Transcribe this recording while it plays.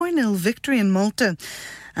4-0 victory in Malta.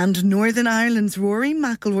 And Northern Ireland's Rory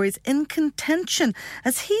McIlroy's in contention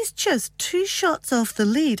as he's just 2 shots off the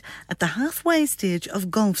lead at the halfway stage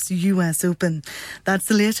of golf's US Open. That's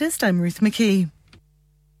the latest. I'm Ruth McKee.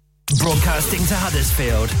 Broadcasting to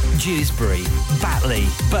Huddersfield, Dewsbury, Batley,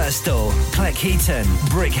 Birstall, Cleckheaton,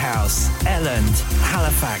 Brickhouse, Elland,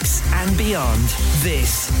 Halifax and beyond.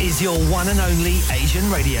 This is your one and only Asian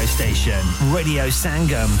radio station. Radio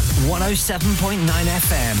Sangam, 107.9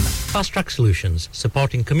 FM. Fast Track Solutions,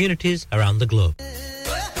 supporting communities around the globe.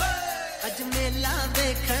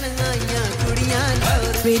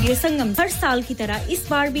 Radio संगम हर साल की तरह इस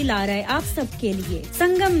बार भी ला रहा है आप सब के लिए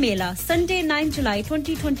संगम मेला Sunday 9 July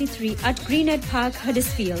 2023 at Greenhead Park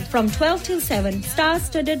Huddersfield from 12 till 7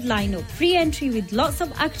 star-studded lineup free entry with lots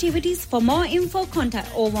of activities for more info contact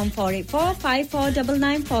 01484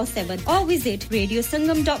 549947 or visit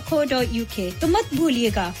radiosangam.co.uk तो मत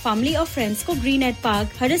भूलिएगा family और friends को Greenhead Park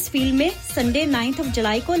Huddersfield में Sunday 9th of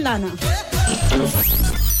July को लाना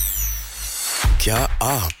क्या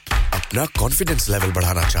आप अपना कॉन्फिडेंस लेवल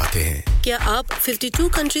बढ़ाना चाहते हैं क्या आप 52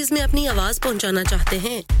 कंट्रीज में अपनी आवाज पहुंचाना चाहते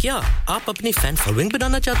हैं क्या आप अपनी फैन फॉलोइंग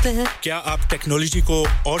बनाना चाहते हैं क्या आप टेक्नोलॉजी को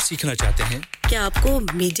और सीखना चाहते हैं क्या आपको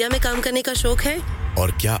मीडिया में काम करने का शौक है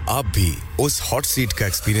और क्या आप भी उस हॉट सीट का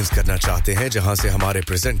एक्सपीरियंस करना चाहते हैं जहां से हमारे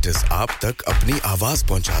प्रेजेंटर्स आप तक अपनी आवाज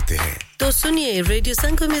पहुंचाते हैं तो सुनिए radio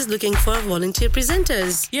Sangam is looking for volunteer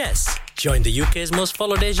presenters yes join the UK's most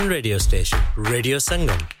followed Asian radio station Radio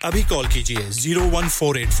Sangam abhi call kijiye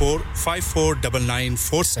 01484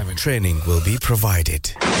 549947 training will be provided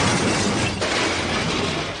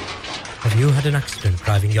Have you had an accident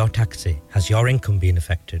driving your taxi? Has your income been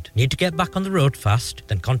affected? Need to get back on the road fast?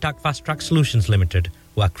 Then contact Fast Track Solutions Limited,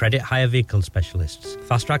 who are credit hire vehicle specialists.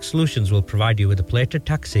 Fast Track Solutions will provide you with a plated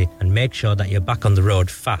taxi and make sure that you're back on the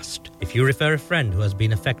road fast. If you refer a friend who has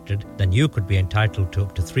been affected, then you could be entitled to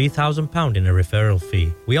up to £3,000 in a referral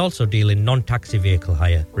fee. We also deal in non-taxi vehicle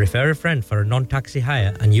hire. Refer a friend for a non-taxi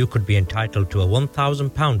hire and you could be entitled to a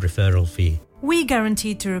 £1,000 referral fee. We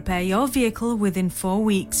guarantee to repair your vehicle within 4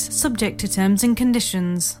 weeks, subject to terms and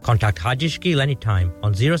conditions. Contact Haji Shakil anytime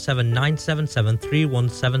on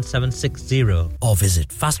 07977317760 or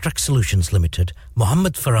visit Fast Track Solutions Limited,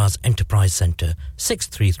 Mohammed Faraz Enterprise Centre,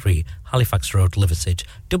 633 Halifax Road, Liversedge,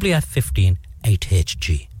 WF15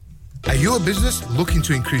 8HG. Are you a business looking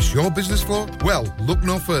to increase your business flow? Well, look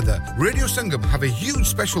no further. Radio Sangam have a huge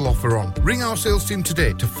special offer on. Ring our sales team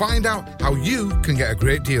today to find out how you can get a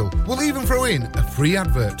great deal. We'll even throw in a free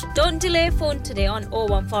advert. Don't delay, phone today on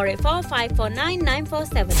 01484 549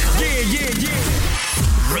 947 Yeah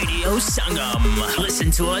Radio Sangam listen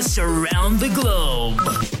to us around the globe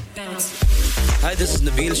Hi, this is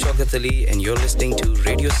Nabil Shaukat Ali and you're listening to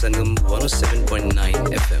Radio Sangam 107.9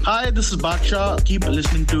 FM. Hi, this is Baksha. Keep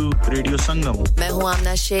listening to Radio Sangam. मैं हूँ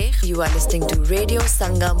आमना Sheikh. You are listening to Radio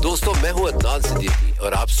Sangam. दोस्तों मैं हूँ अदनान सिद्दीकी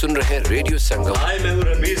और आप सुन रहे हैं radio Sangam. Hi, मैं हूँ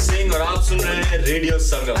रणवीर सिंह और आप सुन रहे हैं रेडियो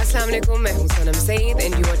संगम. अस्सलाम वालेकुम मैं हूँ सनम Saeed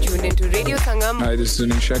and you are tuned into Radio Sangam. Hi, this is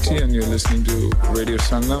H Shadye and you're listening to Radio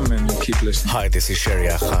Sangam and keep listening. Hi, this is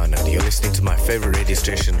Sharia Khan and you're listening to my favorite radio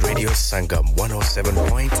station Radio Sangam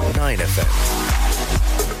 107.9 FM.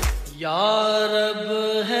 या रब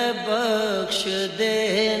है बख्श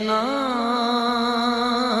देना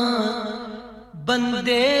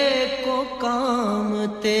बंदे को काम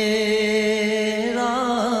तेरा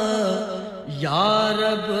या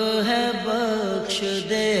रब है बख्श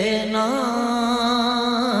देना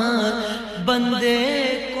बंदे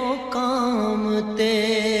को काम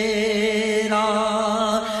तेरा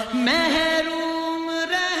महरूम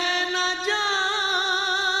रह न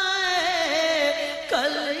जाए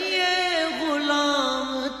कल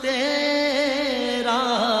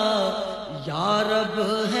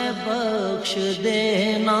बख्श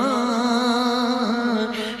देना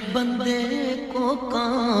बंदे को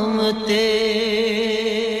काम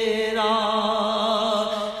तेरा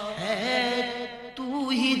है तू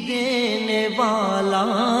ही देने वाला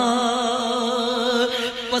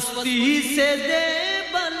पस्ती से दे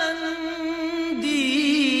बुलंदी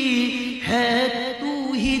है तू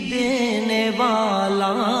ही देने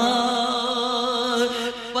वाला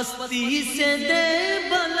पस्ती से दे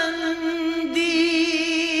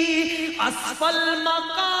असफल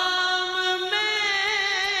मकाम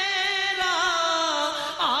मेरा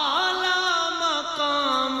आला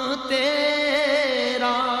मकाम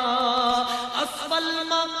तेरा असफल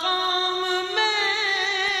मकाम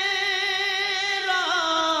मेरा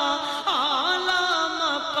आला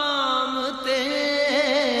मकाम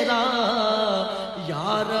तेरा या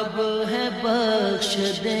रब है बख्श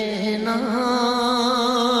देना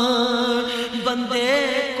बंदे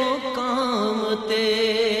को काम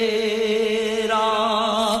तेरा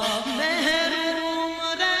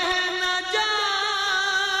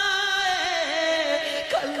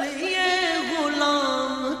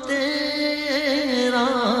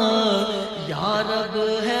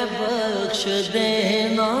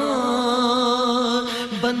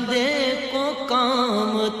बंदे को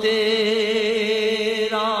काम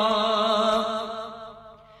तेरा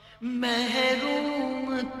महरूम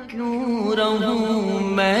क्यों रहूं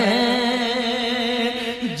मैं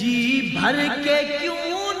जी भर के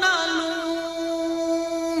क्यों ना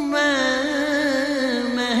लूं मैं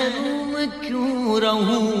महरूम क्यों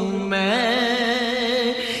रहूं मैं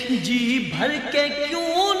जी भर के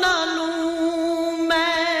क्यों ना लूं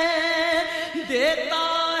मैं देता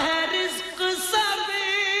है रिज़्क़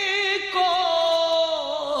सभी को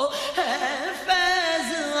है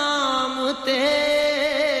फैज़ आम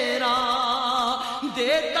तेरा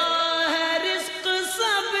देता है रिज़्क़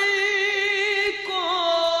सभी को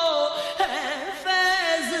है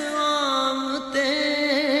फैज़ आम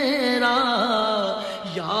तेरा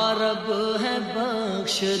या रब है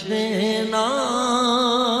बख्श देना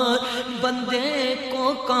बंदे को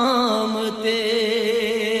काम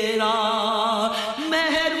तेरा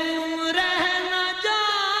महरूम रह न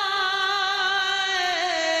जाए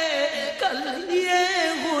कल ये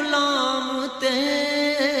गुलाम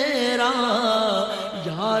तेरा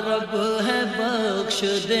या रब है बख्श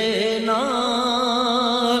देना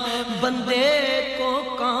बंदे को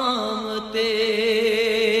काम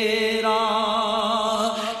तेरा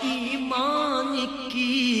ईमान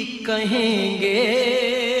की कहेंगे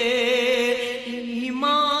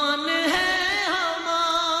ईमान है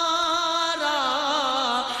हमारा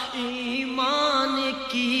ईमान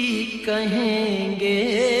की कहेंगे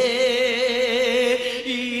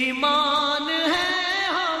ईमान है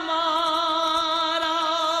हमारा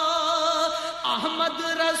अहमद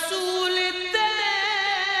रसूल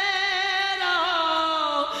तेरा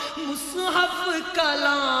मुसहफ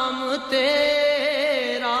कलाम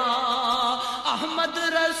तेरा अहमद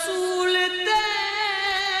रसूल तेरा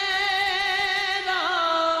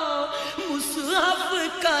मुसहफ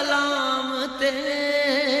कलाम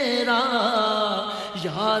तेरा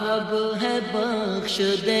या रब है बख्श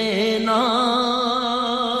देना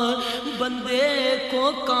बंदे को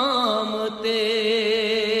काम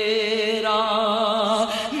तेरा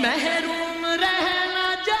महरूम रह न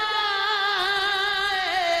जाए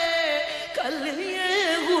कल ये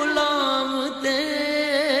गुलाम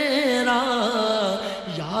तेरा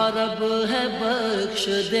या रब है बख्श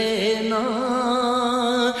देना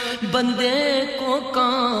बंदे को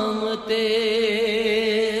काम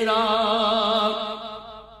तेरा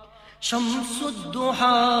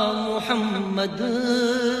शम्सुद्दुहा मुहम्मद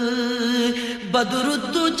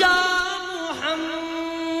बदरुद्दुजा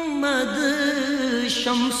मुहम्मद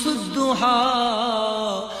शम्सुद्दुहा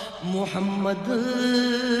मुहम्मद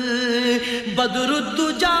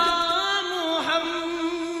बदरुद्दुजा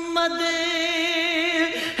मुहम्मद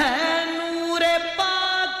है नूरे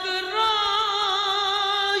पाक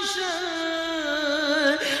रोशन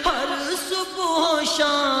हर सुबह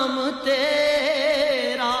शाम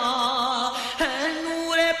तेरा है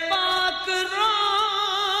नूरे पाक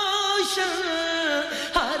रोशन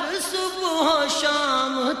हर सुबह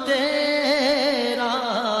शाम तेरा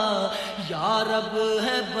या रब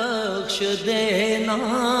है बख्श देना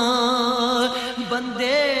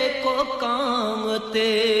बंदे को काम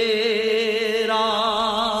तेरा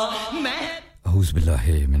औज़ु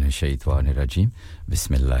बिल्लाहि मिनश शैतानिर रजीम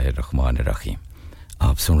बिस्मिल्लाहिर रहमानिर रहीम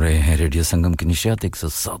आप सुन रहे हैं रेडियो संगम की निशात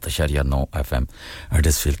 107.9 एफएम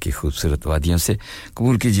हडर्सफील्ड की खूबसूरत वादियों से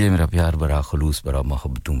कबूल कीजिए मेरा प्यार भरा खुलूस भरा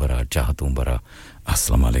मोहब्बतों भरा चाहतों भरा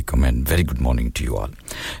अस्सलाम वालेकुम and very good morning to you all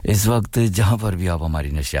इस वक्त जहां पर भी आप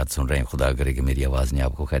हमारी नशियात सुन रहे हैं खुदा करे कि मेरी आवाज़ ने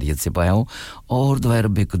आपको खैरियत से पाया हो और दुआ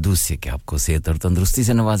रब्बे कुद्दूस से कि आपको सेहत और तंदुरुस्ती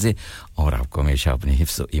से नवाजे और आपको हमेशा अपने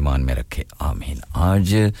हिफ्ज़ और ईमान में रखे आमीन आज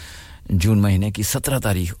जून महीने की 17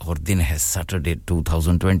 तारीख और दिन है सैटरडे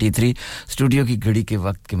 2023 स्टूडियो की घड़ी के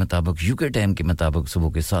वक्त के मुताबिक यूके टाइम के मुताबिक सुबह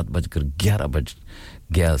के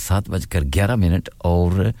 7:11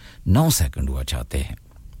 और 9 सेकंड हुआ चाहते हैं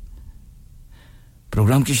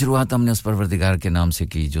प्रोग्राम की शुरुआत हमने उस परवरदिगार के नाम से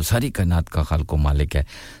की जो सारी कायनात का खालिक व मालिक है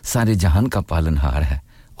सारे जहान का पालनहार है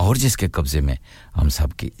और जिसके कब्जे में हम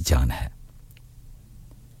सब की जान है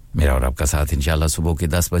मेरा और आपका साथ इंशाल्लाह सुबह के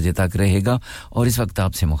 10 बजे तक रहेगा और इस वक्त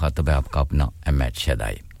आपसे मुखातब है आपका अपना H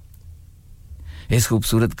Shadye इस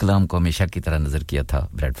खूबसूरत कलाम को हमेशा की तरह नजर किया था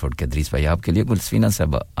ब्रैडफोर्ड के इदरीस भाई आपके लिए गुलसफीना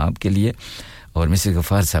साहब आपके लिए और मिसेस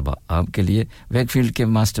गफार साहब आपके लिए वेकफील्ड के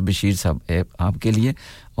मास्टर बशीर साहब आपके लिए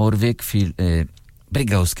और वेकफील्ड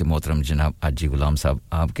ब्रिग हाउस के मोहतरम जनाब हाजी गुलाम साहब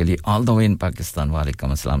आपके लिए all the way in Pakistan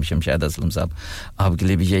वालेकुम अस्सलाम शमशाद असलम साहब आपके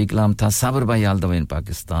लिए भी यही कलाम था साबर भाई all the way in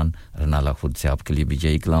Pakistan Renala Khurd से आपके लिए भी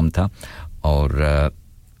यही कलाम था और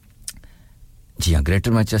जी हां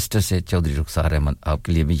ग्रेटर मैनचेस्टर से चौधरी रुखसार अहमद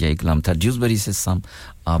आपके लिए भी यही कलाम था ड्यूसबरी से सम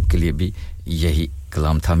आपके लिए भी यही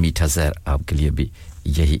कलाम था मीठा जहर आपके लिए भी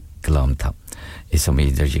यही कलाम था इस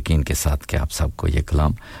उम्मीद और यकीन के साथ कि आप सबको ये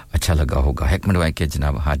कलाम अच्छा लगा होगा हिकमत भाई के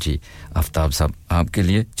जनाब हाजी आफ्ताब साहब आपके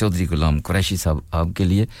लिए चौधरी गुलाम कुरैशी साहब आपके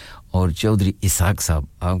लिए और चौधरी इसाक साहब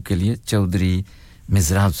आपके लिए चौधरी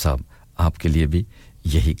मिजराब साहब आपके लिए भी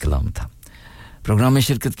यही कलाम था प्रोग्राम में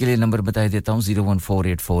शिरकत के लिए नंबर बता देता हूं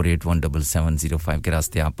 01484817705 के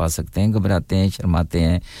रास्ते आप आ सकते हैं घबराते हैं शर्माते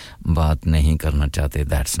हैं बात नहीं करना चाहते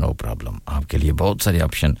दैट्स नो प्रॉब्लम आपके लिए बहुत सारे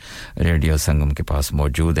ऑप्शन रेडियो संगम के पास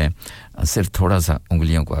मौजूद हैं सिर्फ थोड़ा सा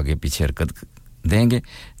उंगलियों को आगे पीछे हरकत देंगे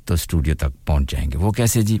तो स्टूडियो तक पहुंच जाएंगे वो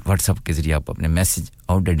कैसे जी व्हाट्सएप के जरिए आप अपने मैसेज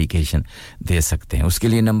और डेडिकेशन दे सकते हैं उसके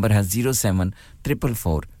लिए नंबर है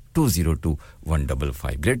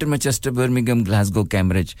 07444202155 Greater Manchester Birmingham Glasgow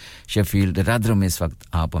Cambridge Sheffield Rotherham में इस वक्त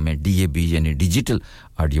आप हमें डीएबी यानी डिजिटल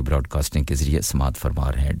ऑडियो ब्रॉडकास्टिंग के जरिए समाअत फरमा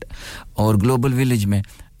रहे हैं और ग्लोबल विलेज में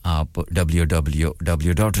आप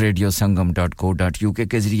www.radiosangam.co.uk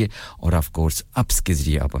के जरिए और ऑफ कोर्स एप्स के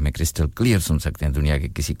जरिए आप हमें क्रिस्टल क्लियर सुन सकते हैं दुनिया के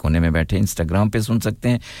किसी कोने में बैठे इंस्टाग्राम पे सुन सकते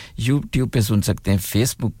हैं YouTube पे सुन सकते हैं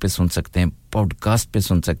Facebook पे सुन सकते हैं पॉडकास्ट पे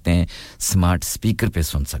सुन सकते हैं स्मार्ट स्पीकर पे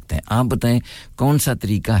सुन सकते हैं आप बताएं कौन सा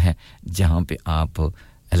तरीका है जहां पे आप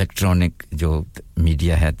इलेक्ट्रॉनिक जो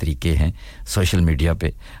मीडिया है तरीके हैं सोशल मीडिया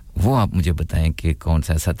पे वो आप मुझे बताएं कि कौन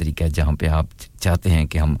सा ऐसा तरीका है जहां पे आप चाहते हैं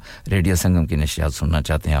कि हम रेडियो संगम की नशियात सुनना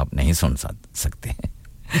चाहते हैं आप नहीं सुन सकते हैं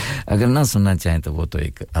अगर ना सुनना चाहें तो वो तो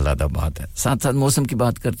एक अलग बात है साथ साथ मौसम की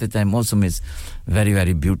बात करते हैं मौसम is very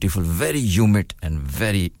very beautiful very humid and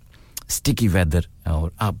very sticky weather और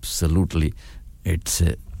एब्सोल्युटली इट्स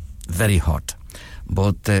वेरी हॉट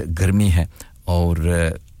बहुत गर्मी है और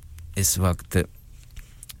इस वक्त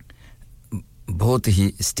बहुत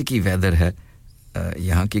ही स्टिकी वेदर है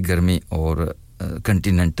यहाँ की गर्मी और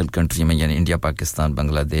कॉन्टिनेंटल कंट्री में यानी इंडिया पाकिस्तान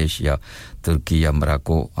बांग्लादेश या तुर्की या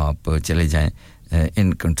मोरक्को आप चले जाएं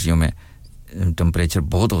इन कंट्रियों में टेंपरेचर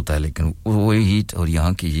बहुत होता है लेकिन वही हीट और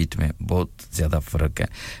यहाँ की हीट में बहुत ज़्यादा फ़र्क है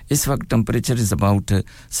इस वक्त temperature is about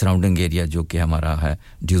surrounding area जो कि हमारा है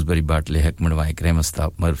Dewsbury Batley Heckmondwike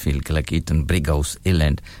Ravensthorpe Mirfield Cleckheaton Brighouse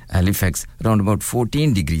Elland Halifax around about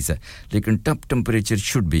 14 degrees है लेकिन top temperature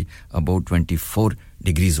should be about 24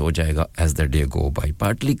 degrees हो जाएगा as the day go by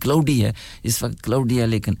partly cloudy है इस वक्त क्लाउडी है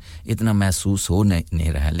लेकिन इतना महसूस हो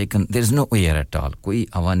नहीं रहा है लेकिन there is no air at all कोई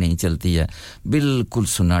हवा नहीं चलती है बिल्कुल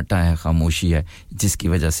सन्नाटा है खामोशी है जिसकी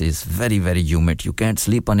वजह से इस very very humid you can't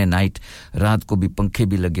sleep on a night रात को भी पंखे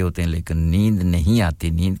भी लगे होते हैं लेकिन नींद नहीं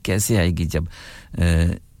आती नींद कैसे आएगी जब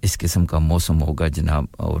इस किस्म का मौसम होगा जनाब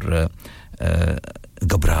और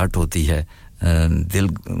घबराहट होती है दिल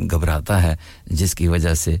घबराता है जिसकी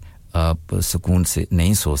वजह से आप सुकून से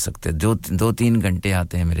नहीं सो सकते जो 2-3 घंटे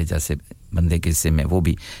आते हैं मेरे जैसे बंदे के हिस्से में वो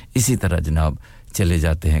भी इसी तरह जनाब चले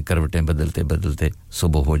जाते हैं करवटें बदलते बदलते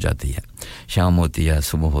सुबह हो जाती है शाम होती है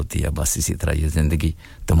सुबह होती है बस इसी तरह ये ज़िंदगी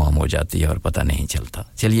तमाम हो जाती है और पता नहीं चलता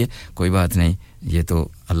चलिए कोई बात नहीं ये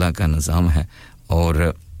तो अल्लाह का निज़ाम है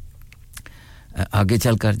और आगे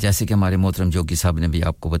चलकर जैसे कि हमारे मोहतरम जोगी साहब ने भी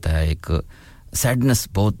आपको बताया एक सैडनेस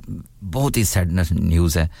बहुत ही सैडनेस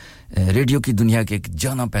न्यूज़ है रेडियो की दुनिया के एक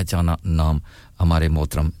जाना पहचाना नाम हमारे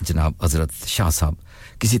मोहतरम जनाब हज़रत शाह साहब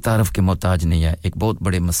किसी तारीफ के मोहताज नहीं है एक बहुत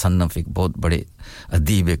बड़े मुसन्नफ़ एक बहुत बड़े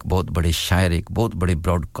अदीब एक बहुत बड़े शायर एक बहुत बड़े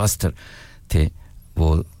ब्रॉडकास्टर थे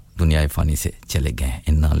वो दुनिया फ़ानी से चले गए हैं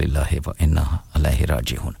इन्ना लिल्लाहि व इन्ना इलैहि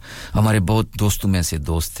राजिऊन हमारे बहुत दोस्तों में से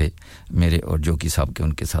दोस्त थे मेरे और जोकी साहब के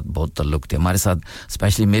उनके साथ बहुत ताल्लुक थे हमारे साथ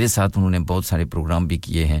स्पेशली मेरे साथ उन्होंने बहुत सारे प्रोग्राम भी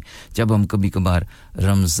किए हैं जब हम कभी-कभार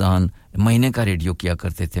रमज़ान महीने का रेडियो किया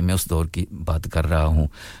करते थे मैं उस दौर की बात कर रहा हूं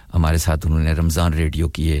हमारे साथ उन्होंने रमज़ान रेडियो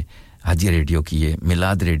किए हाजी रेडियो किए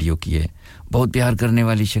मिलाद रेडियो किए बहुत प्यार करने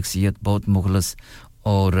वाली शख्सियत बहुत मुखलस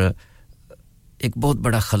और एक बहुत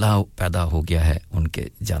बड़ा खला पैदा हो गया है उनके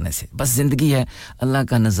जाने से बस जिंदगी है अल्लाह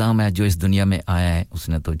का निज़ाम है जो इस दुनिया में आया है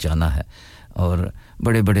उसने तो जाना है और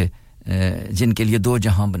बड़े-बड़े जिनके लिए दो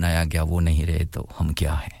जहां बनाया गया वो नहीं रहे तो हम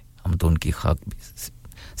क्या हैं हम तो उनकी खाक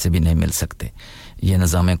से भी नहीं मिल सकते ये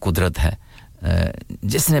निज़ाम कुदरत है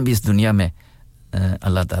जिसने भी इस दुनिया में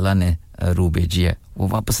अल्लाह ताला ने रूह भेजी है वो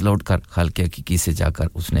वापस लौटकर खालिक हकीकी से जाकर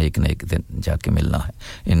उसने एक न एक दिन जाके मिलना है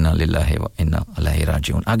इन्ना लिल्लाहि व इन्ना इलैहि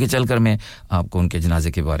राजिऊन आगे चलकर मैं आपको उनके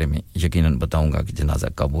जनाजे के बारे में यकीनन बताऊंगा कि जनाजा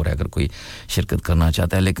कब हो रहा है अगर कोई शिरकत करना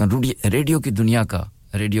चाहता है लेकिन रेडियो की दुनिया का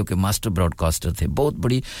रेडियो के मास्टर ब्रॉडकास्टर थे बहुत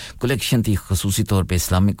बड़ी कलेक्शन थी ख़ुसूसी तौर पे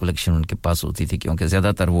इस्लामिक कलेक्शन उनके पास होती थी क्योंकि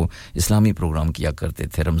ज़्यादातर वो इस्लामी प्रोग्राम किया करते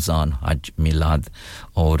थे रमज़ान हज मिलाद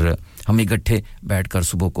और हम इकट्ठे बैठकर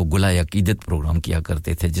सुबह को गुलाए अकीदत प्रोग्राम किया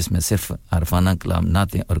करते थे जिसमें सिर्फ अरफाना कलाम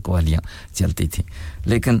नातें और कवालियाँ चलती थी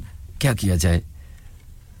लेकिन क्या किया जाए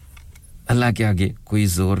अल्लाह के आगे कोई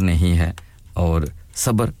ज़ोर नहीं है और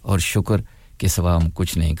सब्र और शुक्र के सिवा हम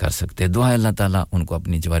कुछ नहीं कर सकते दुआ है अल्लाह ताला उनको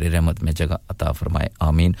अपनी जवारी रहमत में जगह अता फरमाए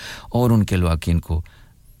आमीन और उनके लवाकिन को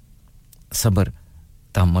सब्र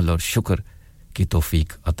तहम्मुल और शुक्र की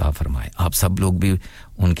तौफीक अता फरमाए आप सब लोग भी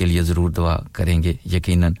उनके लिए ज़रूर दुआ करेंगे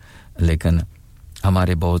यकीनन लेकिन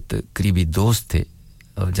हमारे बहुत करीबी दोस्त थे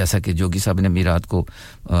जैसा कि जोगी साहब ने भी रात को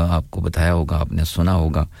आपको बताया होगा आपने सुना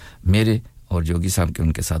होगा मेरे और जोगी साहब के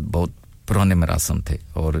उनके साथ बहुत पुराने मरासम थे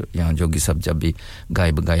और यहाँ जोगी साहब जब भी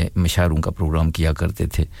गाए बगाए मशारों का प्रोग्राम किया करते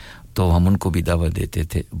थे तो हम उनको भी दावत देते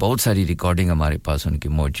थे बहुत सारी रिकॉर्डिंग हमारे पास उनकी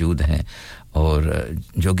मौजूद हैं और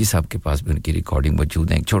जोगी साहब के पास भी उनकी रिकॉर्डिंग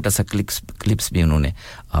मौजूद है एक छोटा सा क्लिप्स भी उन्होंने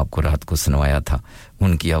आपको रात को सुनवाया था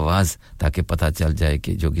उनकी आवाज़ ताकि पता चल जाए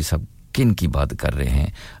कि जोगी साहब किन की बात कर रहे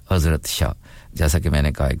हैं हज़रत शाह जैसा कि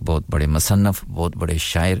मैंने कहा एक बहुत बड़े मुसन्नफ बहुत बड़े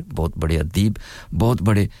शायर बहुत बड़े अदीब बहुत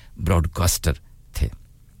बड़े ब्रॉडकास्टर थे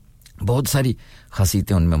बहुत सारी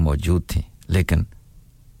खासियतें उनमें मौजूद थीं लेकिन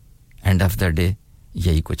एंड ऑफ द डे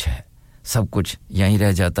यही कुछ है सब कुछ यहीं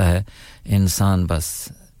रह जाता है इंसान बस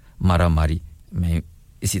मारामारी में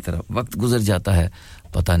इसी तरह वक्त गुजर जाता है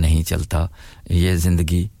पता नहीं चलता ये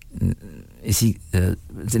ज़िंदगी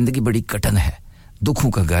बड़ी कठिन है दुखों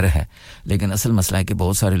का घर है लेकिन असल मसला है कि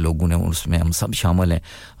बहुत सारे लोगों ने उसमें हम सब शामिल हैं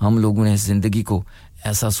हम लोगों ने ज़िंदगी को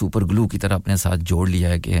ऐसा सुपर ग्लू की तरह अपने साथ जोड़ लिया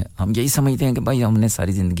है कि हम यही समझते हैं कि भाई हमने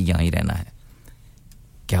सारी ज़िंदगी यहाँ ही रहना है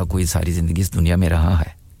क्या कोई सारी ज़िंदगी इस दुनिया में रहा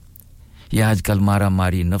है या आजकल मारा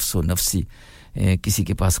मारी नफ्सो नफसी किसी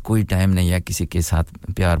के पास कोई टाइम नहीं है किसी के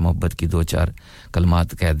साथ प्यार मोहब्बत की दो चार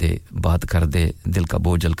कलमात कह दे बात कर दे दिल का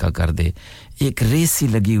बोझ हल्का कर दे एक रेस सी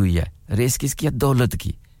लगी हुई है रेस किसकी है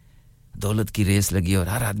दौलत की रेस लगी और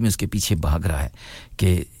हर आदमी उसके पीछे भाग रहा है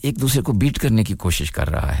कि एक दूसरे को बीट करने की कोशिश कर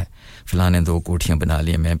रहा है फलां ने 2 कोठियां बना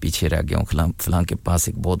ली मैं पीछे रह गया हूं फलां के पास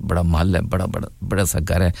एक बहुत बड़ा महल है बड़ा सा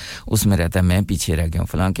घर है उसमें रहता है मैं पीछे रह गया हूं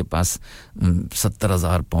फलां के पास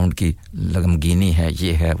 70,000 पाउंड की लगमगीनी है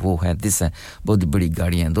ये है वो है दिस है बहुत बड़ी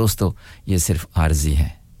गाड़ियां हैं दोस्तों ये सिर्फ आर्जी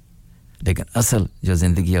हैं लेकिन असल जो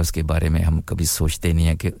ज़िंदगी है उसके बारे में हम कभी सोचते नहीं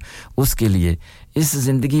है कि उसके लिए इस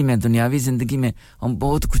ज़िंदगी में दुनियावी ज़िंदगी में हम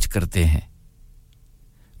बहुत कुछ करते हैं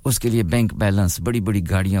उसके लिए बैंक बैलेंस बड़ी-बड़ी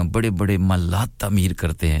गाड़ियां बड़े-बड़े महलात तामीर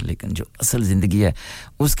करते हैं लेकिन जो असल ज़िंदगी है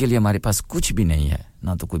उसके लिए हमारे पास कुछ भी नहीं है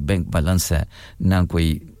ना तो कोई बैंक बैलेंस है ना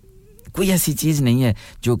कोई ऐसी चीज़ नहीं है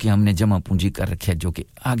जो कि हमने जमा पूंजी कर रखी है जो कि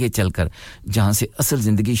आगे चलकर जहां से असल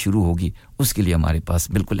ज़िंदगी शुरू होगी उसके लिए हमारे पास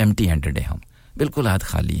बिल्कुल एम्प्टी हैंडेड है हम बिल्कुल हाथ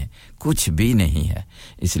खाली हैं कुछ भी नहीं है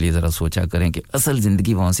इसलिए ज़रा सोचा करें कि असल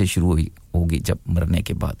ज़िंदगी वहाँ से शुरू होगी जब मरने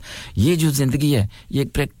के बाद ये जो ज़िंदगी है ये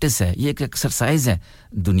एक प्रैक्टिस है ये एक एक्सरसाइज है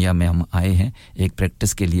दुनिया में हम आए हैं एक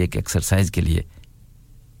प्रैक्टिस के लिए एक एक्सरसाइज के लिए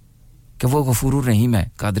कि वो गफूरुर रहीम है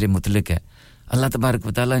कादिर मुतलक है अल्लाह तबारक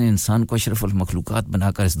व तआला ने इंसान को अशरफुल मखलूकात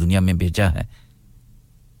बनाकर इस दुनिया में भेजा है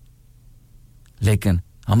लेकिन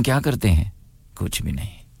हम क्या करते हैं कुछ भी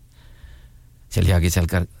नहीं चलिए आगे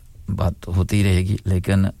चलकर बात होती ही रहेगी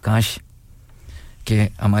लेकिन काश कि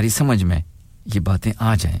हमारी समझ में ये बातें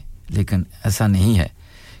आ जाएं लेकिन ऐसा नहीं है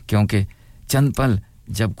क्योंकि चंद पल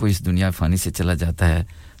जब कोई इस दुनिया फानी से चला जाता है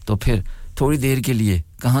तो फिर थोड़ी देर के लिए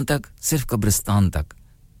कहां तक सिर्फ कब्रिस्तान तक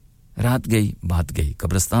रात गई बात गई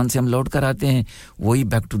कब्रिस्तान से हम लौट कर आते हैं वही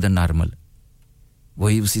बैक टू द नॉर्मल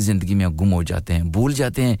वही उसी जिंदगी में गुम हो जाते हैं भूल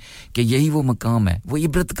जाते हैं कि यही वो मकाम है वो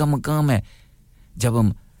इबरत का मकाम है जब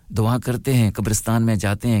हम दुआ करते हैं कब्रिस्तान में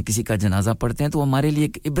जाते हैं किसी का जनाजा पढ़ते हैं तो हमारे लिए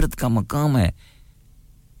एक इबरत का मकाम है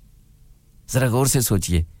जरा गौर से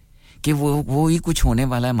सोचिए कि वो ही कुछ होने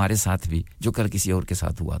वाला है हमारे साथ भी जो कल किसी और के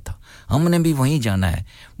साथ हुआ था हमने भी वहीं जाना है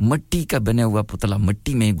मिट्टी का बना हुआ पुतला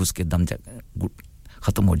मिट्टी में ही घुस के दम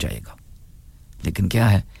खत्म हो जाएगा लेकिन क्या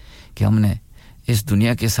है कि हमने इस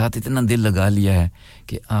दुनिया के साथ इतना दिल लगा लिया है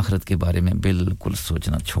कि आखिरत के बारे में बिल्कुल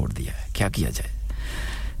सोचना छोड़ दिया है क्या किया जाए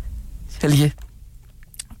चलिए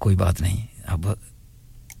कोई बात नहीं अब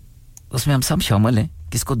उसमें हम सब शामिल हैं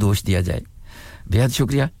किसको दोष दिया जाए बेहद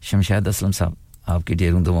शुक्रिया शमशाद असलम साहब आपकी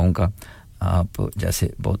ढेरों दुआओं का आप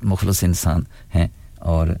जैसे बहुत मुखलिस इंसान हैं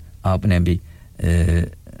और आपने भी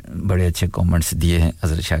बड़े अच्छे कमेंट्स दिए हैं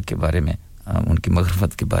हज़रत शाह के बारे में उनकी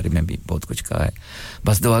मग़फ़िरत के बारे में भी बहुत कुछ कहा है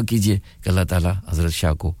बस दुआ कीजिए कि अल्लाह ताला हज़रत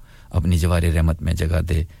शाह को अपनी जवार रहमत में जगह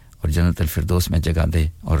दे और जन्नत अल फिरदौस में जगह दे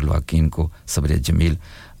और लवाकीन को सब्र जमील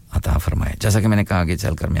अता फरमाए जैसा कि मैंने कहा आगे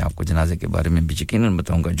चलकर मैं आपको जनाजे के बारे में भी यकीनन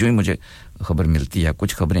बताऊंगा जो ही मुझे खबर मिलती है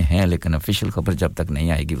कुछ खबरें हैं लेकिन ऑफिशियल खबर जब तक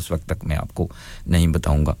नहीं आएगी उस वक्त तक मैं आपको नहीं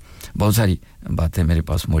बताऊंगा बहुत सारी बातें मेरे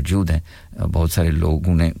पास मौजूद हैं बहुत सारे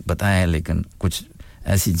लोगों ने बताया है लेकिन कुछ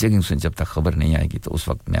ऐसी जगह से जब तक खबर नहीं आएगी तो उस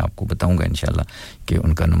वक्त मैं आपको बताऊंगा इंशाल्लाह कि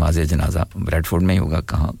उनका नमाज जनाजा ब्रैडफोर्ड में ही होगा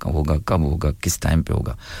कहां होगा कब होगा किस टाइम पे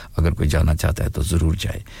होगा अगर कोई जाना चाहता है तो जरूर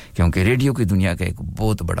जाए क्योंकि रेडियो की दुनिया का एक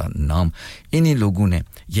बहुत बड़ा नाम इन्हीं लोगों ने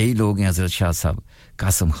यही लोग हैं हजरत शाह साहब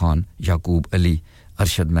कासिम खान याकूब अली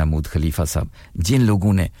अरशद महमूद खलीफा साहब जिन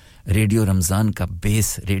लोगों ने रेडियो रमजान का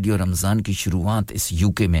बेस रेडियो रमजान की शुरुआत इस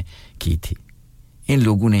यूके में की थी इन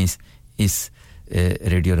लोगों ने इस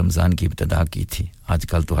रेडियो रमजान की इब्तिदा की थी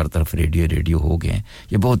आजकल तो हर तरफ रेडियो हो गए हैं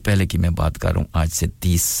ये बहुत पहले की मैं बात कर रहा हूं आज से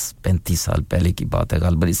 30-35 साल पहले की बात है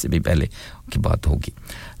गालबन इससे भी पहले की बात होगी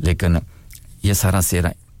लेकिन ये सारा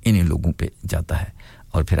सेरा इन्हीं लोगों पे जाता है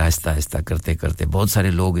और फिर आहिस्ता-आहिस्ता करते-करते बहुत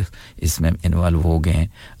सारे लोग इसमें इन्वॉल्व हो गए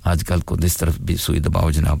हैं आजकल को जिस तरफ भी सुई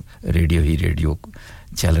दबाओ जनाब रेडियो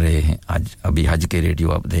चल रहे हैं आज अभी हज के रेडियो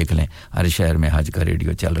आप देख लें हर शहर में हज का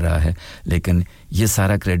रेडियो चल रहा है लेकिन ये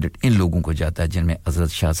सारा क्रेडिट इन लोगों को जाता है जिनमें हजरत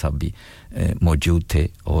शाह साहब भी मौजूद थे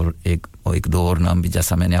और एक दो और नाम भी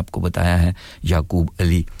जैसा मैंने आपको बताया है याकूब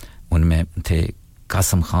अली उनमें थे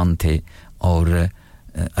कासिम खान थे और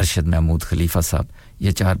अरशद महमूद खलीफा साहब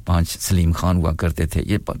ये 4-5 सलीम खान हुआ करते थे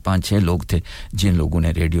ये 5-6 लोग थे जिन लोगों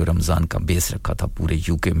ने रेडियो रमजान का बेस रखा था पूरे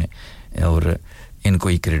यूके में और इनको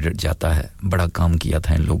ही क्रेडिट जाता है बड़ा काम किया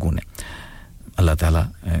था इन लोगों ने अल्लाह ताला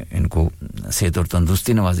इनको सेहत और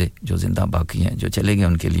तंदुरुस्ती नवाजे जो जिंदा बाकी हैं जो चले गए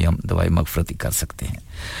उनके लिए हम दुआए मगफरत कर सकते हैं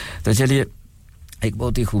तो चलिए एक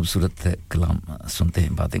बहुत ही खूबसूरत कलाम सुनते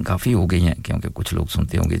हैं बातें काफ़ी हो गई हैं क्योंकि कुछ लोग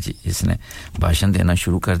सुनते होंगे जी इसने भाषण देना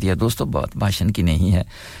शुरू कर दिया दोस्तों बात भाषण की नहीं है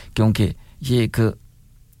क्योंकि ये एक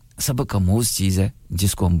सबक आमोज़ चीज़ है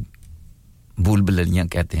जिसको हम भूल बललियां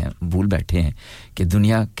कहते हैं भूल बैठे हैं कि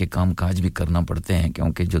दुनिया के कामकाज भी करना पड़ते हैं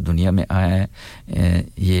क्योंकि जो दुनिया में आया है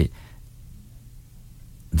ये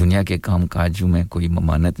दुनिया के कामकाजों में कोई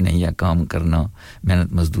ममानत नहीं है काम करना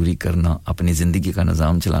मेहनत मजदूरी करना अपनी ज़िंदगी का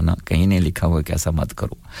निज़ाम चलाना कहीं नहीं लिखा हुआ कि ऐसा मत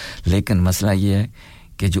करो लेकिन मसला ये है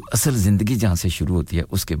कि जो असल ज़िंदगी जहाँ से शुरू होती है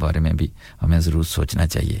उसके बारे में भी हमें ज़रूर सोचना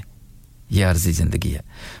चाहिए ये अर्जी ज़िंदगी है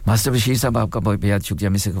मास्टर बशीर साहब आपका बहुत बेहद शुक्रिया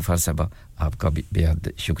मिसेस गफार साहब आपका भी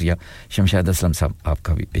बेहद शुक्रिया शमशाद असलम साहब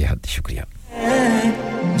आपका भी बेहद शुक्रिया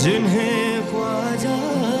जिन्हें ख्वाजा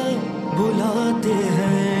बुलाते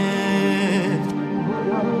हैं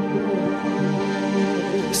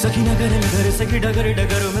सखी नगर नगर सखी डगर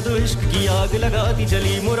डगर मैं तो इश्क की आग लगाती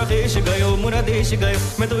चली मोरा देश गयो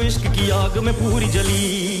मैं तो इश्क की आग में पूरी जली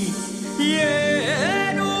ये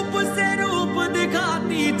रूप से रूप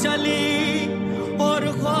दिखाती चली और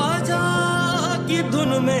ख्वाजा की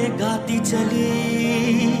धुन में गाती चली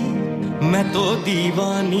मैं तो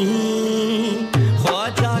दीवानी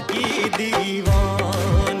ख्वाजा की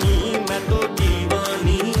दीवानी मैं तो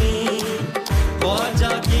दीवानी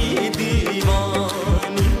ख्वाजा की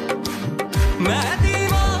दीवानी मैं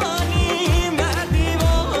दीवानी मैं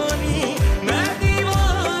दीवानी मैं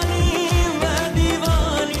दीवानी मैं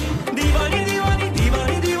दीवानी दीवानी दीवानी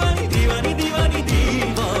दीवानी दीवानी दीवानी दीवानी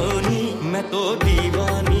दीवानी मैं तो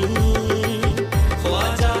दीवानी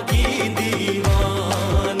ख्वाजा की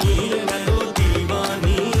दीवानी मैं तो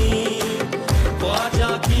दीवानी ख्वाजा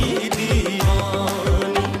की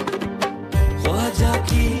दीवानी ख्वाजा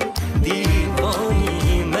की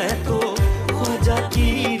दीवानी मैं तो ख्वाजा की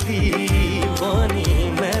दीवानी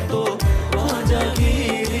मैं तो ख्वाजा की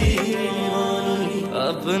दीवानी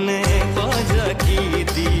अपने ख्वाजा की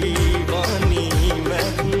दीवानी मैं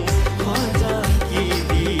हूँ ख्वाजा की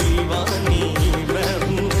दीवानी मैं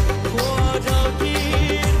हूँ ख्वाजा की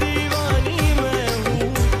दीवानी मैं हूँ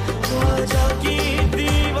ख्वाजा की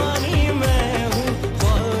दीवानी मैं हूँ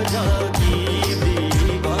ख्वाजा की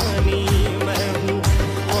दीवानी मैं हूँ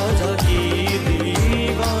ख्वाजा की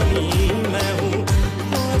दीवानी मैं हूँ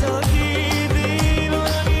ख्वाजा की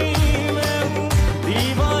दीवानी मैं हूँ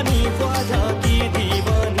दीवानी ख्वाजा की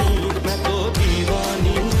दीवानी मैं तो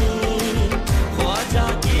दीवानी ख्वाजा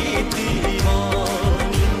की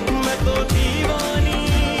दीवानी मैं तो दीवानी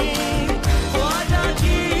ख्वाजा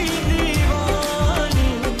की दीवानी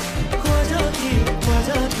ख्वाजा की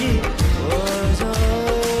ख्वाजा की ख्वाजा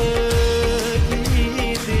की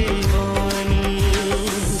दीवानी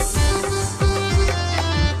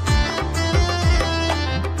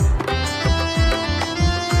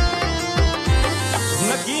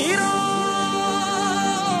नकीरो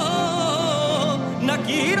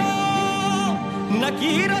नकीरो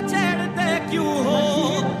नकीरो छेड़ते क्यों हो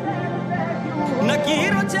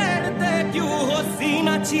नकीरो छेड़ते क्यों हो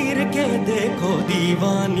सीना चीर के देखो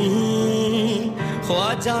दीवानी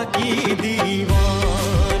ख्वाजा की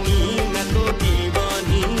दीवानी मैं तो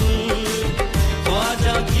दीवानी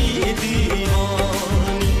ख्वाजा की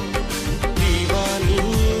दीवानी दीवानी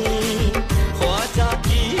ख्वाजा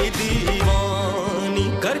की दीवानी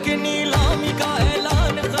करके नीलामी का ऐलान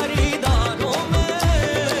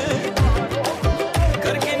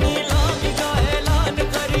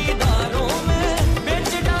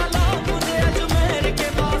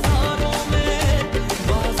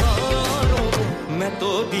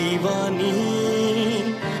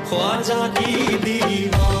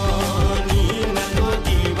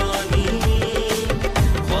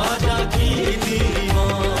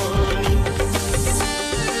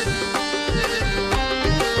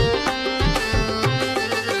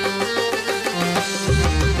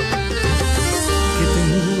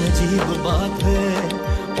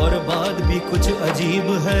कुछ अजीब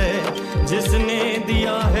है जिसने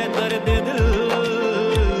दिया है दर्द दिल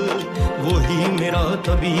वही मेरा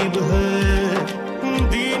तबीब है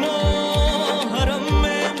दीनो हरम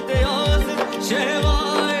में इम्तियाज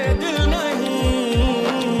शहवाए दिल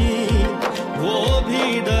नहीं वो भी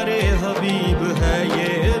दरे हबीब है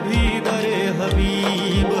ये भी दरे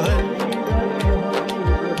हबीब है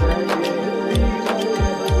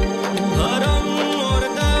हरम और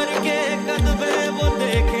दर के कदबे वो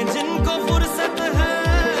देखें जिनको फुर्सत है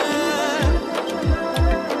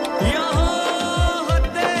यहाँ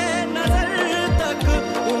हद्दे नजर तक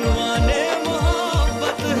उन्वाने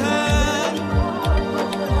मोहब्बत है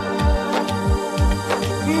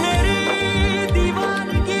मेरी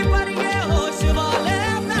दीवानगी पर ये होश वाले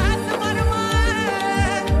बहस फरमाए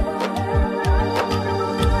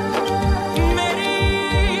मेरी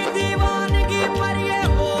दीवानगी पर ये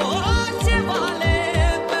होश वाले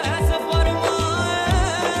बहस फरमाए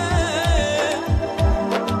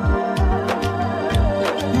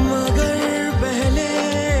मगर पहले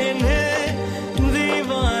इन्हें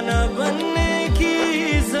दीवाना बनने की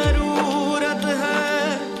जरूरत है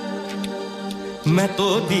मैं तो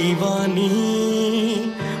दीवानी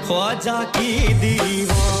ख्वाजा की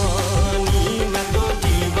दीवानी मैं तो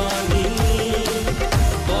दीवानी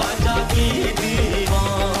ख्वाजा की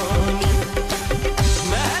दीवानी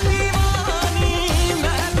मैं दीवानी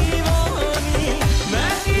मैं दीवानी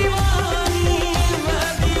मैं दीवानी मैं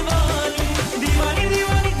दीवानी दीवानी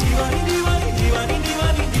दीवानी दीवानी दीवानी दीवानी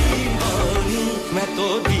दीवानी दीवानी मैं तो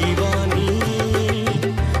दीवानी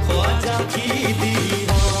ख्वाजा की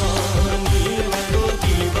दीवानी मैं तो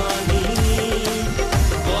दीवानी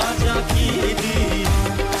ख्वाजा की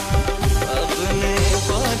दीवानी अपने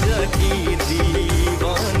ख्वाजा की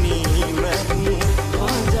दीवानी मैं हूँ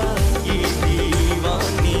ख्वाजा की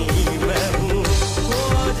दीवानी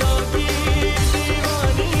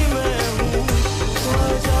मैं हूँ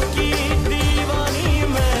ख्वाजा की दीवानी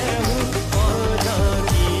मैं हूँ ख्वाजा की दीवानी मैं हूँ ख्वाजा की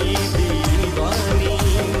दीवानी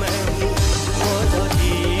मैं हूँ ख्वाजा की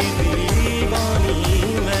दीवानी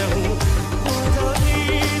मैं हूँ ख्वाजा की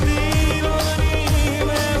दीवानी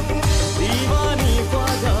मैं हूँ दीवानी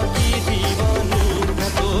ख्वाजा की दीवानी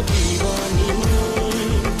मैं तो दीवानी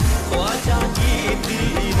ख्वाजा की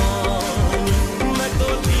दीवानी मैं तो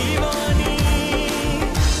दीवानी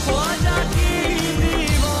ख्वाजा की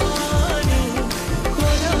दीवानी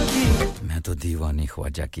ख्वाजा की मैं तो दीवानी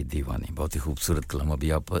ख्वाजा की दीवानी बहुत ही खूबसूरत कलाम अभी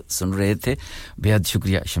आप सुन रहे थे बेहद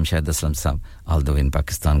शुक्रिया शमशाद असलम साहब all the way in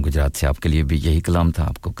Pakistan Gujrat से आपके लिए भी यही कलाम था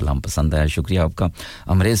आपको कलाम पसंद आया शुक्रिया आपका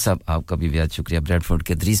अमरेज साहब आपका भी बेहद शुक्रिया ब्रेडफोर्ड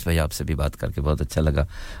के दरीस भाई आपसे भी बात करके बहुत अच्छा लगा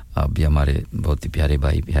आप भी हमारे बहुत ही प्यारे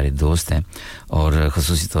भाई प्यारे दोस्त हैं और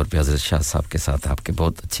ख़ुसूसी तौर पे हज़रत शाह साहब के साथ आपके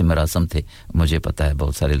बहुत अच्छे मरासम थे मुझे पता है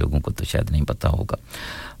बहुत सारे लोगों को तो शायद नहीं पता होगा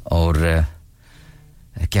और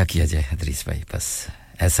क्या किया जाए दरीस भाई बस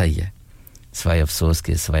ऐसा ही है सिवाय अफसोस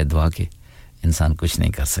के सिवाय दुआ के इंसान कुछ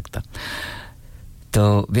नहीं कर सकता तो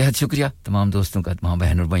बेहद शुक्रिया तमाम दोस्तों का तमाम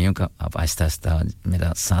बहनों और भाइयों का आप आहिस्ता-आहिस्ता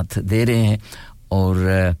मेरा साथ दे रहे हैं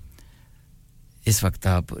और इस वक्त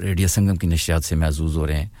आप रेडियो संगम की नशियात से महसूस हो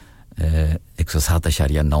रहे हैं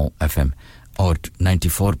 107.9 FM और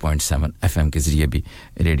 94.7 FM के ज़रिए भी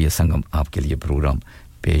रेडियो संगम आपके लिए प्रोग्राम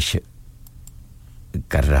पेश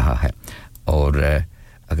कर रहा है और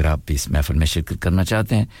अगर आप भी इस महफिल में शिरकत करना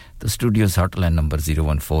चाहते हैं तो स्टूडियोज़ हॉटलाइन नंबर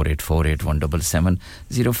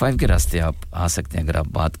 01484817705 के रास्ते आप आ सकते हैं अगर आप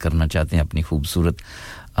बात करना चाहते हैं अपनी खूबसूरत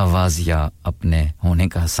आवाज़ या अपने होने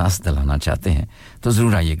का एहसास दिलाना चाहते हैं तो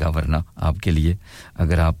ज़रूर आइएगा वरना आपके लिए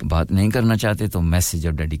अगर आप बात नहीं करना चाहते तो मैसेज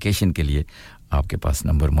और डेडिकेशन के लिए आपके पास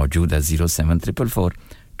नंबर मौजूद है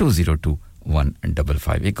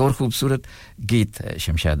 07444202155 एक और खूबसूरत गीत है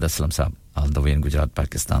शमशाद असलम साहब ऑल द वे इन गुजरात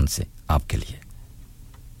पाकिस्तान से आपके लिए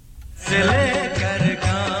से लेकर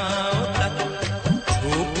गांव तक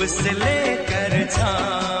धूप से लेकर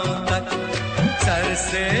छांव तक सर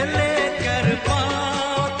से लेकर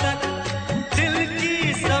पांव तक दिल की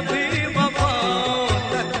सभी वफाओं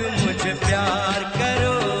तक मुझे प्यार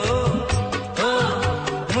करो ओ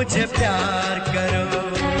मुझे प्यार करो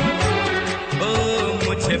ओ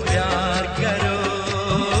मुझे प्यार करो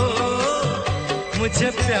मुझे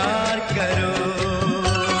प्यार करो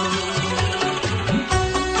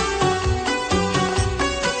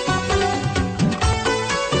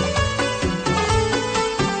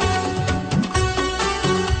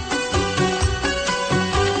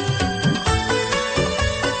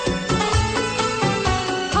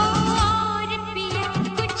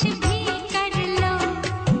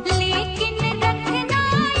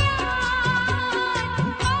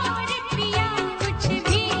कुछ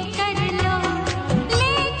भी कर लो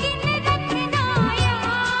लेकिन रखना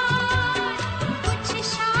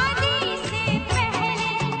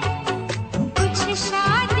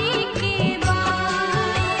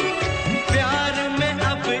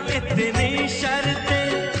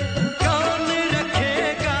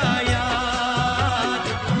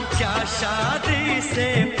शादी से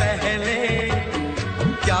पहले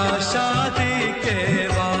क्या शादी के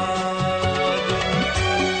बाद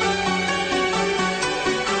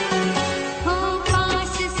हो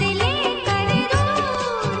पास से लेकर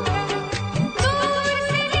दूर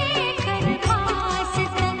से लेकर पास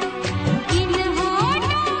तक इन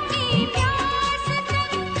होठों की प्यास तक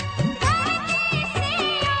धरती से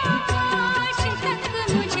आकाश तक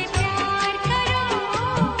मुझे प्यार करो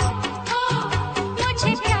मुझे प्यार करो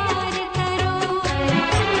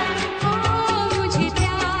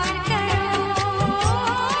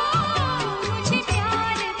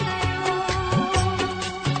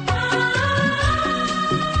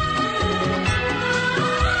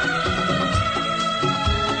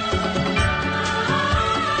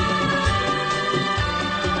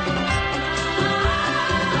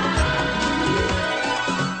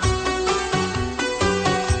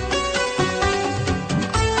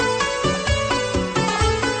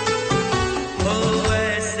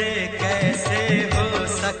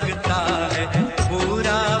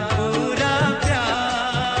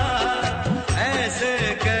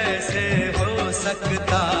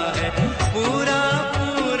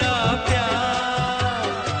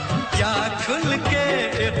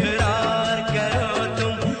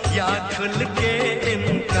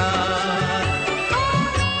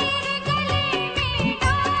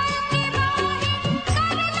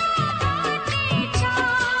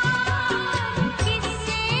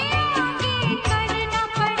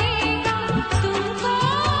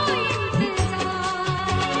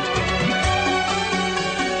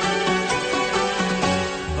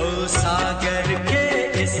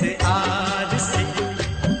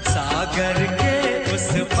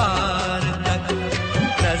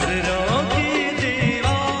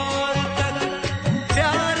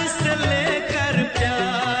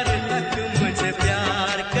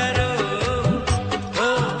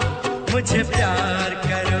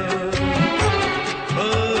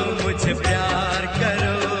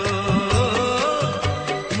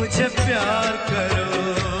मुझे प्यार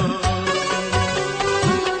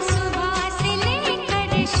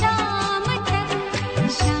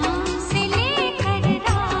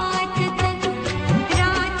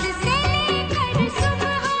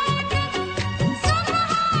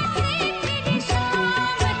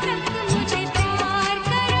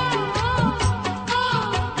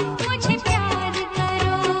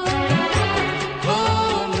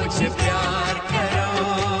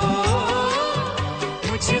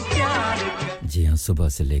सुबह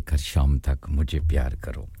से लेकर शाम तक मुझे प्यार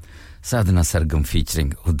करो साधना सरगम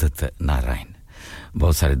फीचरिंग उदित नारायण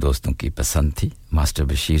बहुत सारे दोस्तों की पसंद थी मास्टर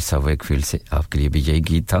बशीर साहब वेकफील्ड से आपके लिए भी यही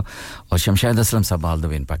गीत था और शमशाद असलम साहब all the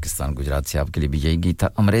way in Pakistan Gujrat से आपके लिए भी यही गीत था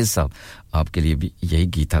अमरेज साहब आपके लिए भी यही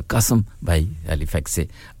गीत था कासिम भाई हैलिफैक्स से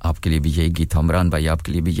आपके लिए भी यही गीत था उमरान भाई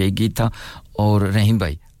आपके लिए भी यही गीत था और रहीम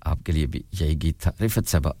भाई आपके लिए भी यही गीत था रिफत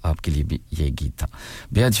साहब आपके लिए भी यही गीत था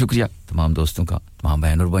बेहद शुक्रिया तमाम दोस्तों का तमाम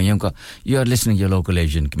बहन और भाइयों का you are listening your local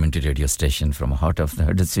Asian community radio station from heart of the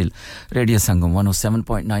Huddersfield radio Sangam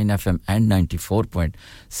 107.9 FM and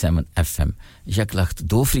 94.7 FM यकलख्त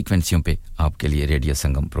दो फ्रीक्वेंसियों पे आपके लिए रेडियो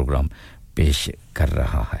संगम प्रोग्राम पेश कर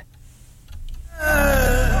रहा है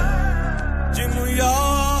जिनु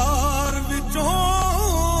यार विचों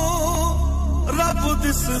रब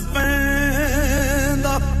दिस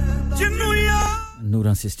पैंदा जिनु यार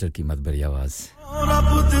नूरा सिस्टर की मदबरी आवाज रब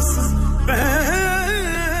दिस पैंदा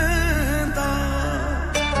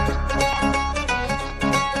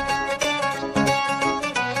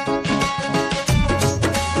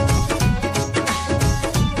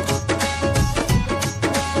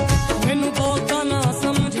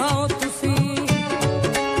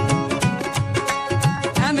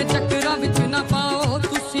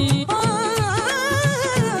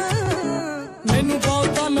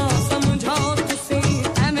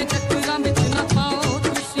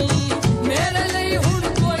मेरे लिए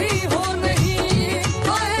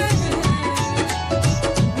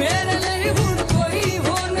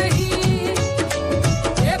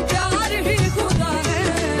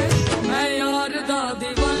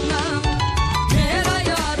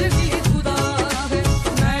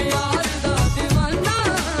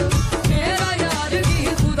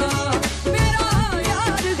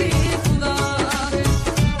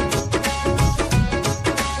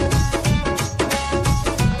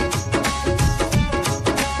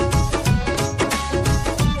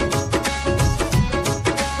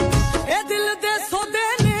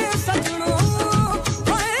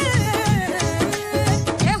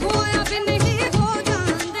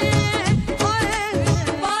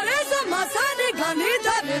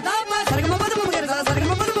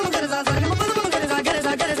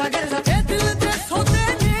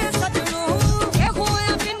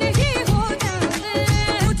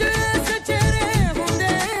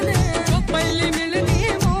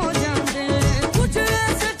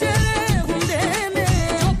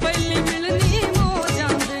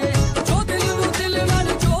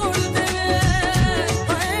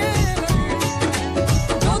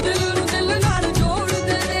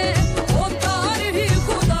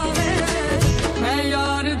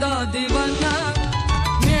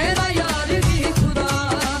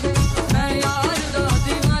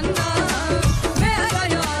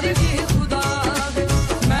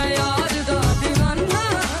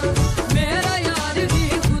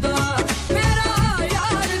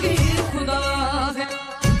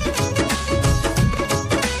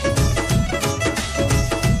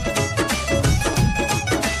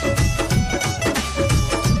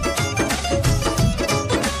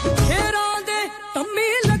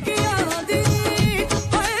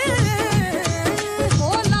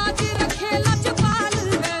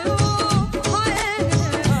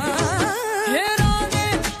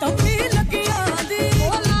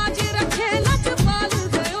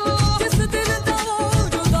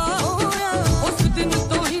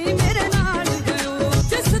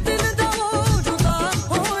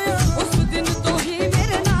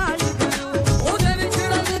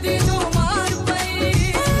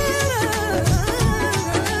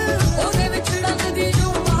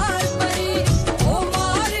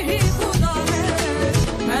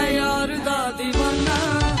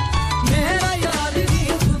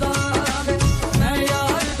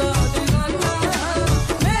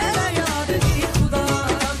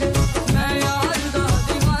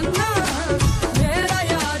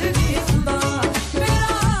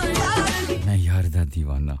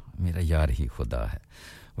ही खुदा है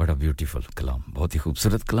बड़ा ब्यूटीफुल कलाम बहुत ही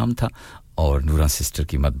खूबसूरत कलाम था और नूरा सिस्टर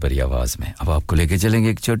की मतबरी आवाज में अब आपको लेके चलेंगे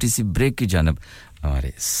एक छोटी सी ब्रेक की जानिब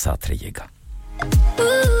हमारे साथ रहिएगा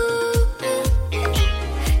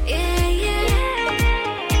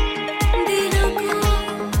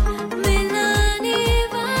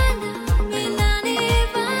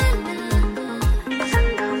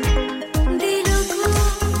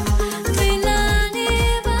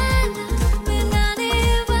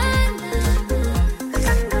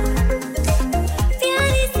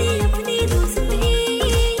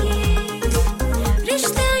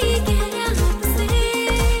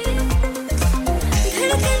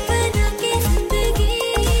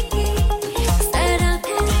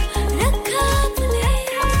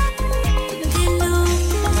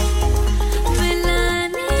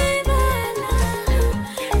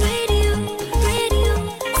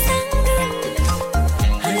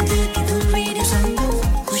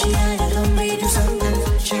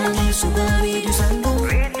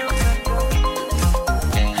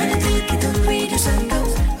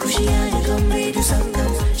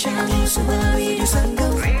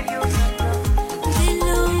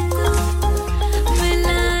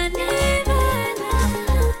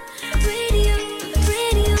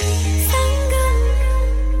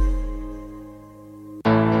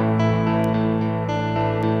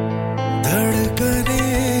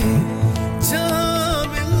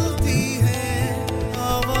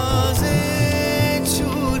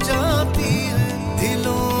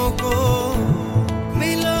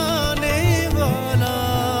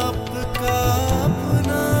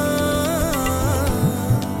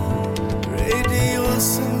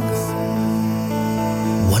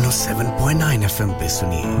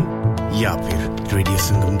या फिर रेडियो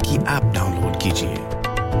संगम की ऐप डाउनलोड कीजिए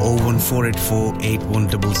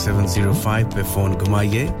 01484817705 पे फोन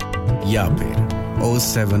घुमाइए या फिर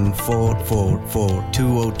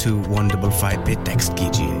 07444202155 पे टेक्स्ट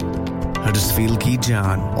कीजिए हडर्सफील्ड की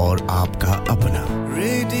जान और आपका अपना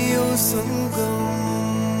रेडियो संगम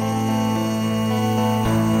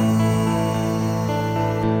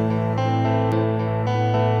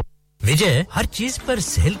विजय हर चीज पर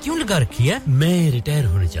सेल क्यों लगा रखी है मैं रिटायर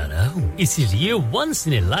होने जा रहा हूँ इसीलिए once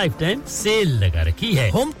in a lifetime sale लगा रखी है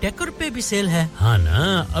होम टेकर पे भी सेल है हाँ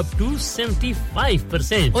ना अप टू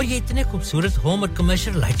 75% और ये इतने खूबसूरत होम और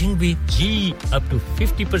कमर्शियल लाइटिंग भी जी up to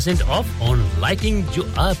 50% off on lighting जो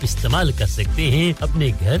आप इस्तेमाल कर सकते हैं अपने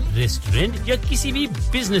घर रेस्टोरेंट या किसी भी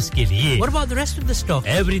बिजनेस के लिए What about the rest of the stock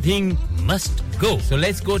everything must go so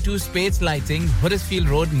let's go to Spades Lighting Huddersfield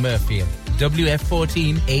Road Murfield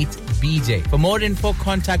WF14 8BJ. For more info,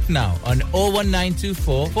 contact now on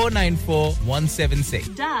 01924 494 176.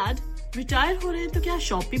 Dad, retire हो रहे हैं तो क्या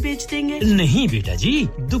शॉप भी बेच देंगे नहीं बेटा जी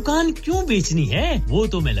दुकान क्यों बेचनी है वो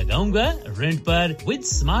तो मैं लगाऊंगा रेंट पर with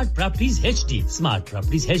Smart Properties HD Smart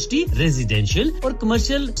Properties HD residential और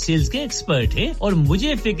कमर्शियल सेल्स के एक्सपर्ट हैं और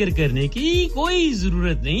मुझे फिक्र करने की कोई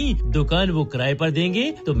जरूरत नहीं दुकान वो किराए पर देंगे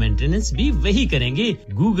तो मेंटेनेंस भी वही करेंगे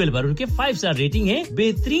गूगल पर उनके 5 स्टार रेटिंग है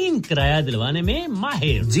बेहतरीन किराया दिलवाने में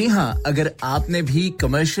माहिर जी हां अगर आपने भी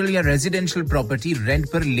कमर्शियल या रेजिडेंशियल प्रॉपर्टी रेंट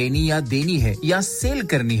पर लेनी या देनी है या सेल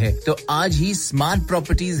करनी है तो आज ही स्मार्ट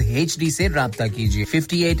प्रॉपर्टीज एचडी से राब्ता कीजिए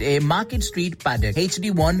 58A market street paddock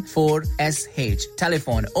HD14SH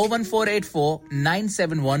telephone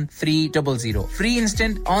 01484971300 free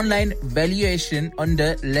instant online valuation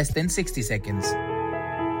under less than 60 seconds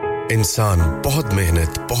इंसान बहुत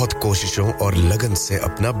मेहनत बहुत कोशिशों और लगन से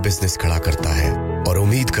अपना बिजनेस खड़ा करता है और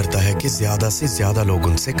उम्मीद करता है कि ज्यादा से ज्यादा लोग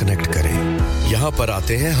उनसे कनेक्ट करें यहाँ पर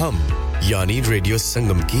आते हैं हम यानी रेडियो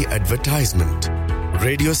संगम की एडवर्टाइजमेंट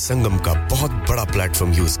रेडियो संगम का बहुत बड़ा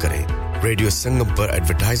प्लेटफॉर्म यूज करें रेडियो संगम पर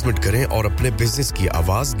एडवर्टाइजमेंट करें और अपने बिजनेस की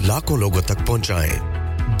आवाज लाखों लोगों तक पहुंचाएं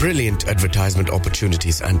Brilliant advertisement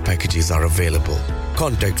opportunities and packages are available.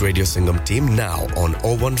 Contact Radio Sangam team now on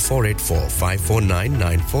 01484 549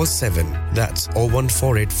 947. That's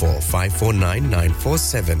 01484 549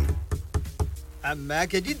 947. मैं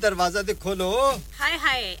के जी दरवाजा दे खोलो हाय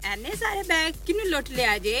हाय एने सारे बैग किनु लुट ले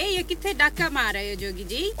आजे ये किथे डाका मार रहे हो जोगी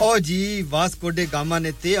जी ओ जी वास्को डे गामा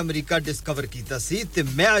ने ते अमेरिका डिस्कवर कीता सी ते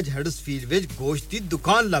मैं आज हडर्सफील्ड विच गोश्त दी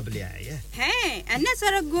दुकान लब ले आया है एने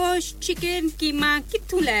सारा गोश्त चिकन कीमा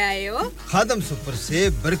किथु ले आए हो खादम सुपर से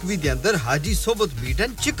बरकवी दे अंदर हाजी सोबत मीट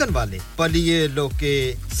एंड चिकन वाले पलिए लोके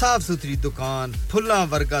साफ सुथरी दुकान फुल्ला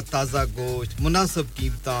वर्गा ताजा गोश्त मुनासिब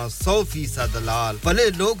कीमतां 100% दलाल भले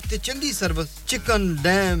लोग ते चंगी service chicken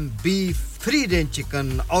lamb beef free range chicken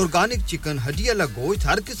organic chicken हड्डियाला गोश्त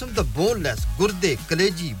हर किस्म दा बोनलेस गुर्दे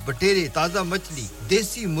कलेजी बटेरे ताजा मछली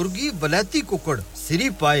देसी मुर्गी बलाती कुकड़ सिरी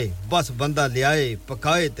पाए बस बंदा ले आए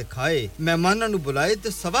पकाए ते खाए मेहमानां नु बुलाए ते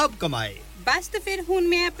सवाब कमाए बस तो फिर हुन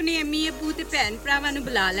मैं अपने अम्मी अब्बू ते भैन भरावां नु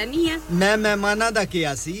बुला लनी है मैं मेहमानां दा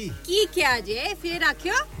किया सी की क्या जे फिर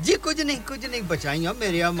आखियो जी कुछ नहीं बचाइयो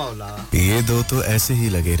मेरे मौला ये दो तो ऐसे ही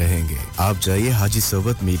लगे रहेंगे आप जाइए हाजी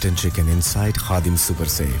सोबत मीट एंड चिकन इनसाइड खादिम super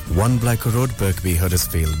safe 1 Black Road Birkby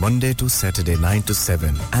Huddersfield Monday to Saturday 9 to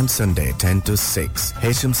 7 and Sunday 10 to 6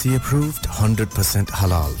 HMC approved 100%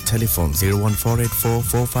 halal telephone 01484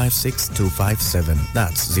 456 257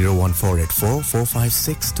 that's 01484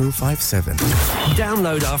 456 257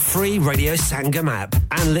 Download our free Radio Sangam app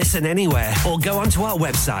and listen anywhere or go onto our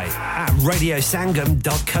website at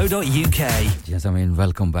radiosangam.co.uk. Yes, I mean,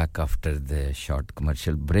 welcome back after the short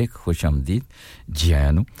commercial break. Khushamdeed. जी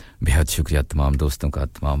आयानु बेहद शुक्रिया तमाम दोस्तों का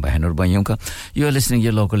तमाम बहन और भाइयों का You are listening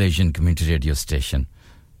your local Asian community radio station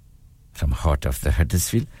from heart of the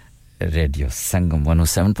Huddersfield Radio Sangam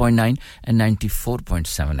 107.9 and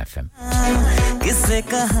 94.7 FM. किससे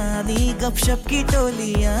कहानी गपशप की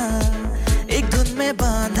टोलियां एक धुन में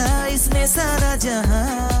बांधा इसने सारा जहां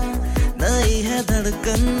नई है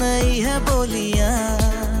धड़कन नई है बोलियां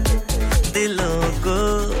दिलों को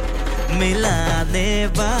मिलाने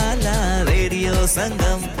वाला रेडियो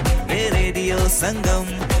संगम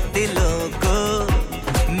दिलों को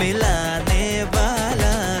मिलाने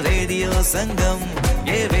वाला रेडियो संगम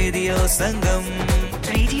ये रेडियो संगम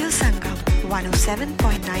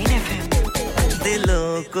 107.9 FM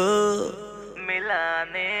दिलों को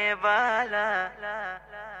मिलाने वाला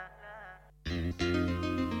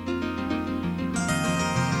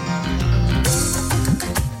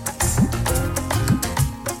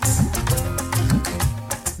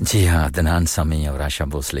जी हाँ अदनान सामी और आशा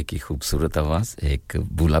भोसले की खूबसूरत आवाज एक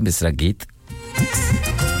भूला बिसरा गीत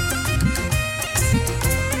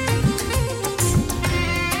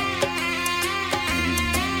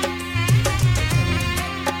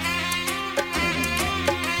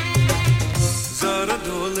जरा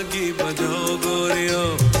ढोलकी बजाओ गोरियो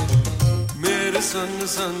मेरे संग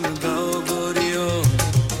संग गाओ गोरियो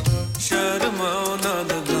शर्माओ ना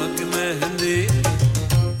लगा के मेहंदी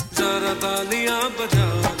जरा तालियां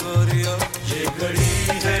बजाओ गोरियो ये घड़ी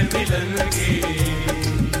है मिलन की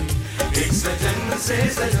एक सजन से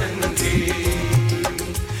सजन की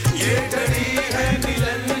ये घड़ी है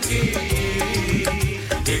मिलन की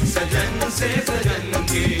एक सजन से सजन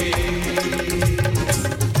की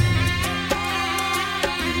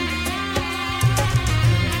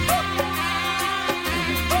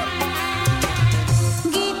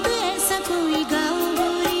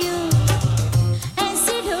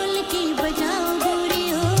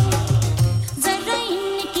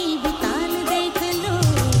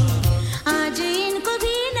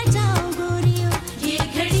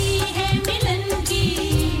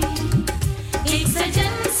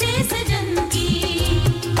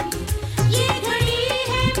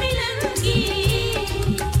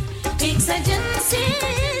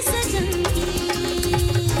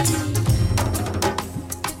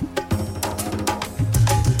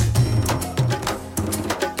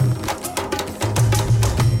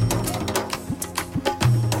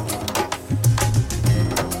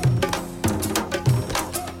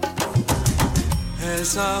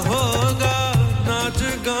ऐसा होगा नाच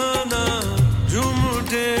गाना झूम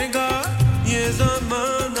उठेगा ये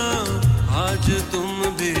ज़माना आज तुम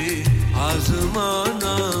भी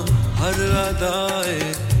आज़माना हर अदाए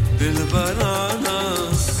दिल बनाना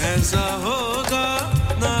ऐसा होगा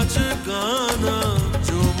नाच गाना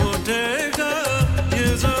झूम उठेगा ये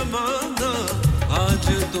ज़माना आज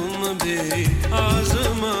तुम भी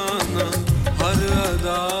आज़माना हर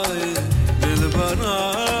अदाए दिल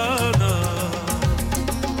बनाना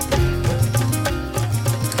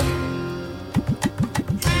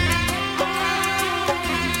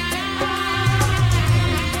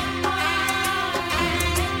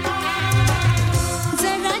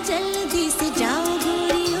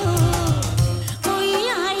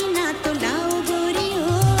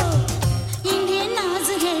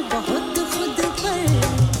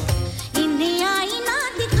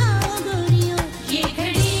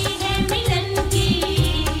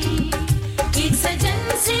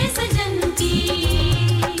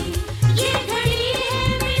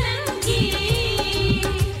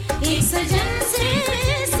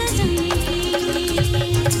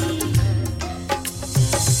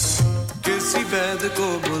को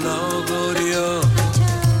बुलाओ गोरियो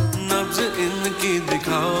नब्ज इनकी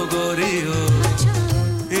दिखाओ गोरियो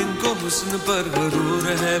इनको हुस्न पर गुरूर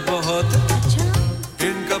है बहुत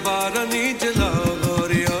इनका बारा नहीं चलाओ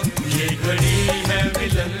गोरियो ये घड़ी है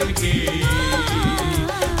मिलन की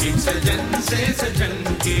एक सजन से सजन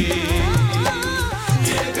की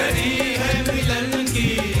ये घड़ी है मिलन की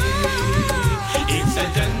एक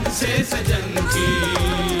सजन से सजन की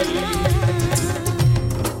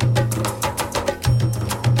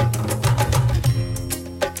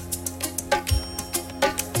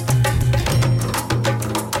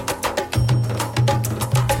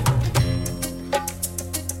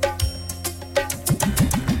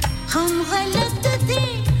गलत थे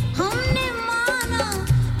हमने माना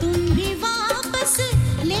तुम भी वापस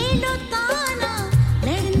ले लो ताना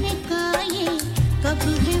लड़ने का ये कब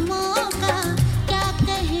है मौका क्या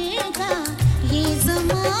कहेगा ये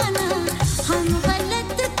ज़माना हम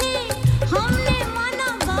गलत थे हमने माना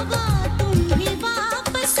बाबा तुम भी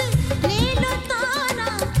वापस ले लो ताना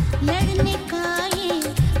लड़ने का ये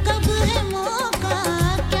कब है मौका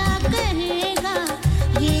क्या करेगा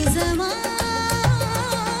ये ज़माना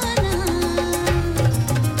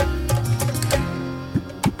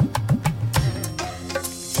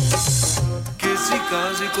किसी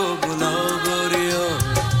काजी को बुलाओ गोरियो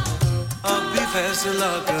अब भी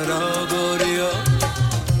फैसला कराओ गोरियो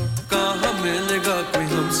कहाँ मिलेगा कोई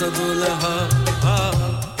हमसा दुल्हा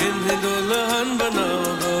इन्हें दुल्हन बनाओ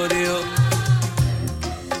गोरियो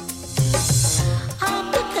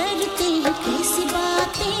आप करते हैं कैसी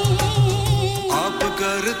बातें आप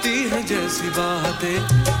करती हैं जैसी बातें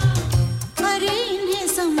अरे इन्हें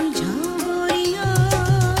समझाओ गोरियो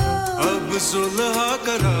अब सुलह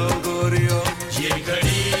कराओ गोरियो ये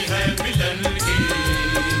घड़ी है मिलन की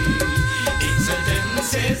एक सजन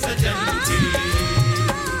से सजन की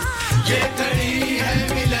ये घड़ी है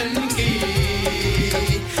मिलन की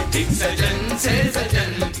एक सजन से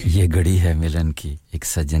सजन की ये घड़ी है मिलन की एक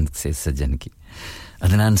सजन से सजन की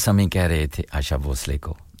अदनान समी कह रहे थे आशा भोसले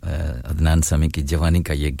को अदनान समी की जवानी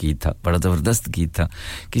का ये गीत था बड़ा जबरदस्त गीत था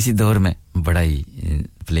किसी दौर में बड़ा ही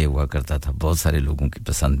प्ले हुआ करता था बहुत सारे लोगों की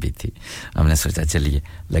पसंद भी थी हमने सोचा चलिए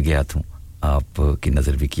लगे हाथ हूं आपकी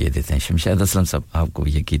नजर भी किए देते हैं शमशाद असलम साहब आपको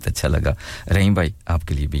ये गीत अच्छा लगा रहीम भाई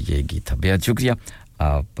आपके लिए भी ये गीत था बेहद शुक्रिया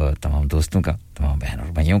आप तमाम दोस्तों का तमाम बहन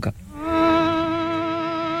और भाइयों का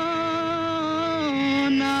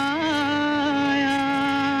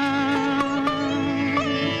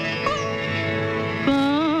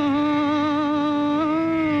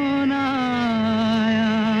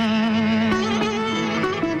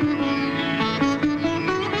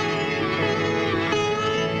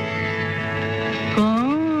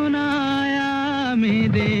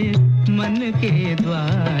के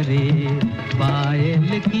द्वारे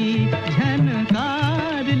पायल की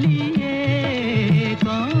झनकार लिए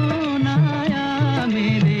कौन आया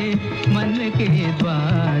मेरे मन के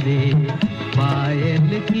द्वारे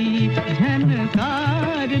पायल की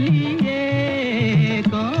झनकार लिए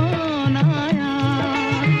कौन आया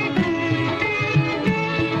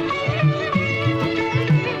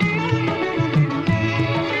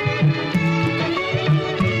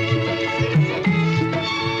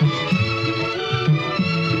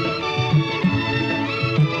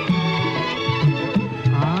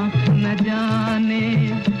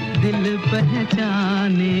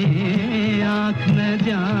पहचाने आँख न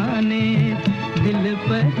जाने दिल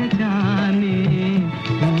पहचाने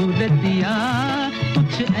सूरतिया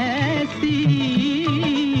कुछ ऐसी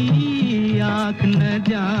आँख न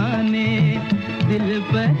जाने दिल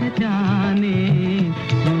पहचाने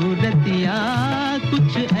सूरतिया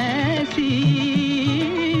कुछ ऐसी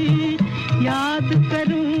याद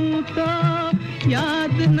करूं तो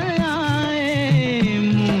याद न आए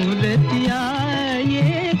मूरतिया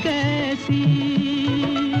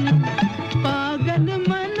पागल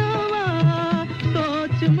मनवा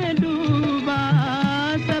सोच में डूबा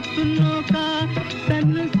सपनों का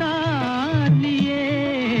संसार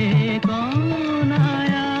लिए कौन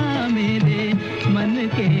आया मेरे मन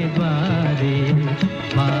के द्वारे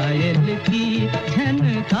पायल की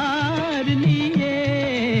झनकार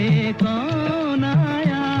लिए कौन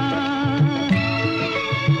आया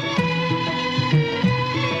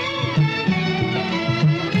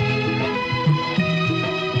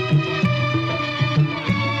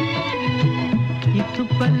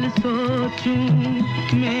पल सोचूं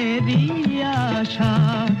मेरी आशा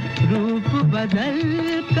रूप बदल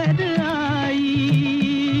कर आई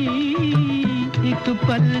एक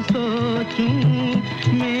पल सोचूं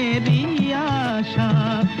मेरी आशा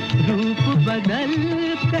रूप बदल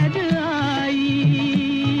कर आई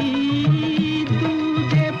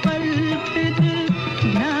दूजे पल फिर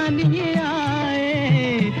ध्यान ये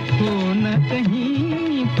आए हो न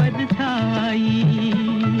कहीं परछाई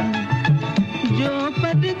जो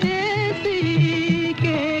परदेसी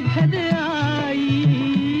के घर आई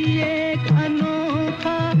एक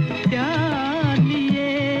अनोखा प्यार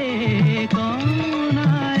लिए कौन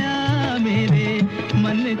आया मेरे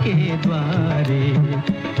मन के द्वारे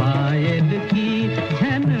पायल की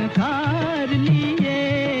झनकार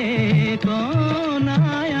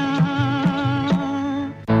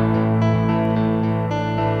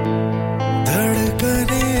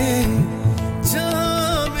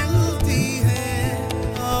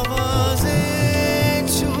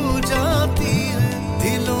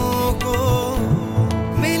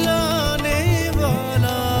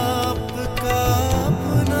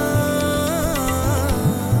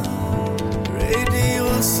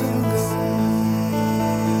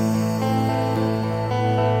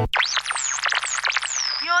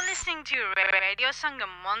listening to Radio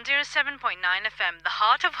Sangam 107.9 FM, the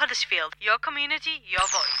heart of Huddersfield. Your community, your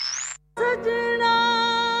voice. सजना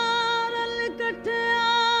रल कठिया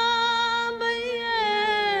बइए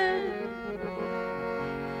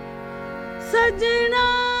सजना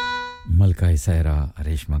मलका सहरा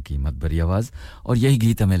रेशमा की मदबरी आवाज और यही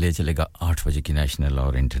गीत हमें ले चलेगा 8 बजे की नेशनल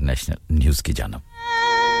और इंटरनेशनल न्यूज़ की जानब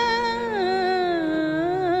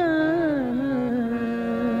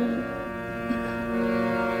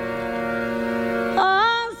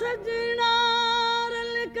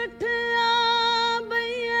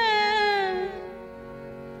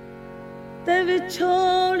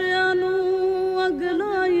छोड़िया नु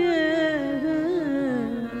अगलाए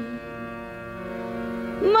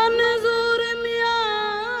मंजूर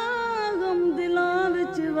मियां गम दिलां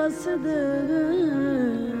विच वसदे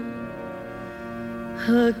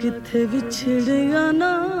हा किथे विछड़िया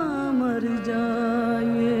ना मर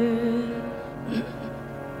जाए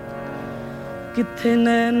किथे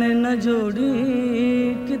नैन न जोड़ी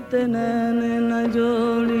किथे नैन न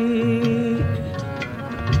जोड़ी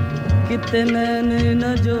कितने न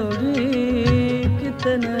जोड़ी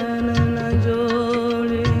कितने न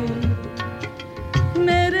जोड़ी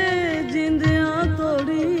मेरे जिंदियां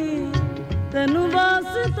तोड़ी तैनू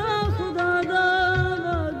वास्ता खुदा दा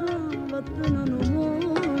वादा वतन नू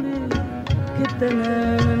मोड़ी कितने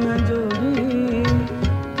न जोड़ी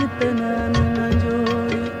कितने न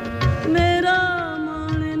जोड़ी मेरा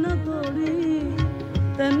मान न तोड़ी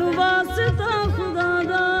तैनू वास्ता खुदा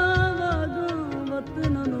दा वादा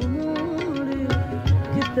वतन नू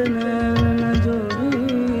कितना न जोड़ी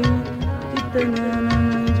कितना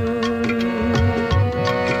न जोड़ी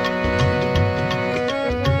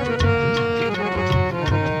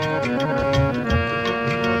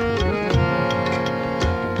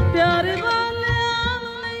प्यारे वाले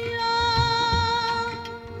आनैया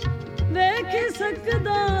देख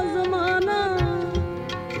सकदा ज़माना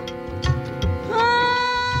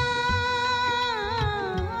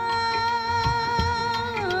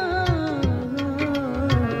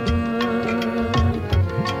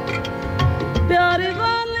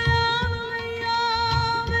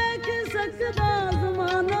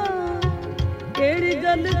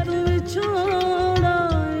गल तू छोड़ा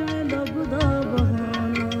मैं लबदा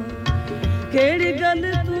बहाना केड़ी गल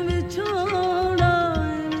तू छोड़ा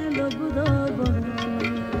मैं लबदा बहाना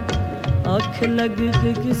आँख लग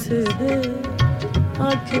के किसे दे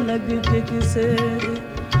आँख लग के किसे दे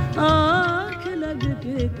आँख लग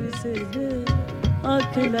के किसे दे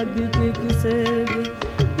आँख लग के किसे दे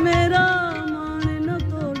मेरा मान न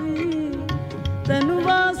तोड़ी तैनू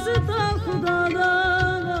वास्ता खुदा दा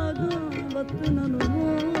वादा वतन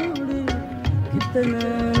कितना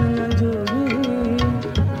न जोड़ी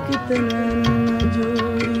कितना न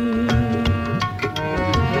जोड़ी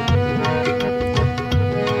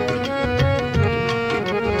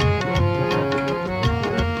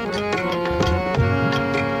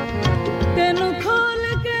तेनू खोल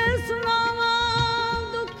के सुनावा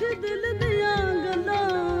दुख दिल दिया गल्लां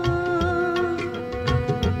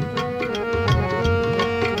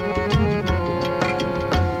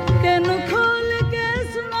तेनू खोल के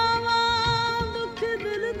सुनावा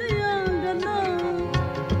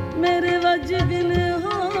मेरे वजगिन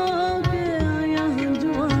हो के आया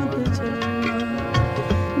जुआं ते चलना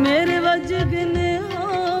मेरे वजगिन हो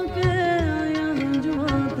के आया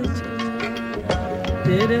जुआं ते चलना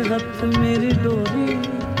तेरे हाथ मेरी डोरी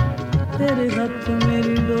तेरे हाथ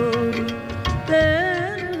मेरी डोरी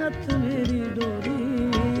तेरे हाथ मेरी डोरी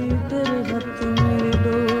तेरे हाथ मेरी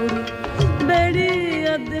डोरी बेड़ी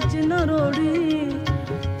अद च न रोड़ी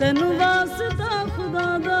तैनू वास्ता खुदा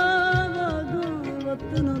दा वादा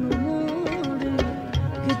वतन नू मोड़ी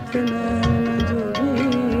कितना न जोड़ी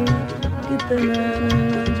कितना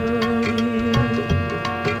न जोड़ी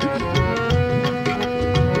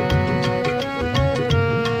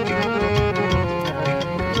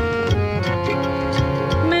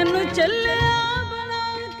मैनू चलिया बना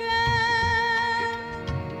के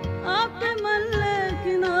आपे मल्ले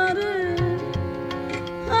किनारे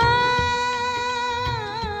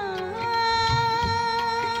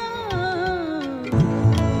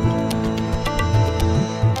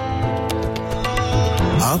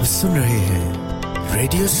आप सुन रहे हैं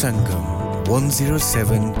रेडियो संगम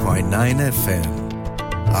 107.9 FM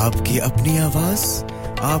आपकी अपनी आवाज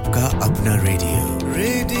आपका अपना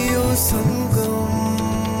रेडियो संगम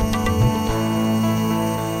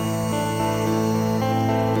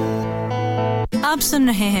आप सुन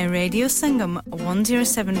रहे हैं radio Sangam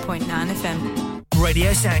 107.9 FM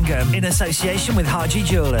Radio Sangam, in association with Haji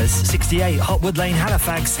Jewellers, 68 Hotwood Lane,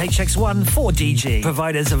 Halifax, HX1 4DG.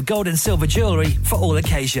 Providers of gold and silver jewellery for all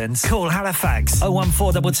occasions. Call Halifax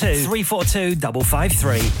 01422 342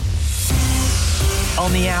 553.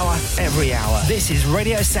 On the hour, every hour. This is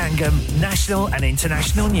Radio Sangam, national and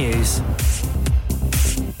international news.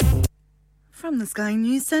 From the Sky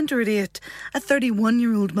News Centre at 8, a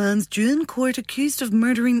 31-year-old man's due in court accused of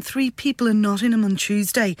murdering 3 people in Nottingham on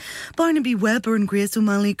Tuesday. Barnaby Webber and Grace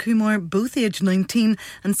O'Malley Kumar, both aged 19,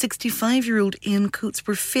 and 65-year-old Ian Coates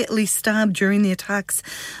were fatally stabbed during the attacks.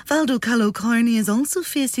 Valdo Callow Carney is also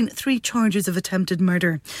facing 3 charges of attempted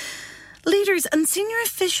murder. Leaders and senior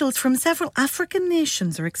officials from several African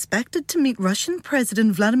nations are expected to meet Russian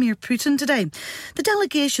President Vladimir Putin today. The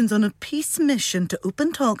delegation's on a peace mission to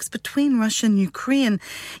open talks between Russia and Ukraine.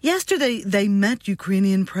 Yesterday, they met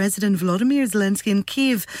Ukrainian President Volodymyr Zelensky in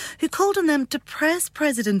Kyiv, who called on them to press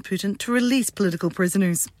President Putin to release political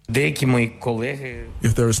prisoners.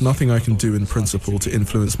 If there is nothing I can do in principle to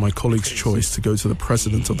influence my colleague's choice to go to the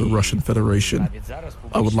President of the Russian Federation,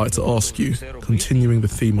 I would like to ask you, continuing the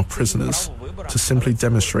theme of prisoners, to simply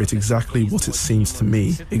demonstrate exactly what it seems to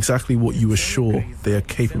me, exactly what you are sure they are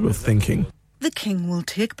capable of thinking. The King will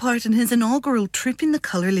take part in his inaugural Trooping the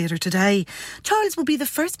Colour later today. Charles will be the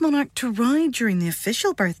first monarch to ride during the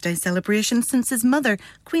official birthday celebration since his mother,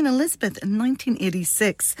 Queen Elizabeth, in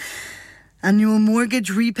 1986. Annual mortgage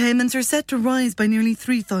repayments are set to rise by nearly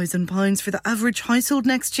 £3,000 for the average household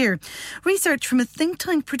next year. Research from a think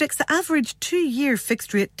tank predicts the average 2-year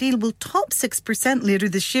fixed rate deal will top 6% later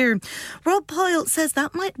this year. Rob Powell says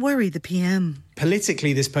that might worry the PM.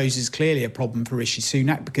 Politically, this poses clearly a problem for Rishi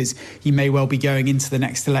Sunak because he may well be going into the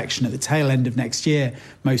next election at the tail end of next year,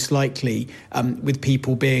 most likely, with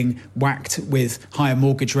people being whacked with higher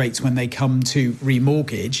mortgage rates when they come to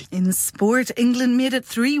remortgage. In sport, England made it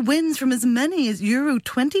 3 wins from as many as Euro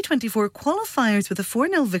 2024 qualifiers with a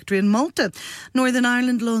 4-0 victory in Malta. Northern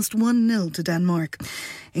Ireland lost 1-0 to Denmark.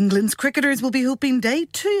 England's cricketers will be hoping day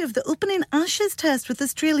 2 of the opening Ashes test with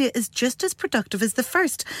Australia is just as productive as the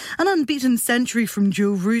first. An unbeaten century from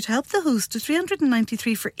Joe Root helped the host to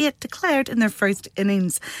 393 for 8 declared in their first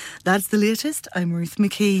innings. That's the latest. I'm Ruth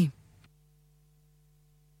McKee.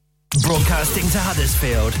 Broadcasting to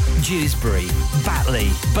Huddersfield, Dewsbury, Batley,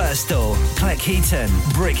 Birstall, Cleckheaton,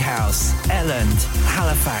 Brickhouse, Elland,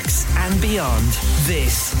 Halifax and beyond.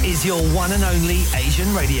 This is your one and only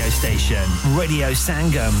Asian radio station. Radio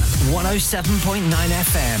Sangam, 107.9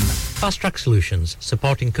 FM. Fast Track Solutions,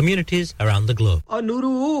 supporting communities around the globe. और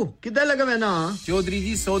Nuru किधर लगा हुआ ना चौधरी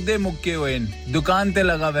जी सौदे मुक्के हुए दुकान ते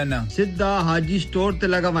लगा हुआ ना सिद्धा हाजी स्टोर ते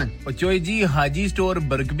लगा हुआ और चोई जी हाजी स्टोर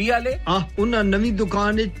बरगबी वाले उन्हां नवी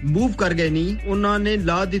दुकान मूव कर गए नी उन्होंने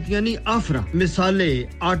ला दितियां नी ऑफर मिसाले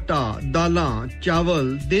आटा दालां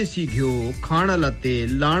चावल देसी घियो खाना लते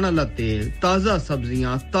लाना लते ताजा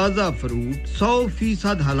सब्जियां ताजा फ्रूट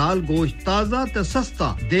 100% हलाल गोश्त ताजा ते सस्ता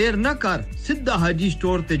देर न कर सिद्धा हाजी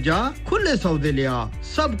स्टोर ते जा खुले सौदे लिया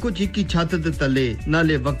सब कुछ एक ही छत ते तले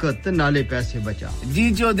नाले वक्त नाले पैसे बचा जी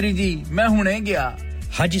चौधरी जी मैं हुने गया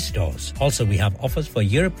Haji Stores. Also, we have offers for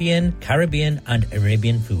European, Caribbean and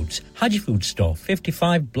Arabian foods. Haji Food Store,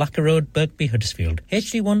 55 Blacker Road, Birkby, Huddersfield,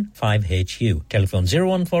 HD1 5HU. Telephone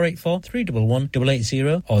 01484 311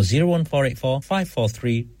 880 or 01484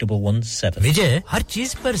 543 117. विजय, हर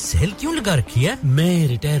चीज पर सेल क्यों लगा रखी है? मैं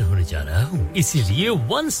रिटायर होने जा रहा हूँ, इसीलिए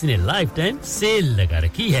once in a lifetime sale लगा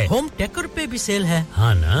रखी है. होम टेकर पे भी सेल है,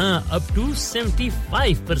 हाँ ना, up to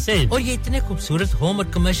 75%. और ये इतने खूबसूरत होम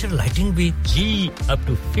और कमर्शियल लाइटिंग भी, जी, up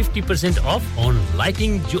to 50% off on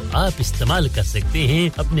lighting जो आप इस्तेमाल कर सकते हैं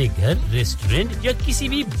अपने घर, रेस्टोरेंट या किसी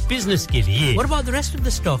भी बिजनेस के लिए. What about the rest of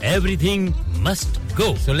the stock? Everything must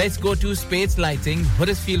go. So let's go to Spades Lighting,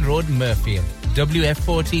 Huddersfield Road, Murfield.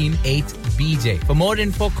 WF14 8BJ. For more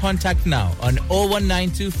info, contact now on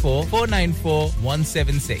 01924 494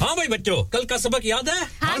 176. हाँ भाई बच्चों, कल का सबक याद है?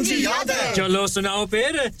 हाँ जी याद है. चलो सुनाओ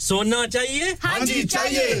फिर. सोना चाहिए? हाँ जी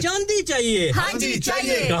चाहिए. चांदी चाहिए? हाँ जी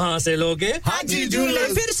चाहिए. कहाँ से लोगे? हाँ जी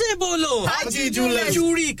जूलर्स. फिर से बोलो. हाँ जी जूलर्स.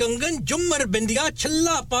 चूड़ी, कंगन, झुमर, बिंदिया,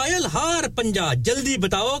 छल्ला, पायल, हार, पंजा. जल्दी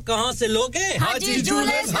बताओ कहाँ से लोगे? हाँ जी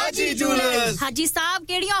जूलर्स. हाँ जी जूलर्स. हाजी साहब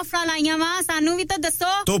केड़ी ऑफर लाईया वा सानू भी तो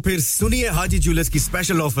दसो. तो फिर सुनिए हाजी ज्वेलर्स की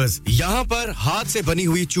स्पेशल ऑफर्स. यहाँ पर हाथ से बनी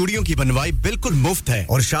हुई चूड़ियों की बनवाई बिल्कुल मुफ्त है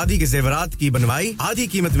और शादी के जेवरात की बनवाई आधी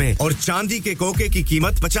कीमत में और चांदी के कोके की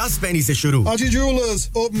कीमत 50 पैसे से शुरू. Haji Jewellers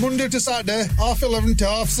open Monday to Saturday, 11:30 to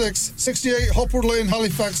 6:30, 68 Hopwood Lane,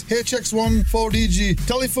 Halifax, HX1 4DG.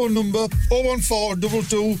 Telephone number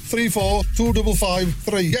 01422 34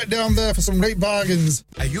 2553. Get down there for some great bargains.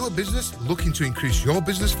 Are you a business looking to increase your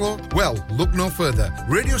business flow? Well, look no further.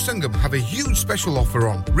 Radio Sangam have a huge special offer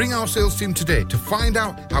on. Ring our sales team today today to find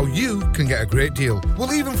out how you can get a great deal.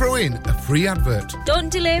 We'll even throw in a free advert.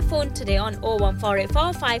 Don't delay, phone today on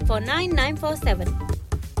 01484 549 947.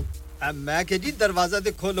 मैं के जी दरवाजा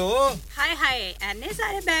दे खोलो हाय हाय एने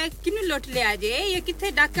सारे bag किनु लुट ले आजे ये किथे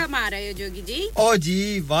डाका मार रहे हो जोगी जी ओ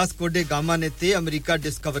जी वास्को डे गामा ने ते अमेरिका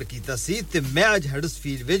डिस्कवर कीता सी ते मैं आज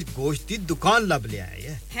हडर्सफील्ड विच गोश्त दी दुकान लब ले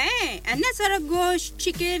आया है एने सारा गोश्त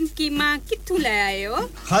चिकन कीमा किथु ले आए हो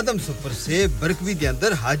खादम सुपर से बरकवी दे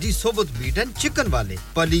अंदर हाजी सोबत मीट एंड चिकन वाले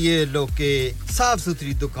पलिए लोके साफ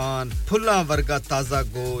सुथरी दुकान फुल्ला वर्गा ताजा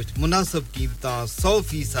गोश्त मुनासिब कीमतां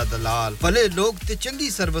 100% दलाल भले लोग ते चंगी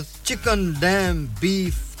service chicken lamb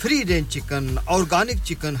beef free range chicken organic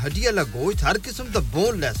chicken हड्डी वाला गोश्त हर किस्म दा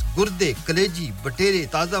बोनलेस गुर्दे कलेजी बटेरे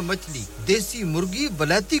ताजा मछली देसी मुर्गी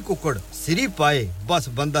बलाती कुकड़ सिरी पाए बस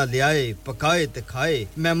बंदा ले आए पकाए ते खाए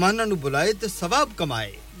मेहमानां नु बुलाए ते सवाब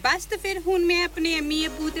कमाए बस तो फिर हुन मैं अपने अम्मी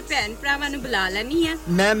अब्बू ते भैन भरावां नु बुला लनी है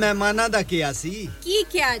मैं मेहमानां दा किया सी की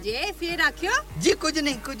क्या जे फिर आखियो जी कुछ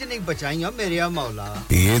नहीं बचाइयो मेरे या मौला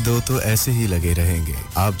ये दो तो ऐसे ही लगे रहेंगे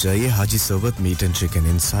आप जाइए हाजी सोबत मीट एंड चिकन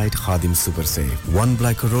इनसाइड खादिम सुपर से 1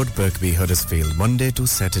 Black Road Birkby Huddersfield Monday to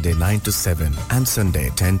Saturday 9 to 7 and Sunday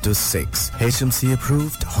 10 to 6 HMC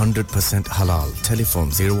approved 100% halal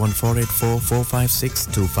telephone 01484 456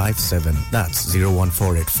 257 that's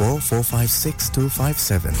 01484 456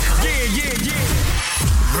 257 Yeah.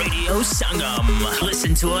 Radio Sangam.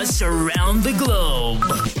 Listen to us around the globe.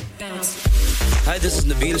 Hi, this is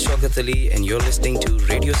Nabil Shaukat Ali and you're listening to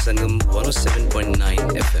Radio Sangam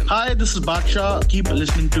 107.9 FM. Hi, this is Baksha. Keep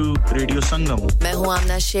listening to Radio Sangam. मैं हूँ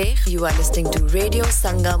आमना Sheikh. You are listening to Radio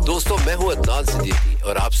Sangam. दोस्तों मैं हूँ अदनान सिद्दीकी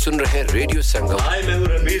और आप सुन रहे हैं Radio Sangam. Hi, मैं हूँ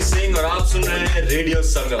रणबीर सिंह और आप सुन रहे हैं Radio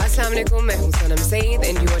Sangam. अस्सलाम वालेकुम मैं हूँ सनम Saeed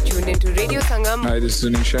and you are tuned into Radio Sangam. Hi, this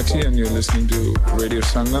is H Shadye and you're listening to Radio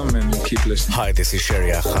Sangam and keep listening. Hi, this is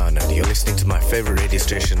Sharia Khan and you're listening to my favorite radio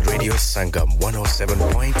station Radio Sangam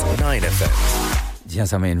 107.9 FM. जी हाँ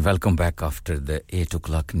Sameen welcome back after the 8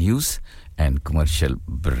 o'clock news and commercial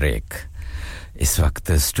break इस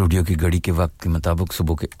वक्त studio की घड़ी के वक्त के मुताबिक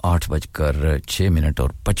सुबह के 8:06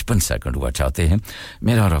 और 55 सेकंड हुआ चाहते हैं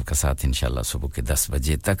मेरा और आपका साथ इंशाल्लाह सुबह के 10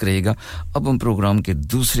 बजे तक रहेगा अब हम प्रोग्राम के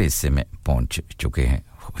दूसरे हिस्से में पहुंच चुके हैं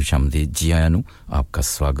खुशामदीद जी आयानु आपका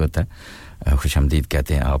स्वागत है खुशामदीद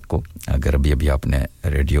कहते हैं आपको अगर अभी आपने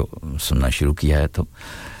रेडियो सुनना शुरू किया है तो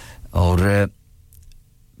और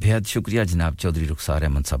बेहद शुक्रिया जनाब चौधरी रुखसार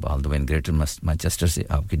अहमद साहब all the way in Greater Manchester से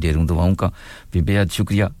आपकी ढेरों दुआओं का भी बेहद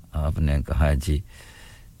शुक्रिया आपने कहा है जी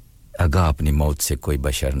अगा अपनी मौत से कोई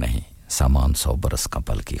बशर नहीं सामान 100 बरस का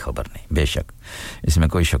पल की खबर नहीं बेशक इसमें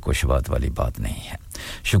कोई शक व शुबात वाली बात नहीं है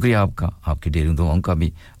शुक्रिया आपका आपकी ढेरों दुआओं का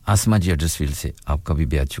भी आसमा जी हडर्सफील्ड से आपका भी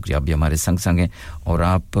बेहद शुक्रिया आप भी हमारे संग हैं और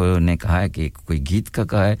आपने कहा है कि कोई गीत का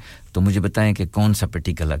कहा है तो मुझे बताएं कि कौन सा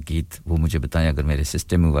पर्टिकुलर गीत वो मुझे बताएं अगर मेरे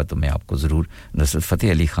सिस्टम में हुआ तो मैं आपको ज़रूर नुसरत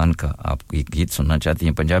फ़तेह अली खान का आप कोई गीत सुनना चाहती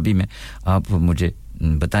हैं पंजाबी में आप मुझे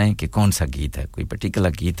बताएं कि कौन सा गीत है कोई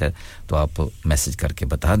पर्टिकुलर गीत है तो आप मैसेज करके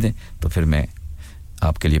बता दें तो फिर मैं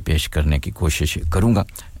आपके लिए पेश करने की कोशिश करूंगा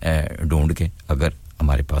ढूंढ के अगर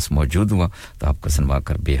हमारे पास मौजूद हुआ तो आपको सुनवा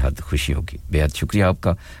कर बेहद खुशी होगी बेहद शुक्रिया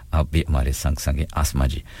आपका आप भी हमारे संग आसमा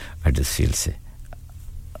जी हडर्सफील्ड से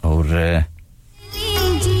और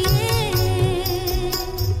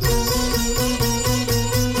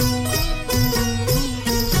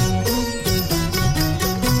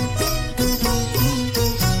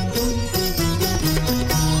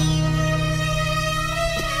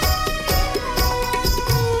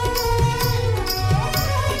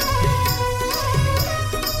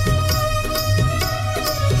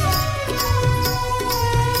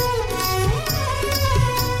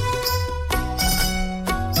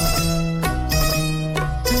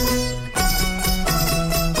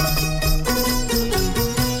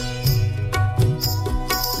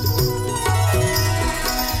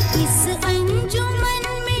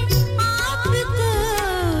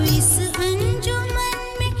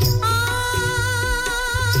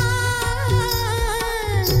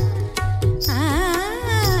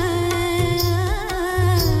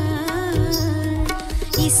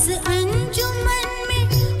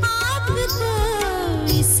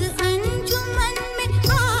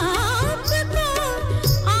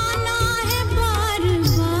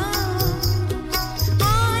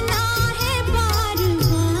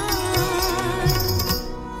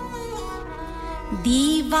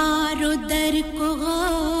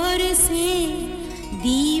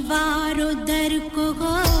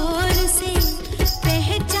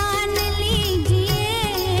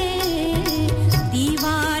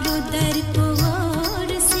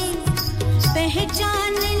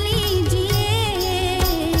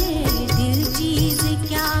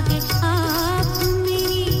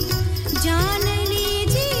जा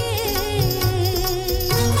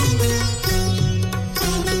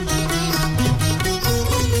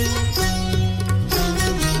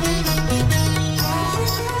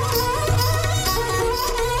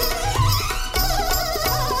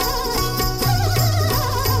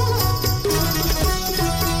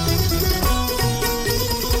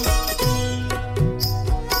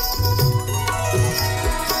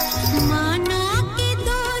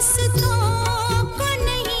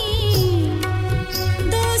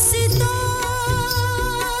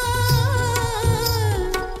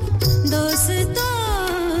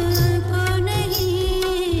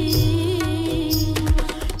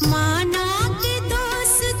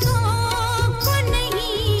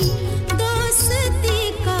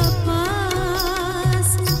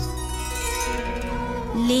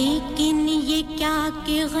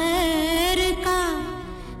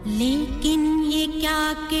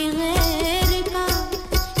क्या के गैर का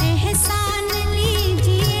एहसान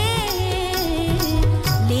लीजिए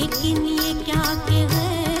लेकिन ये क्या के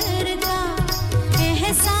गैर का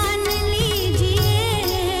एहसान लीजिए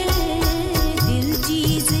दिल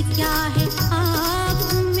चीज क्या है आप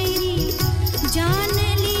मेरी जान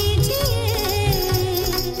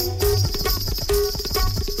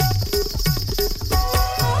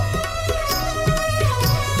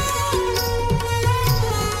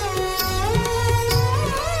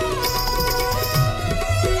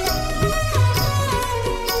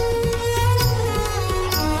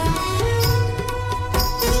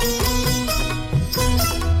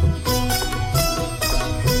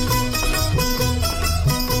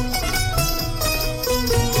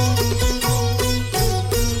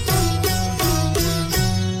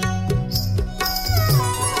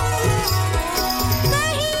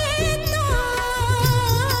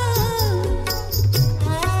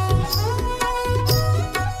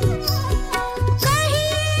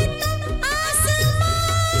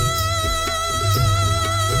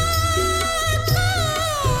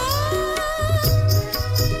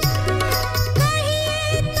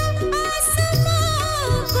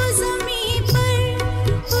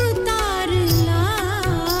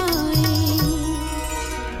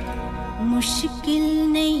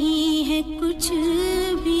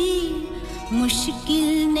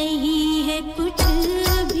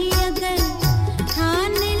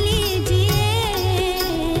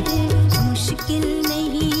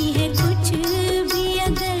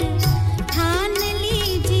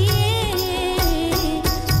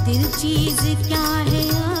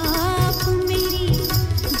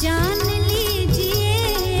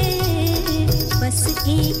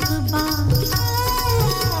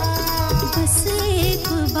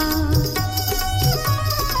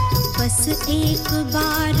एक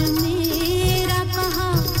बार मेरा कहा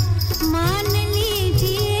मान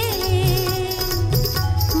लीजिए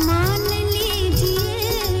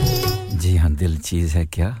जी हां दिल चीज है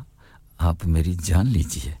क्या आप मेरी जान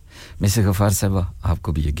लीजिए मिसेस गफार साहबा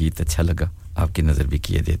आपको भी ये गीत अच्छा लगा आपकी नजर भी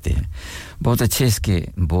किए देते हैं बहुत अच्छे इसके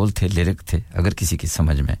बोल थे लिरिक थे अगर किसी की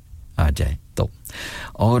समझ में आ जाए तो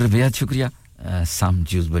और बेहद शुक्रिया साम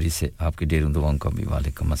जूसबरी से आपके ढेरों दुआओं का भी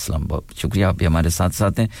वालेकुम अस्सलाम बहुत शुक्रिया आप भी हमारे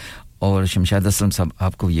साथ हैं और शमशाद असलम साहब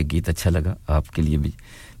आपको ये गीत अच्छा लगा आपके लिए भी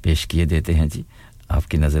पेश किए देते हैं जी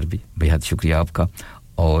आपकी नज़र भी बेहद शुक्रिया आपका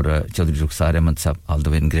और चौधरी रुखसार अहमद साहब all the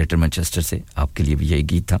way in Greater Manchester से आपके लिए भी यही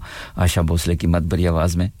गीत था आशा भोसले की मत भरी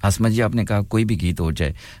आवाज़ में आसमा जी आपने कहा कोई भी गीत हो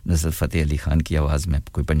जाए नुसरत फ़तेह अली खान की आवाज़ में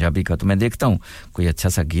कोई पंजाबी का तो मैं देखता हूँ कोई अच्छा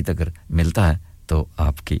सा गीत अगर मिलता है तो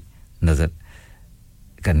आपकी नज़र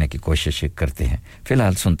करने की कोशिश करते हैं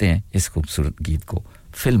फिलहाल सुनते हैं इस खूबसूरत गीत को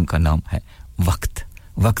फिल्म का नाम है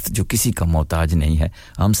वक्त जो किसी का मोहताज नहीं है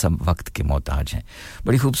हम सब वक्त के मोहताज हैं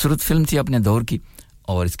बड़ी खूबसूरत फिल्म थी अपने दौर की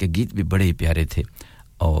और इसके गीत भी बड़े ही प्यारे थे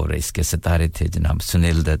और इसके सितारे थे जनाब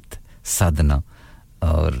सुनील दत्त साधना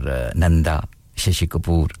और नंदा शशि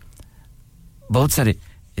कपूर बहुत सारे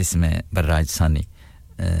इसमें बरराज सानी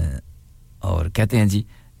और कहते हैं जी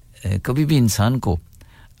कभी भी इंसान को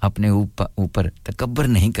अपने ऊपर तकब्बर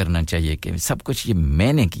नहीं करना चाहिए कि सब कुछ ये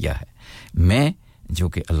मैंने किया है मैं जो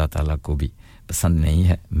कि अल्लाह ताला को भी पसंद नहीं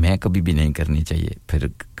है मैं कभी भी नहीं करनी चाहिए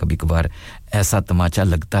फिर कभी-कभार ऐसा तमाचा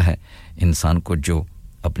लगता है इंसान को जो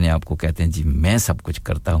अपने आप को कहते हैं जी मैं सब कुछ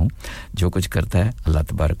करता हूं जो कुछ करता है अल्लाह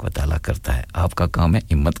तबारक व तआला करता है आपका काम है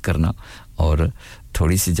हिम्मत करना और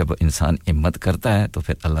थोड़ी सी जब इंसान हिम्मत करता है तो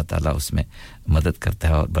फिर अल्लाह ताला उसमें मदद करता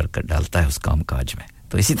है और बरकत डालता है उस कामकाज में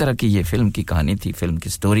तो इसी तरह की ये फिल्म की कहानी थी फिल्म की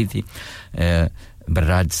स्टोरी थी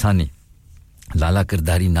बरराज सानी लाला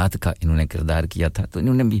किरदारी नाथ का इन्होंने किरदार किया था तो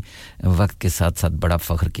इन्होंने भी वक्त के साथ-साथ बड़ा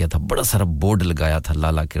फख्र किया था बड़ा सारा बोर्ड लगाया था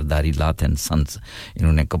लाला किरदारी लाथ एंड सन्स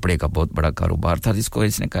इन्होंने कपड़े का बहुत बड़ा कारोबार था जिसको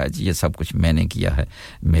इसने कहा जी ये सब कुछ मैंने किया है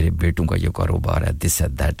मेरे बेटों का ये कारोबार है दिस है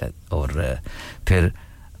दैट है और फिर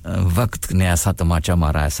वक्त ने ऐसा तमाचा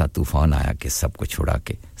मारा ऐसा तूफान आया कि सब कुछ उड़ा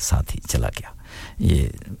के साथ ही चला गया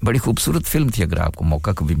ये बड़ी खूबसूरत फिल्म थी अगर आपको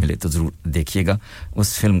मौका कभी मिले तो जरूर देखिएगा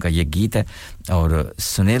उस फिल्म का ये गीत है और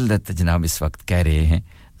सुनील दत्त जनाब इस वक्त कह रहे हैं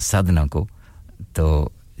साधना को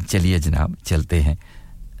तो चलिए जनाब चलते हैं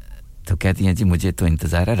तो कहती हैं जी मुझे तो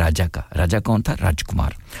इंतजार है राजा कौन था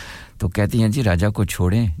राजकुमार तो कहती हैं जी राजा को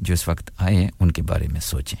छोड़ें जो इस वक्त आए हैं उनके बारे में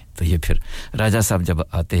सोचें तो ये फिर राजा साहब जब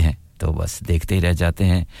आते हैं तो बस देखते ही रह जाते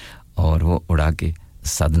हैं और वो उड़ा के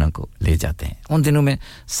साधना को ले जाते हैं उन दिनों में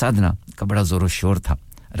साधना का बड़ा जोर शोर था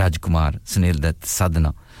राजकुमार सुनील दत्त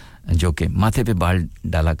साधना जो कि माथे पे बाल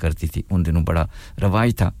डाला करती थी उन दिनों बड़ा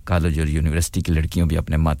रवाज था कॉलेज और यूनिवर्सिटी की लड़कियों भी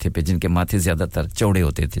अपने माथे पे जिनके माथे ज्यादातर चौड़े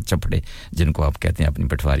होते थे चपड़े जिनको आप कहते हैं अपनी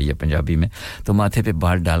पटवारी या पंजाबी में तो माथे पे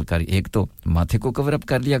बाल डालकर एक तो माथे को कवर अप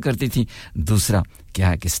कर लिया करती थी दूसरा क्या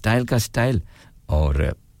है कि स्टाइल का स्टाइल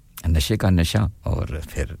और नशे का नशा और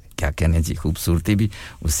फिर क्या कहने जी खूबसूरती भी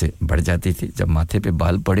उससे बढ़ जाती थी जब माथे पे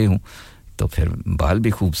बाल पड़े हों तो फिर बाल भी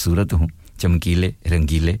खूबसूरत हों चमकीले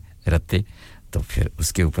रंगीले रत्ते तो फिर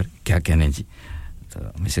उसके ऊपर क्या कहने जी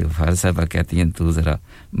तो मिसेस गफार साहब कहती हैं तू जरा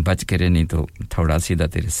बच के रह नहीं तो थोड़ा सीधा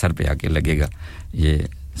तेरे सर पे आके लगेगा ये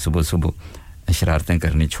सुबह सुबह शरारतें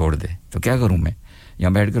करनी छोड़ दे तो क्या करूं मैं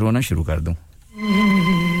यहां बैठ कर रोना शुरू कर दूं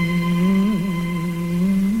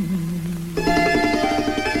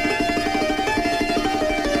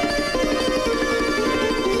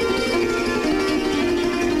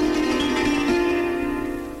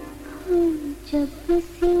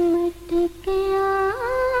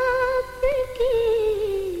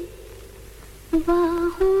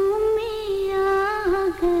बाहों में आ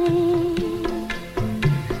गए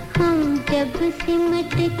हम जब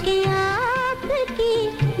सिमट के आपकी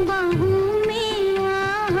बाहों में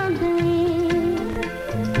आ गए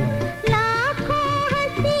लाखों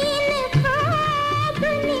हसीन ख्वाब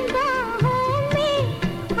निगाहों में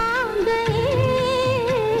आ गए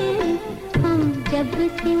हम जब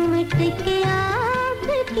सिमट के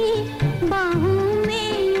आपकी बाहों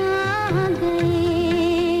में आ गए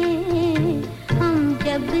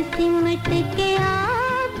जब सिमट के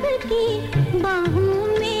आपकी बाहों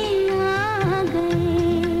में आ गए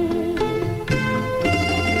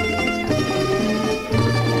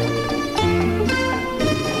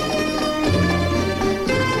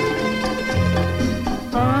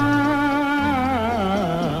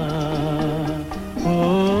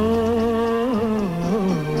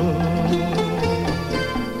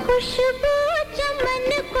खुशबू चमन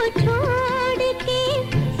को छोड़ के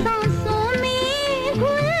सांसों में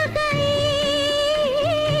घुल गई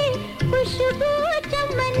खुशबू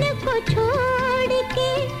चमन को छोड़ के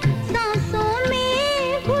सांसों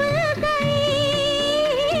में घुल गई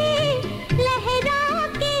लहरा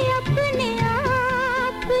के अपने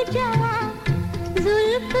आप जवां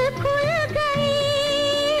जुल्फ खुल गई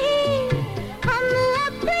हम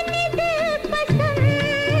अपने दिल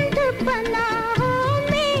पसंद पनाहों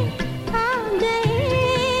में आ गए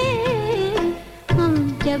हम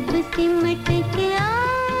जब सिमट के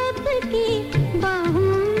आपकी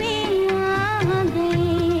बाहों में आ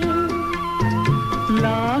गए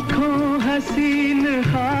लाखों हसीन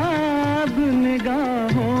ख्वाब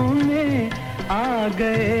निगाहों में आ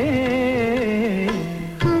गए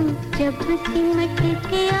हम जब सिमट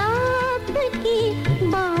के आपकी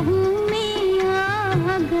बाहों में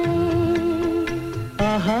आ गए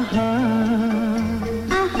आहा हा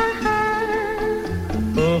आहा हा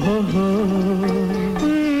ओहो हो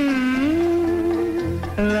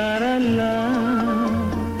ला ला ला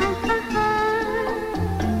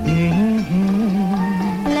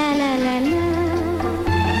ला ला ला ला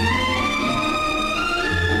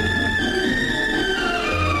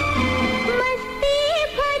मस्ती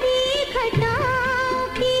भरी घटाओं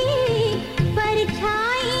की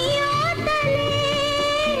परछाइयों तले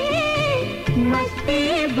मस्ती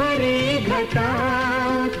भरे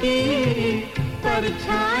घटाओं की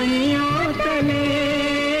परछाइयों तले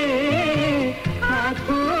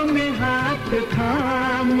हाथों में हाथ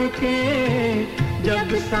थाम के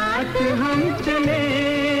जब साथ हम चले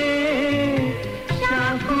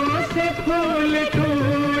शाखों से फूल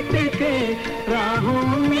टूट के राहों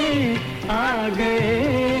में आ गए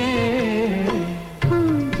हम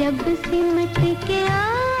जब सिमट के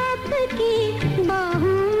आपकी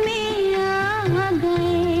बाहों में आ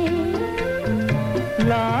गए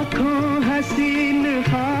लाखों हसीन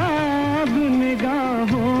ख्वाब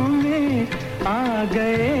निगाहों में आ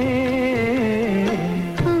गए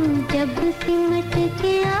हम जब सिमट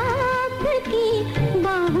के आपकी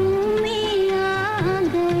बाहों में आ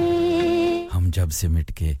गए हम जब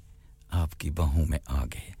सिमट के आपकी बाहों में आ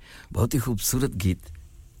गए बहुत ही खूबसूरत गीत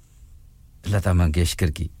लता मंगेशकर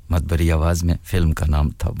की मधुरी आवाज में फिल्म का नाम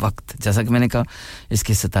था वक्त जैसा कि मैंने कहा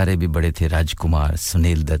इसके सितारे भी बड़े थे राजकुमार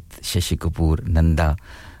सुनील दत्त शशि कपूर नंदा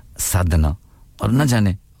साधना और न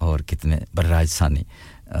जाने और कितने बलराज सानी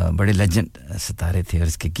बड़े लेजेंड सितारे थे और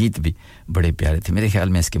इसके गीत भी बड़े प्यारे थे मेरे ख्याल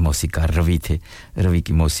में इसके मौसीकार रवि थे रवि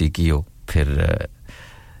की मौसीकी हो फिर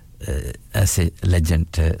ऐसे लेजेंड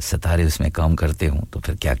सितारे उसमें काम करते हों तो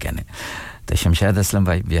फिर क्या कहने तो शमशाद असलम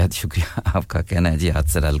भाई बेहद शुक्रिया आपका कहना है जी हाथ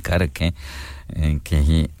से हल्का रखें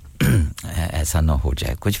कहीं ऐसा ना हो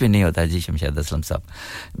जाए कुछ भी नहीं होता जी शमशाद असलम साहब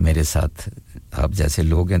मेरे साथ आप जैसे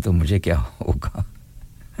लोग हैं तो मुझे क्या होगा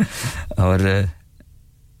और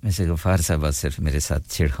वैसे गफार साहब सिर्फ मेरे साथ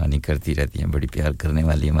छेड़खानी करती रहती हैं बड़ी प्यार करने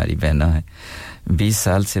वाली हमारी बहना है 20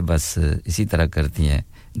 साल से बस इसी तरह करती हैं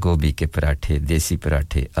गोभी के पराठे देसी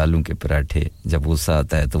पराठे आलू के पराठे जब गुस्सा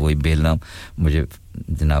आता है तो वही बेलना मुझे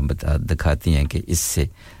जनाब बता दिखाती हैं कि इससे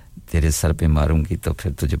तेरे सर पे मारूंगी तो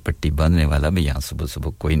फिर तुझे पट्टी बांधने वाला भी यहां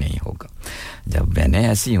सुबह-सुबह कोई नहीं होगा जब बहनें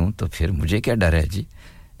ऐसी हूं तो फिर मुझे क्या डर है जी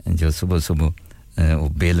जो सुबह-सुबह वो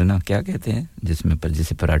बेलना क्या कहते हैं जिसमें पर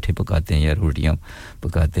जैसे पराठे पकाते हैं या रोटियां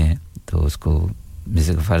पकाते हैं तो उसको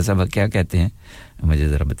मिसेस गफार साहब क्या कहते हैं मुझे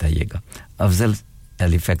जरा बताइएगा अफजल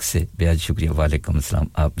एलिफैक्स से बेहद शुक्रिया वालेकुम अस्सलाम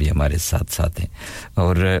आप भी हमारे साथ हैं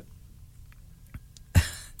और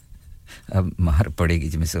अब मार पड़ेगी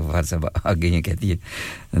जी मिसेस गफार साहब आ गई हैं कहती है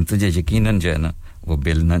तुझे यकीनन जो है ना वो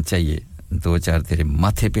बेलना चाहिए 2-4 तेरे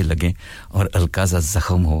माथे पे लगे और अलकाजा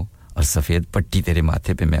जख्म हो और सफेद पट्टी तेरे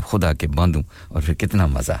माथे पे मैं खुद आके बांधूं और फिर कितना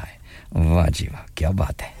मजा आए वाह जी वाह क्या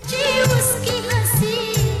बात है जी उसकी हंसी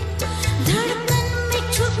धड़कन में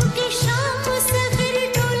छुप के शाम से फिर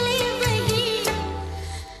डोले वही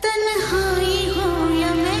तन्हाई हो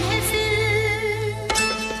या महफिल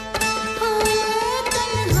हो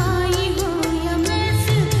तन्हाई हो या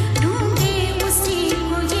महफिल ढूंढे उसी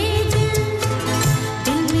को ये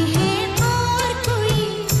दिल में है और कोई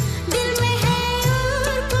दिल में है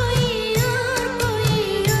और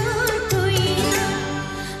कोई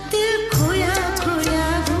दिल खोया खोया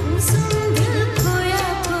गुमसुम दिल खोया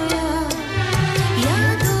खोया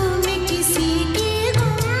यादों में किसी की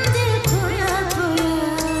गुम दिल खोया खोया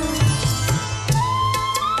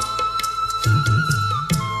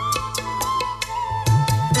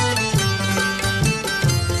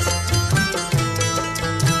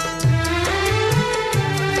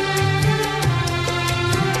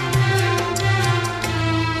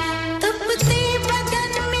तपते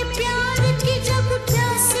बदन में प्यार की जब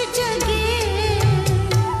प्यास जगे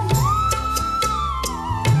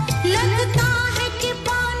लगता है कि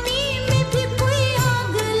पानी में भी कोई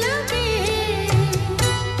आग लगे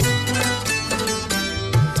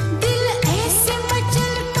दिल ऐसे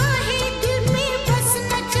मचलता है दिल में बस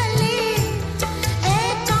न चले ऐ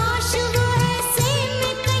काश वो ऐसे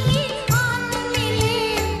में कहीं आन मिले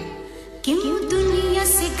क्यों दुनिया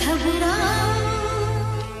से घबराऊं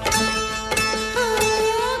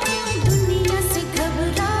क्यों दुनिया से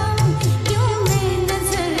घबराऊं क्यों मैं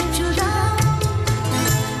नजर चुराऊं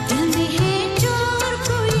दिल में है चोर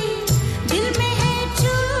कोई दिल में है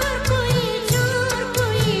चोर कोई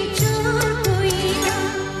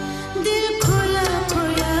दिल खोया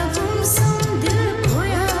खोया गुमसुम दिल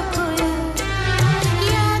खोया खोया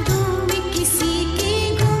यादों में किसी की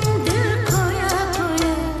गुम दिल खोया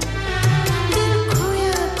खोया दिल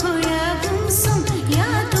खोया खोया गुमसुम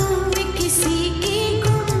यादों में किसी की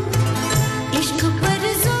गुम इश्क पर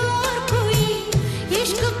जोर कोई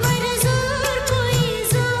इश्क पर जोर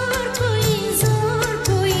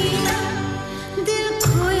कोई ना दिल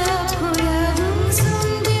खोया खोया गुमसुम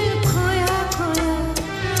दिल खोया खोया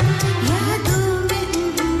यादों में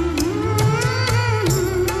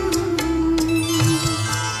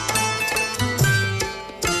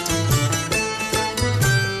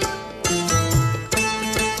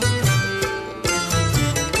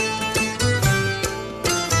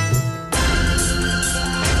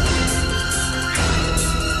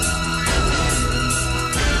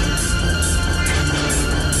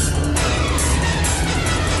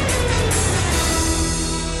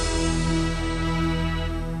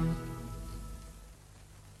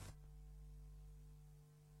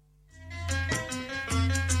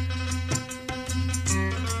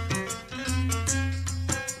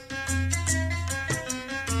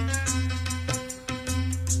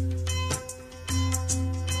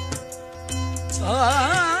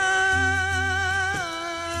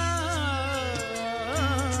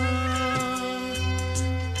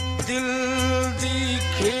दिल दी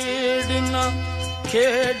खेड़ना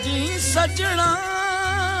खेड़ी सजना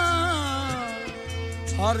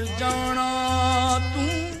हर जाना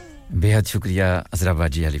तू बेहद शुक्रिया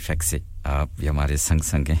अजराबाजी एलिफैक्स से आप भी हमारे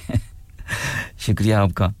संग हैं शुक्रिया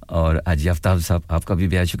आपका और आज आफ्ताब साहब आपका भी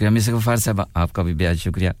बेहद शुक्रिया मिसेस गफार साहब आपका भी बेहद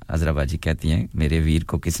शुक्रिया अजराबाजी कहती हैं मेरे वीर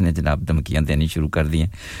को किसने जनाब धमकियां देनी शुरू कर दी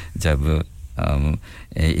हैं जब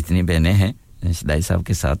इतनी बहनें हैं शदाई साहब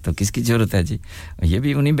के साथ तो किसकी जरूरत है जी ये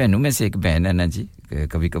भी उन्हीं बहनों में से एक बहन है ना जी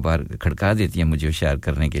कभी-कभार खड़का देती हैं मुझे होशियार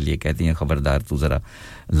करने के लिए कहती हैं खबरदार तू जरा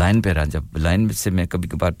लाइन पे रह जब लाइन से मैं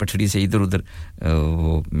कभी-कभार पटड़ी से इधर-उधर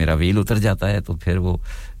वो मेरा व्हील उतर जाता है तो फिर वो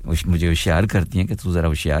मुझे होशियार करती हैं कि तू जरा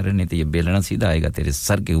होशियार है नहीं तो ये बेलना सीधा आएगा तेरे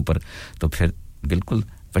सर के ऊपर तो फिर बिल्कुल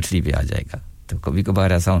पटड़ी पे आ जाएगा तो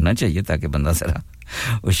कभी-कभार ऐसा होना चाहिए ताकि बंदा जरा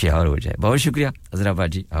होशियार हो जाए बहुत शुक्रिया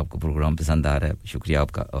अजराबाद जी आपको प्रोग्राम पसंद आ रहा है शुक्रिया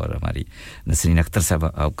आपका और हमारी नसरीन अख्तर साहब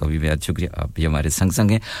आपका भी बेहद शुक्रिया आप भी हमारे संग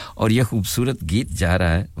संग हैं और ये खूबसूरत गीत जा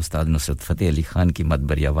रहा है उस्ताद नुसरत फतेह अली खान की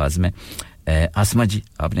मदबरी आवाज में आसमा जी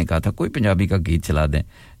आपने कहा था कोई पंजाबी का गीत चला दें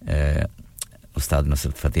उस्ताद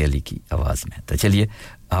नुसरत फतेह अली की आवाज में तो चलिए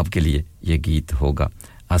आपके लिए ये गीत होगा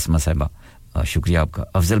आसमा साहिबा शुक्रिया आपका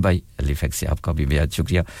अफजल भाई अलीफेक्स से आपका भी बेहद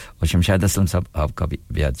शुक्रिया और शमशाद असलम साहब आपका भी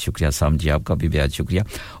बेहद शुक्रिया साम जी आपका भी बेहद शुक्रिया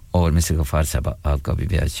और मिस्टर गफार साहब आपका भी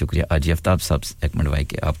बेहद शुक्रिया आजी आफ्ताब साहब एक मिनट भाई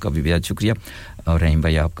के आपका भी बेहद शुक्रिया और रहीम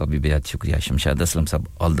भाई आपका भी बेहद शुक्रिया शमशाद असलम साहब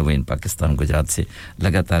all the way in Pakistan Gujrat से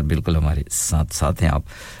लगातार बिल्कुल हमारे साथ हैं आप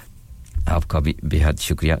आपका भी बेहद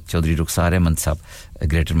शुक्रिया चौधरी रुखसार अहमद साहब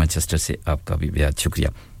ग्रेटर मैनचेस्टर से आपका भी बेहद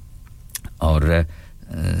शुक्रिया और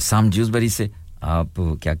साम ज्यूसबरी से आप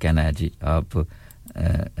क्या कहना है जी आप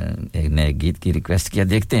एक नए गीत की रिक्वेस्ट किया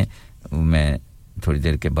देखते हैं मैं थोड़ी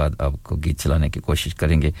देर के बाद आपको गीत चलाने की कोशिश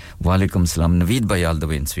करेंगे वालेकुम सलाम नवीद भाई all the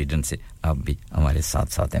way in Sweden से आप भी हमारे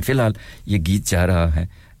साथ हैं फिलहाल ये गीत जा रहा है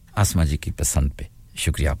आसमा जी की पसंद पे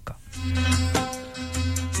शुक्रिया आपका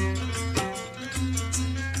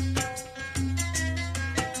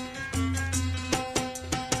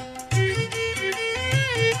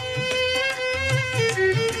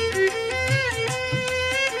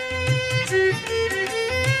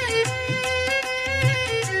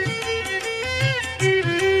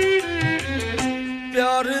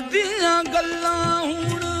प्यार दियां गल्लां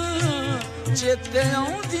हुण चेते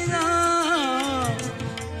आउंदियां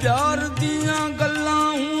प्यार दियां गल्लां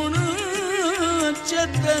हुण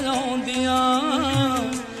चेते आउंदियां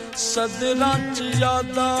सदरां च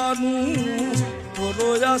यादां नूं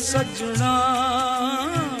परोया सजना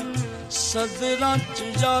सदरां च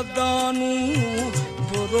यादां नूं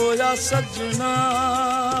परोया सजना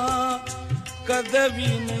कदे भी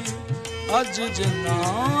नहीं अज जना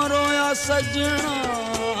रोया सजना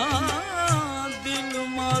दिल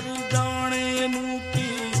मर जाने नू की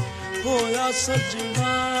होया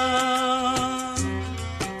सजना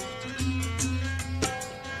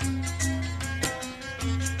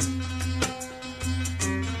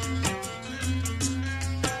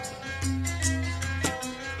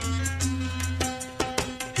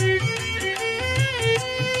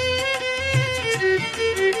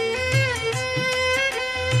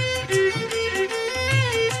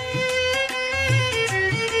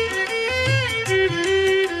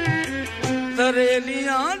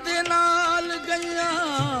तरेलियां दे नाल गईयां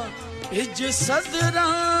इज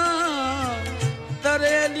सदरां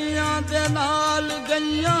तरेलियां दे नाल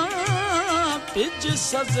गईयां इज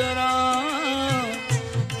सदरां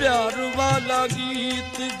प्यार वाला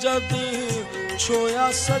गीत जद छोया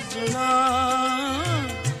सजना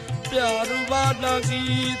प्यार वाला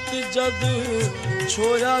गीत जद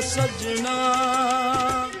छोया सजना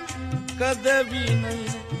कदे भी नहीं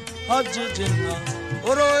अज जिन्ना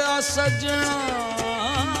रोया सजना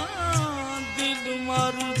दिल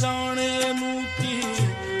मर जाने नू की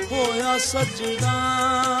होया सजना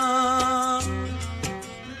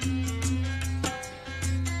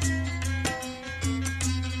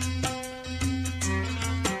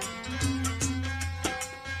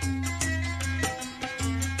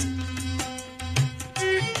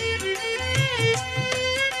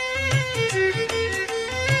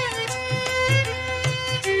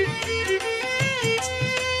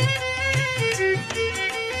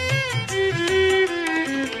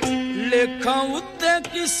लेखा उत्ते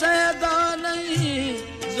किसे दा नहीं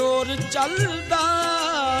जोर चलदा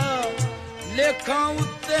लेखा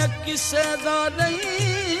उत्ते किसे दा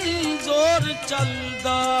नहीं जोर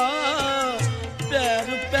चलदा पैर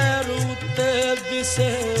पैर उत्ते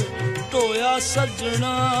दिसे टोया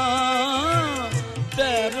सजना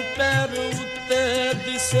पैर पैर उत्ते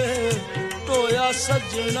दिसे टोया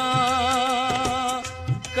सजना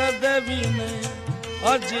कदे भी नहीं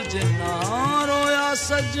अज जना रोया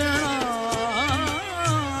सजना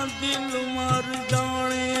दिल मर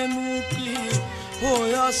जाने नू की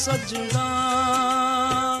होया सजना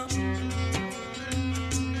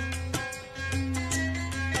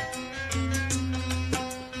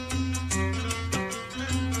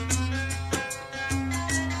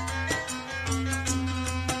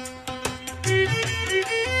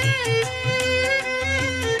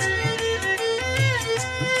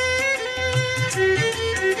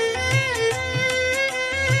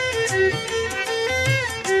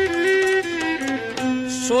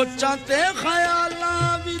सोचां ते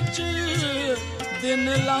ख्यालां विच दिन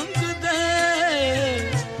लंघदे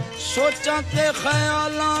सोचां ते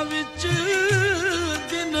ख्यालां विच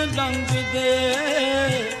दिन लंघदे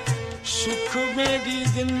सुख मेरी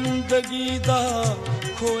जिंदगी दा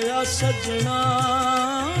खोया सजना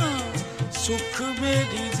सुख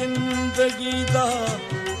मेरी जिंदगी दा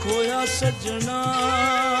खोया सजना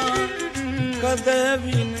कदे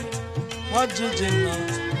भी नहीं अज जिन्ना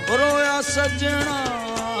रोया सजना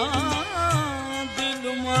दिल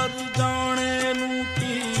मर जाने नू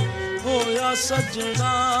की होया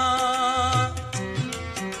सजना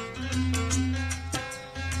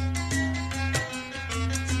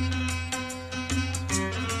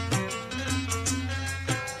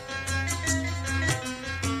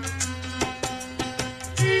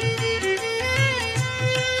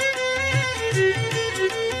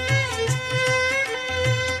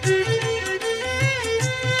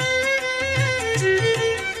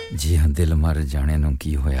दिल मर जाने नु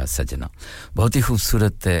की होया सजना बहुत ही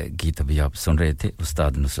खूबसूरत गीत अभी आप सुन रहे थे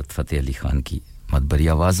उस्ताद नुसरत फतेह अली खान की मदबरी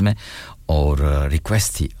आवाज में और रिक्वेस्ट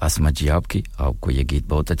थी आसमा जी आपकी आपको ये गीत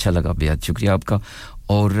बहुत अच्छा लगा बेहद शुक्रिया आपका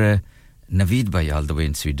और नवीद भाई all the way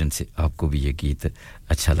in Sweden से आपको भी ये गीत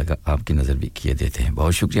अच्छा लगा आपकी नजर भी किए देते हैं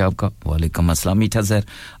बहुत शुक्रिया आपका वालेकुम अस्सलाम मीठा सर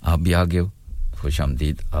आप भी आ गए हो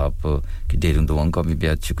खुशामदीद आप की ढेरों दुआओं का भी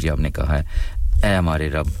बेहद शुक्रिया आपने कहा है ऐ हमारे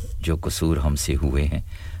रब जो कसूर हमसे हुए हैं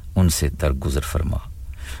उनसे दरगुजर फरमा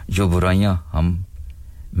जो बुराइयां हम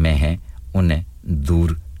में हैं उन्हें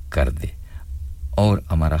दूर कर दे और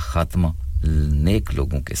हमारा खात्मा नेक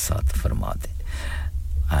लोगों के साथ फरमा दे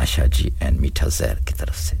आशा जी एंड मीठा ज़हर की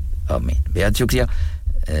तरफ से आमीन बेहद शुक्रिया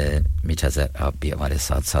मीठा ज़हर आप भी हमारे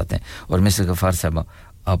साथ साथ हैं और मिस्टर गफार साहब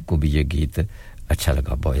आपको भी ये गीत अच्छा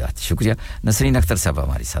लगा बहुत शुक्रिया नसरीन अख्तर साहब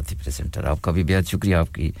हमारी साथी प्रेजेंटर आपका भी बेहद शुक्रिया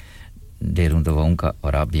आपकी ढेरों दुआओं का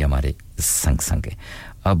और आप भी हमारे संग हैं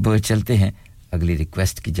अब चलते हैं अगली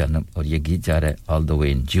रिक्वेस्ट की जानब और ये गीत जा रहा है ऑल द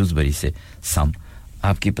वे इन ज्यूसबरी से सम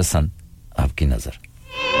आपकी पसंद आपकी नजर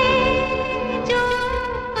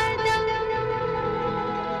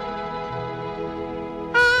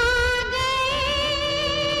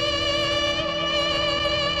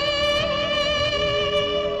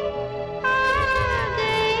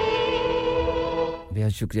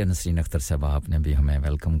बेहद शुक्रिया नसरीन अख्तर साहब आपने भी हमें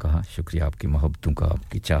वेलकम कहा शुक्रिया आपकी मोहब्बतों का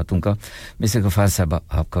आपकी चाहतों का मिस्टर गफार साहब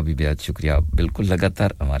आपका भी बेहद शुक्रिया आप बिल्कुल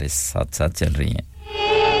लगातार हमारे साथ साथ चल रही हैं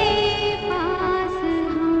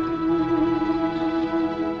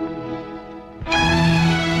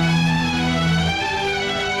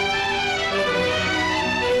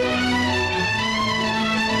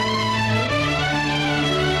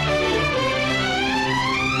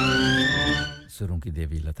सुरों की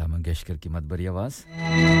देवी लता मंगेशकर की मदबरी आवाज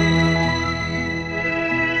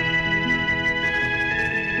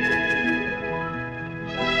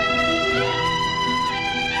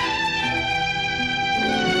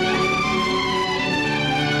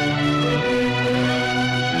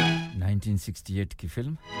की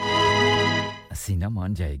फिल्म हसीना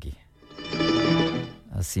मान जाएगी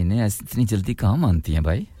हसीने इतनी जल्दी कहां मानती हैं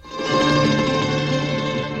भाई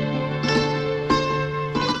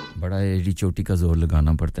बड़ा एडी चोटी का जोर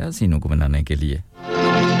लगाना पड़ता है हसीनों को बनाने के लिए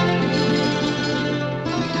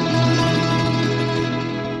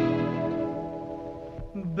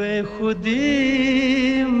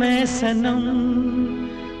बेखुदी में सनम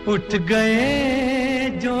उठ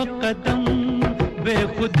गए जो कदम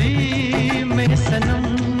बेखुदी में सनम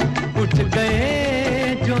उठ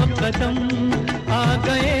गए जो कदम आ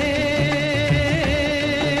गए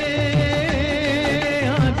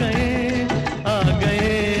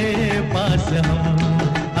पास हम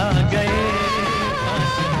आ गए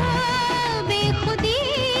पास हम बेखुदी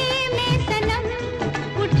में सनम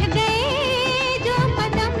उठ गए जो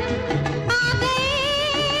कदम आ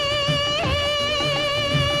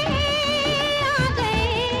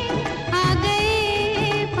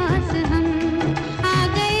गए पास हम आ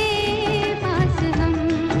गए पास हम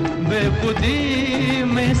बेखुदी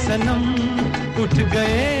में सनम उठ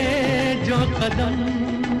गए जो कदम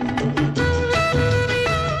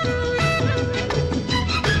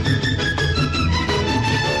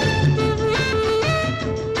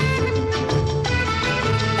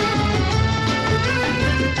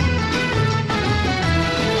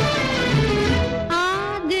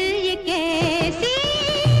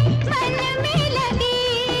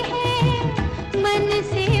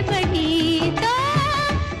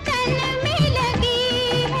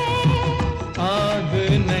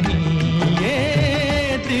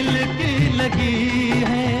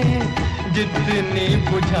जितनी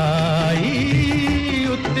बुझाई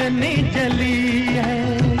उतनी जली है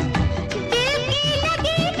दिल की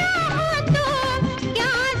लगी ना हो तो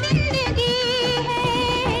क्या जिंदगी है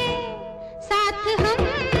साथ हम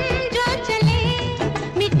जो चले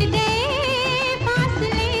मिट गए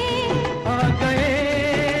फासले आ गए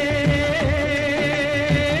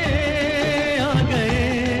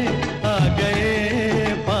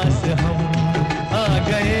पास हम आ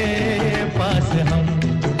गए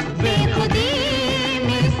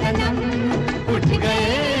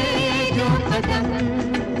कदम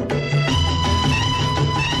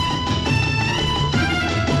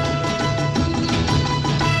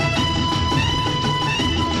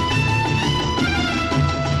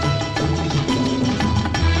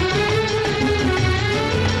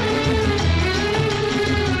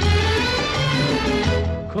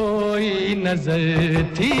कोई नजर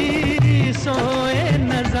थी सोए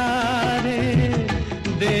नजारे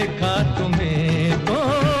देखा तुम्हें तो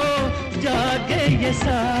जागे ये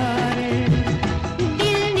सारे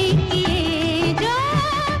दिल ने किए जो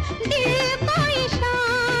दिल को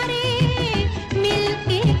इशारे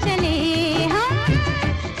मिलके चले हम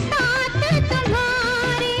साथ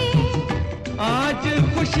तुम्हारे आज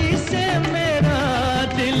खुशी से मेरा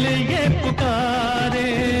दिल ये पुकारे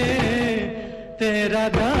तेरा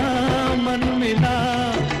दामन मिला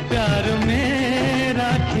प्यार मेरा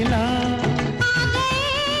खिला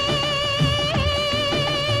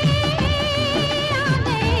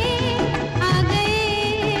आ गए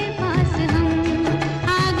पास हम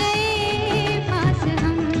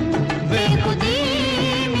बेखुदी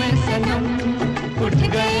में सनम उठ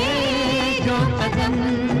गए जो कदम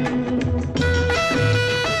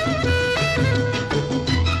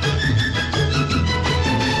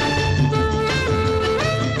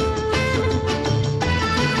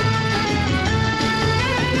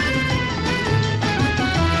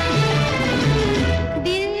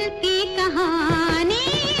दिल की कहानी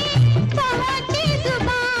पहुंची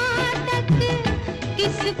जुबान तक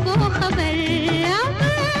किसको खबर अब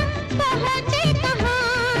पहुंचे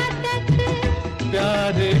कहां तक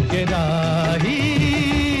प्यार के राही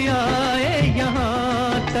आए यहाँ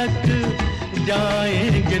तक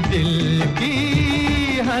जाएंगे दिल की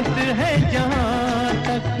हद है जहाँ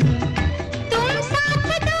तक तुम साथ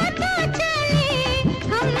दो तो चले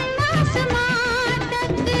हम आसमां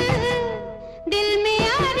तक दिल में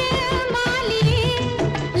अरमां लिए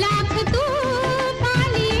लाख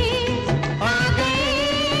तूफान लिए आ गए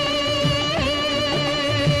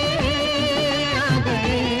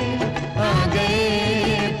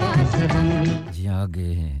पास हम जी आ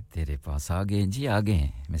गए हैं तेरे पास आ गए जी आ गए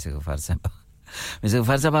हैं मिसेस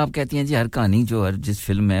गफार साहब आप कहती हैं जी हर कहानी जो हर जिस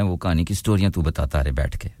फिल्म में है वो कहानी की स्टोरियां तू बताता रहे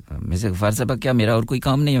बैठ के मिसेस गफार साहब क्या मेरा और कोई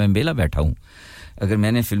काम नहीं है मैं बेला बैठा हूं अगर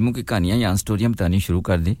मैंने फिल्मों की कहानियां या स्टोरियां बतानी शुरू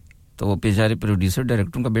कर दी तो वो बेचारे प्रोड्यूसर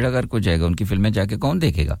डायरेक्टरों का बेड़ा गर्क हो जाएगा उनकी फिल्में जाके कौन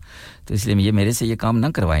देखेगा तो इसलिए ये मेरे से ये काम ना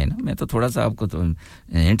करवाए ना मैं तो थोड़ा सा आपको तो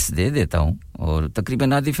हिंट्स दे देता हूं और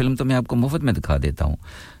तकरीबन आधी फिल्म तो मैं आपको मुफ्त में दिखा देता हूं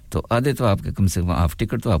तो आधे तो आपके कम से कम हाफ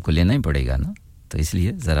टिकट तो आपको लेना ही पड़ेगा ना तो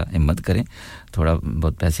इसलिए ज़रा हिम्मत करें थोड़ा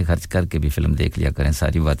बहुत पैसे खर्च करके भी फिल्म देख लिया करें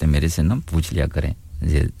सारी बातें मेरे से ना पूछ लिया करें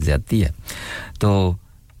ये ज़्यादती है तो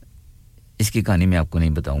इसकी कहानी मैं आपको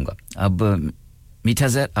नहीं बताऊंगा अब मीठा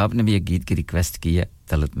ज़हर आपने भी एक गीत की रिक्वेस्ट की है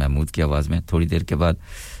तलत महमूद की आवाज़ में थोड़ी देर के बाद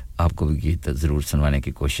आपको भी गीत ज़रूर सुनवाने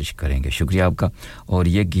की कोशिश करेंगे शुक्रिया आपका और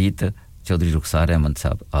ये गीत चौधरी रुखसार अहमद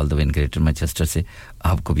साहब all the way in Greater Manchester से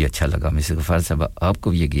आपको भी अच्छा लगा मिसेस गफार साहब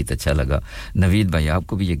आपको भी ये गीत अच्छा लगा नवीद भाई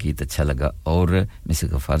आपको भी ये गीत अच्छा लगा और मिसेस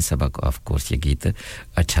गफार साहब को ऑफ कोर्स ये गीत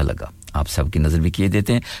अच्छा लगा आप सबकी नज़र भी किए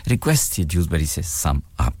देते हैं रिक्वेस्ट थी ड्यूसबरी से सम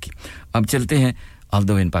आपकी अब चलते हैं all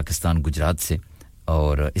the way in Pakistan Gujrat से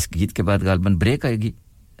और इस गीत के बाद गालबन ब्रेक आएगी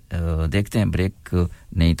देखते हैं ब्रेक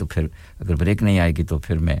नहीं तो फिर अगर ब्रेक नहीं आएगी तो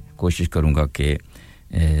फिर मैं कोशिश करूंगा कि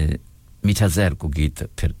मीठा ज़हर को गीत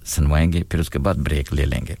फिर सुनवाएंगे फिर उसके बाद ब्रेक ले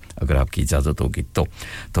लेंगे अगर आपकी इजाज़त होगी तो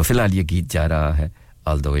फिलहाल ये गीत जा रहा है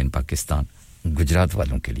all the way in Pakistan Gujrat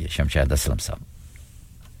वालों के लिए शमशाद असलम साहब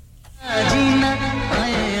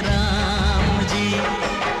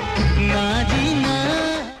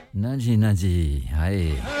ना जी हाय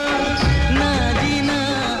ना जी ना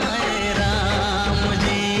आए राम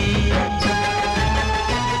जी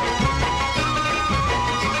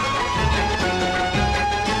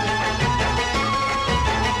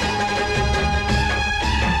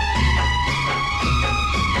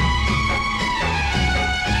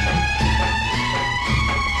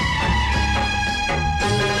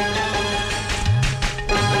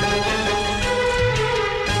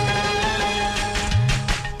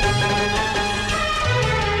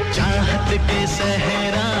के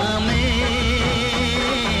सहरा में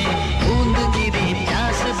बूंद गिरी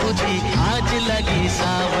प्यास बुझी आज लगी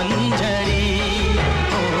सावन झड़ी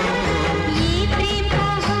ये प्रेम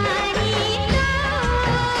कहानी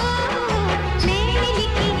तो मैंने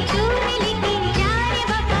लिखी तूने लिखी प्यार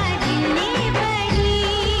वफा दिल ने पढ़ी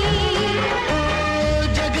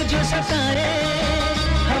जग जो सताए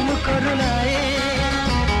हमको रुलाए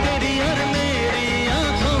तेरी और मेरी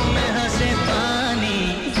आंखों में हंसे पानी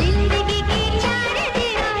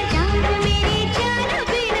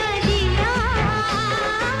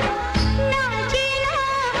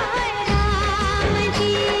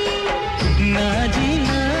ना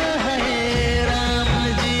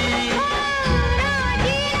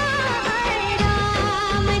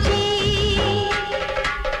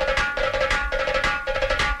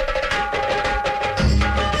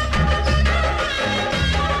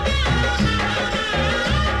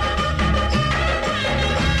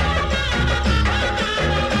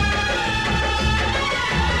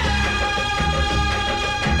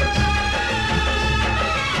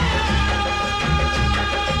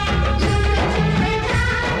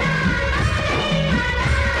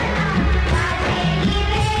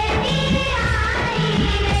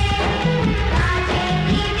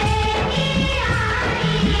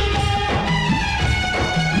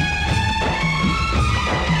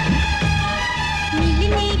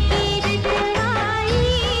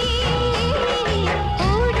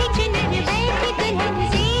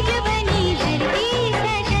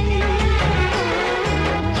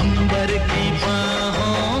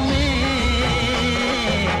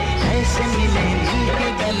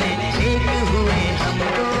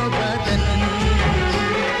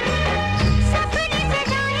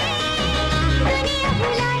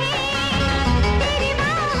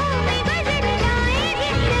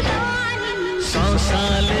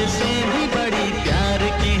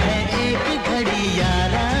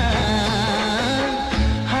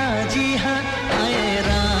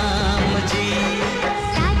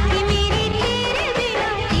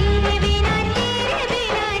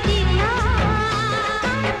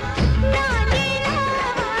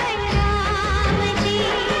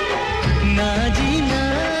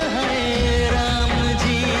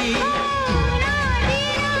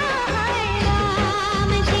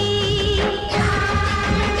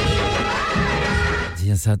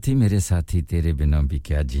साथी मेरे साथी तेरे बिना भी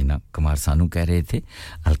क्या जीना कुमार सानू कह रहे थे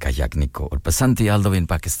अलका याग्निक को और पसंद थी all the way in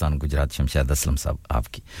Pakistan Gujrat Shamshad Aslam साहब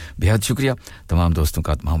आपकी बेहद शुक्रिया तमाम दोस्तों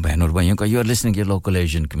का तमाम बहनों और भाइयों का you are listening your local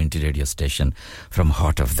Asian community radio station from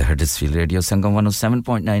heart of the Huddersfield radio Sangam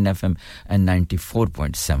 107.9 FM and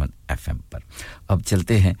 94.7 FM पर अब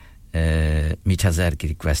चलते हैं मीठा ज़हर की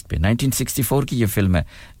रिक्वेस्ट पे 1964 की ये फिल्म है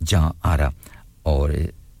जहां आरा और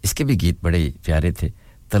इसके भी गीत बड़े प्यारे थे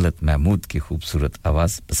तलत महमूद की खूबसूरत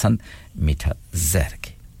आवाज पसंद मीठा ज़हर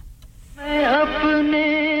की मैं अपने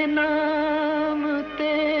नाम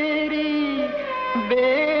तेरी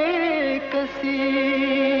बेकसी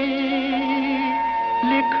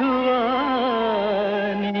लिखवा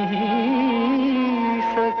नहीं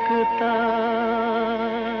सकता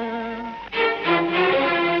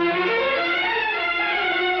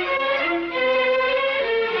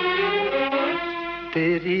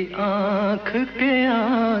तेरी आँख के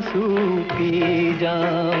आंसू पी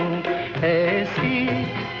जाऊं ऐसी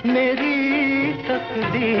मेरी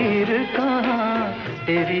तकदीर कहाँ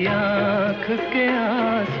तेरी आँख के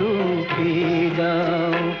आंसू पी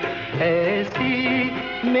जाऊं ऐसी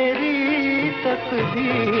मेरी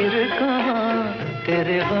तकदीर कहाँ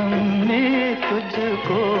तेरे गम में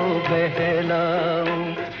तुझको बहलाऊं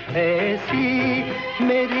ऐसी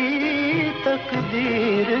मेरी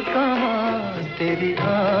तकदीर कहाँ तेरी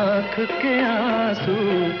आँख के आंसू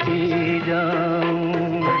पी जाऊं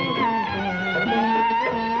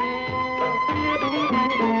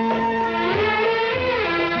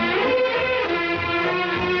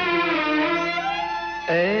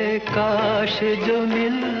ऐ काश जो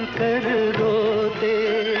मिलकर रोते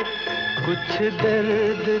कुछ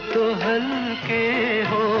दर्द तो हल्के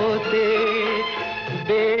होते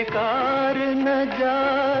बेकार न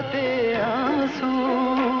जाते आंसू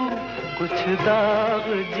कुछ दाग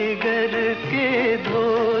जिगर के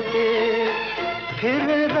धोते फिर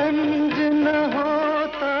रंज न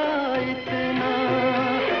होता इतना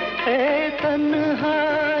है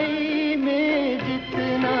तन्हाई में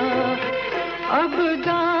जितना अब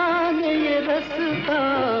जान ये रास्ता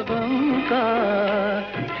गम का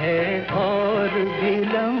है और भी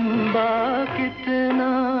लंबा कितना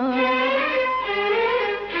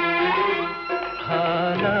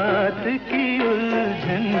हालात की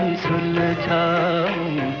उलझन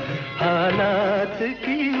सुलझाऊं हालात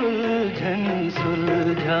की उलझन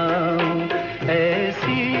सुलझाऊं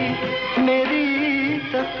ऐसी मेरी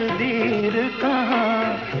तकदीर कहाँ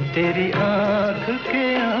तेरी आँख के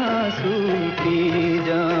आंसू पी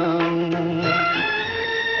जाऊं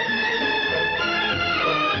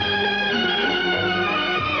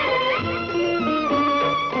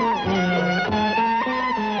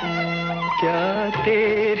क्या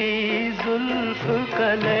तेरी जुल्फ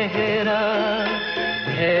का लहरा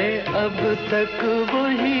है अब तक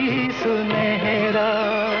वही सुनहरा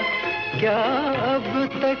क्या अब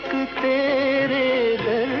तक तेरे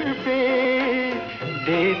दर पे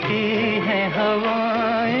देती हैं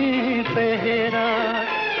हवाएं पहरा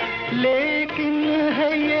लेकिन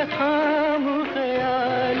है ये खाम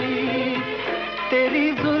ख्याली तेरी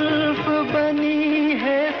जुल्फ बनी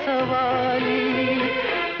है सवाली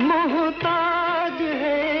मोहताज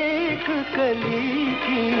है एक कली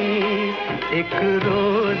की एक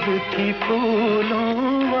रोज की फूलों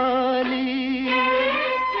वाली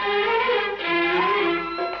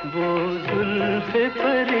वो जुल्फ़े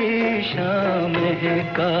परेशान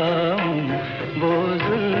महकाऊं वो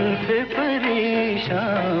जुल्फ़े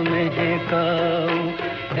परेशान महकाऊं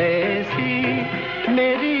ऐसी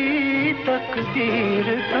मेरी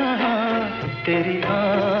तकदीर कहाँ तेरी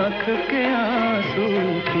आँख के आंसू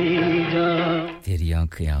पी जाऊं तेरी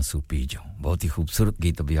आँख के आंसू पी जाऊं बहुत ही खूबसूरत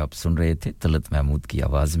गीत अभी आप सुन रहे थे तलत महमूद की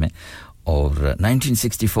आवाज में और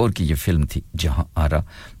 1964 की ये फिल्म थी जहां आरा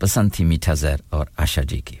पसंद थी मीठा ज़हर और आशा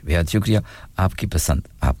जी की बेहद शुक्रिया आपकी पसंद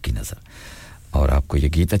आपकी नजर और आपको ये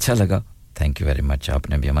गीत अच्छा लगा थैंक यू वेरी मच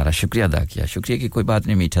आपने भी हमारा शुक्रिया अदा किया शुक्रिया की कोई बात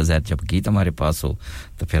नहीं मीठा ज़हर जब गीत हमारे पास हो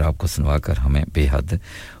तो फिर आपको सुनवाकर हमें बेहद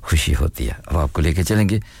खुशी होती है अब आपको लेके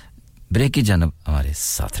चलेंगे ब्रेक की जानब हमारे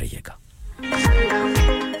साथ रहिएगा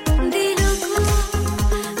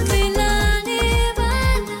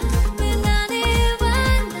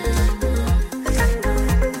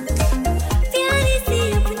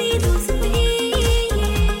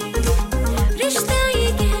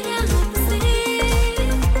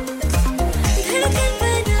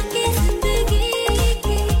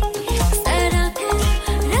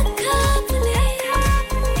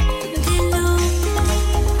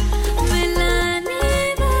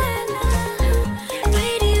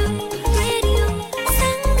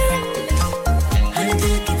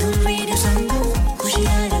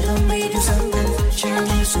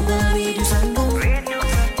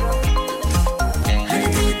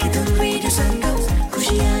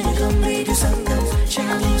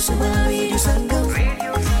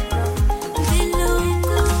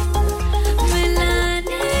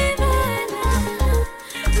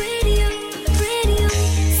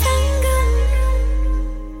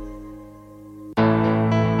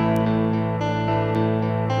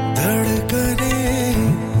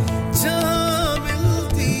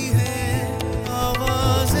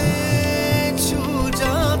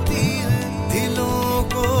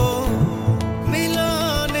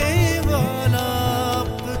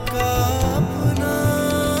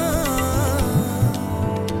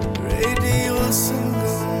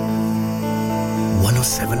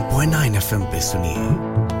 107.9 FM पे सुनिए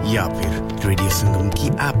या फिर रेडियो संगम की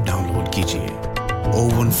ऐप डाउनलोड कीजिए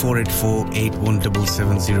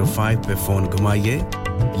 01484817705 पे फोन घुमाइए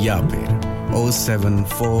या फिर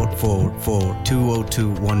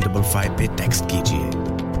 07444202155 पे टेक्स्ट कीजिए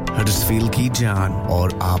हडर्सफील्ड की जान और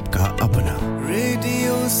आपका अपना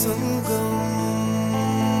रेडियो संगम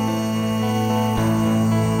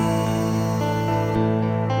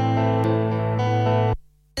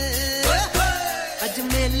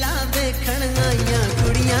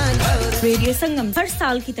रेडियो संगम हर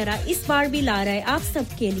साल की तरह इस बार भी ला रहा है आप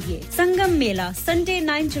सबके लिए संगम मेला Sunday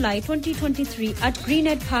 9 July 2023 at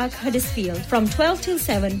Greenhead Park Huddersfield from 12 till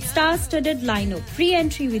 7 star-studded lineup free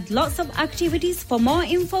entry with lots of activities for more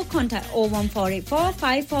info contact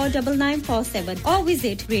 01484549947 or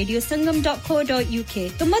visit radiosangam.co.uk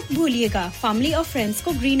तो मत भूलिएगा family और friends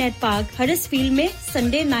को Greenhead Park Huddersfield में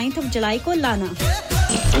Sunday 9th of July को लाना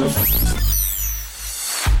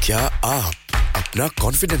क्या आप अपना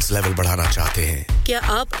कॉन्फिडेंस लेवल बढ़ाना चाहते हैं क्या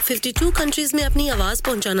आप 52 कंट्रीज में अपनी आवाज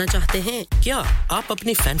पहुंचाना चाहते हैं क्या आप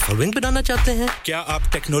अपनी फैन फॉलोइंग बनाना चाहते हैं क्या आप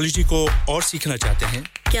टेक्नोलॉजी को और सीखना चाहते हैं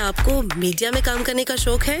क्या आपको मीडिया में काम करने का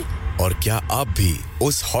शौक है और क्या आप भी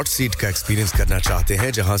उस हॉट सीट का एक्सपीरियंस करना चाहते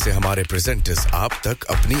हैं जहां से हमारे प्रेजेंटर्स आप तक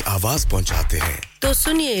अपनी आवाज पहुंचाते हैं तो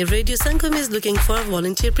सुनिए radio Sangam is looking for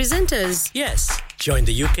volunteer presenters yes join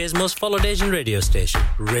the UK's most followed Asian radio station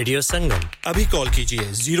Radio Sangam abhi call kijiye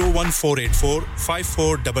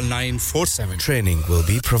 01484549947 training will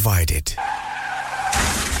be provided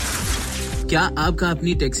क्या आपका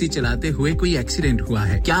अपनी टैक्सी चलाते हुए कोई एक्सीडेंट हुआ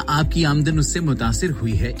है क्या आपकी आमदन उससे मुतासिर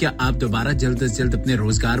हुई है क्या आप दोबारा जल्द से जल्द अपने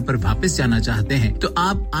रोजगार पर वापस जाना चाहते हैं तो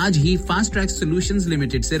आप आज ही फास्ट ट्रैक सॉल्यूशंस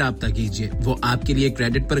लिमिटेड से राब्ता कीजिए वो आपके लिए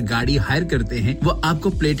क्रेडिट पर गाड़ी हायर करते हैं वो आपको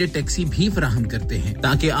प्लेटेड टैक्सी भी फराहम करते हैं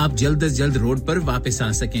ताकि आप जल्द से जल्द रोड पर वापस आ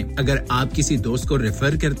सकें अगर आप किसी दोस्त को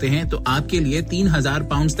रेफर करते हैं तो आपके लिए 3000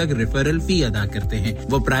 पाउंड तक रेफरल फी अदा करते हैं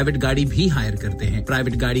वो प्राइवेट गाड़ी भी हायर करते हैं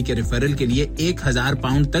प्राइवेट गाड़ी के रेफरल के लिए 1000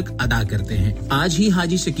 पाउंड तक अदा करते हैं आज ही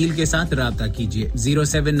हाजी शकील के साथ राब्ता कीजिए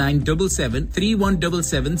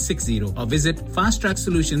 07977317760 और visit Fast Track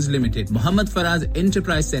Solutions Limited Mohammad Faraz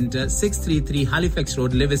enterprise centre 633 Halifax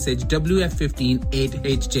road Liversedge WF15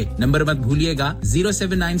 8HJ number मत भूलिएगा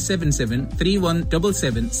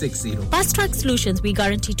 07977317760 Fast Track Solutions we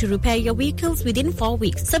guarantee to repair your vehicles within 4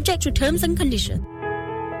 weeks subject to terms and conditions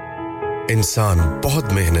इंसान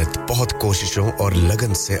बहुत मेहनत बहुत कोशिशों और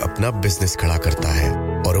लगन से अपना बिजनेस खड़ा करता है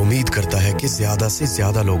और उम्मीद करता है कि ज्यादा से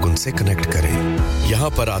ज्यादा लोग उनसे कनेक्ट करें यहाँ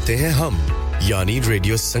पर आते हैं हम यानी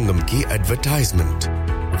रेडियो संगम की एडवर्टाइजमेंट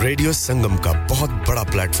रेडियो संगम का बहुत बड़ा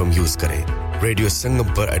प्लेटफॉर्म यूज करें रेडियो संगम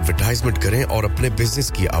पर एडवर्टाइजमेंट करें और अपने बिजनेस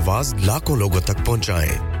की आवाज लाखों लोगों तक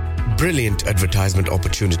पहुंचाएं Brilliant advertisement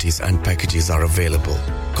opportunities and packages are available.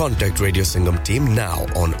 Contact Radio Sangam team now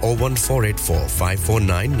on 01484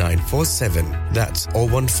 549 947. That's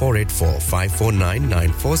 01484 549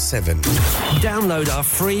 947. Download our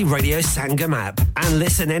free Radio Sangam app and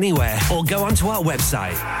listen anywhere or go onto our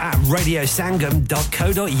website at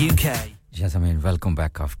radiosangam.co.uk. Yes, I mean, welcome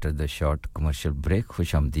back after the short commercial break.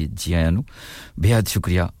 खुशामदीद जी आयानु बेहद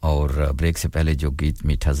शुक्रिया और break से पहले जो गीत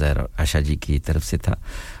मीठा ज़हर और आशा जी की तरफ से था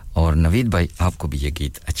और नवीद भाई आपको भी ये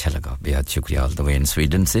गीत अच्छा लगा बेहद शुक्रिया all the way in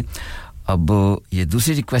Sweden से अब ये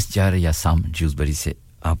दूसरी रिक्वेस्ट जा रही है साम जूसबरी से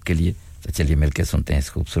आपके लिए तो चलिए मिलकर सुनते हैं इस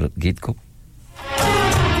खूबसूरत गीत को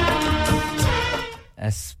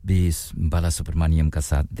एसबी बाला सुब्रमण्यम का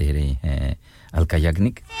साथ दे रहे हैं अलका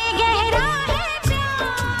याग्निक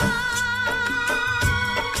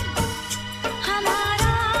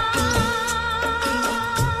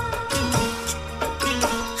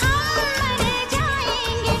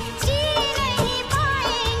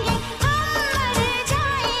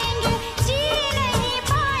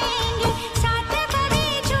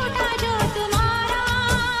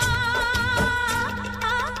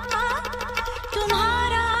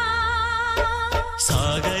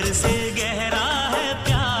सागर से गहरा है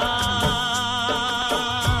प्यार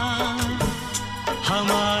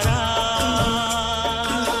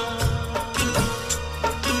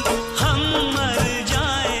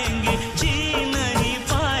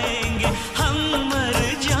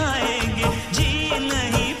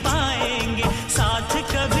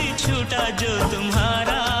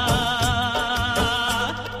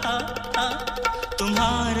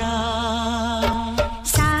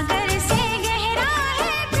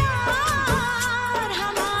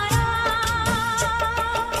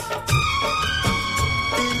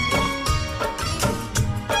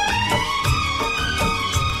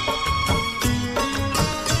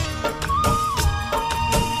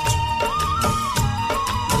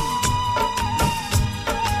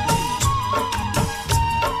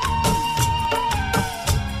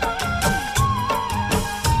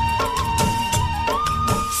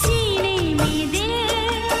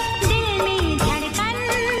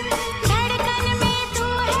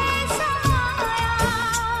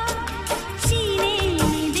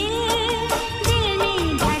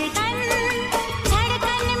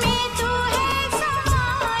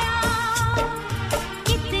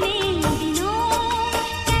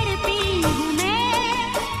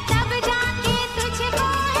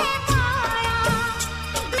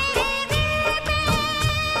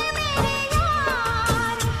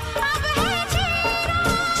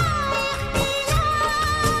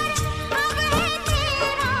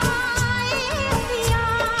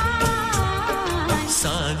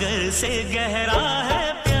सागर से गहरा है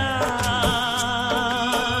प्यार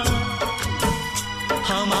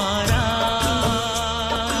हमारा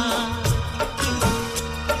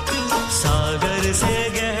सागर से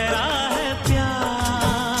गहरा है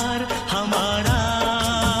प्यार हमारा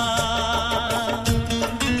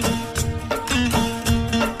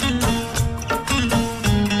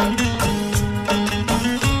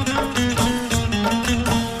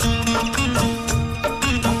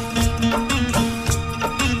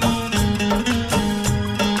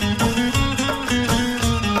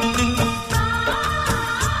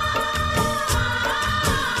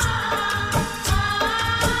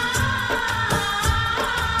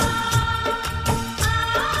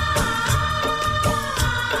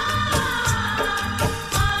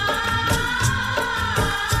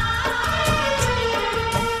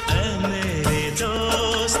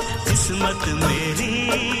किस्मत मेरी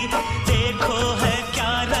देखो है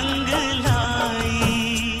क्या रंग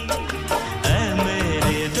लाई ऐ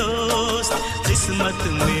मेरे दोस्त किस्मत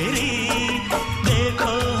मेरी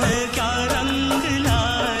देखो है क्या रंग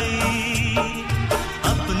लाई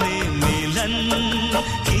अपने मिलन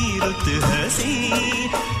की रुत हंसी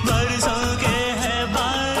बरसों के है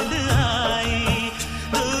बाद आई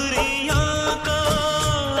दूरियों को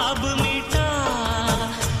अब मिटा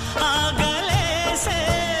आ गले से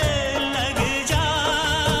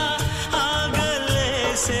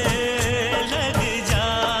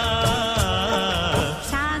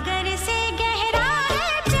सागर से गहरा है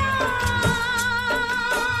प्यार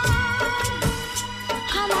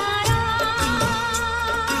हमारा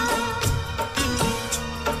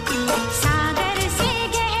सागर से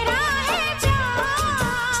गहरा है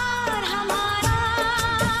प्यार हमारा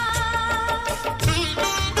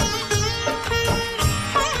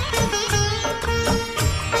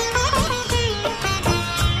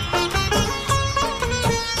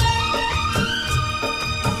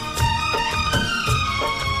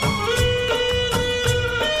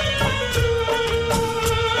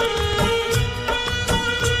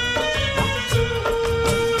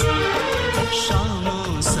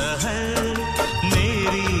शामों सहर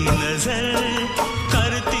मेरी नजर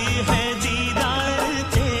करती है दीदार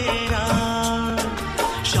तेरा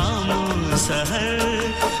शामों सहर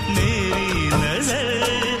मेरी नजर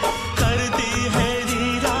करती है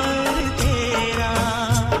दीदार तेरा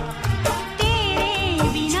तेरे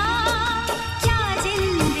बिना क्या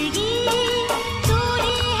जिंदगी तू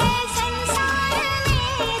ही है संसार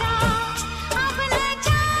मेरा अब न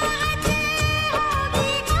चाहत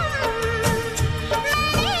होगी कम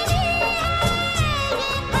मैंने ली है ये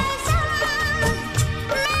कसम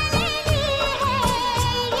मैंने ली है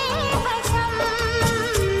ये कसम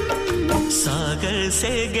सागर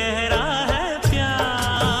से गहरा है प्यार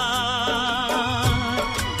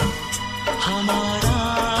हमारा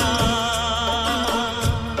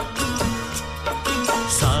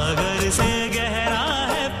सागर से गहरा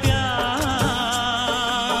है प्यार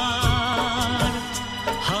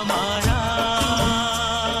हमारा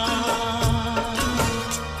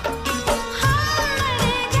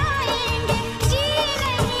जी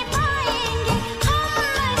नहीं पाएंगे हम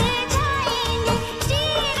मर जाएंगे जी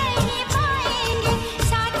नहीं पाएंगे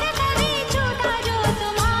साथ कभी छूटा जो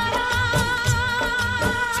तुम्हारा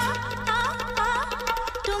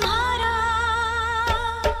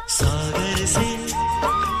सागर से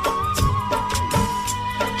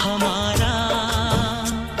हमारा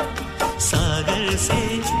सागर से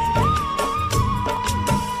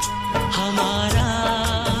हमारा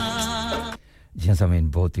जी हाँ सामीन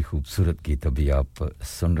बहुत ही खूबसूरत गीत अभी आप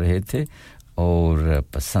सुन रहे थे और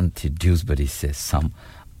पसंद थी ड्यूसबरी से सम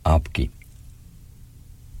आपकी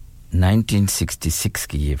 1966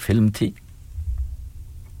 की ये फिल्म थी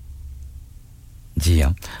जी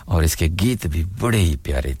हाँ और इसके गीत भी बड़े ही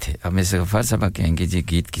प्यारे थे अब मैं गफ्फार साहब कहेंगे जी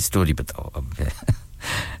गीत की स्टोरी बताओ अब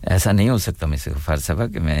ऐसा नहीं हो सकता मैं गफ्फार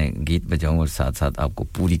साहब कि मैं गीत बजाऊं और साथ साथ आपको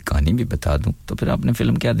पूरी कहानी भी बता दूं तो फिर आपने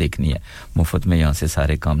फिल्म क्या देखनी है मुफ्त में यहां से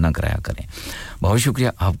सारे काम ना कराया करें बहुत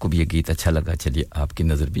शुक्रिया आपको भी ये गीत अच्छा लगा चलिए आपकी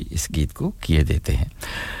नजर भी इस गीत को किए देते हैं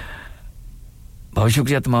बहुत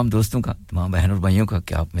शुक्रिया तमाम दोस्तों का तमाम बहनों और भाइयों का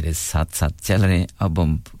कि आप मेरे साथ-साथ चल रहे हैं अब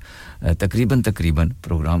हम तकरीबन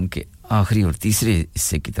प्रोग्राम के आखिरी और तीसरे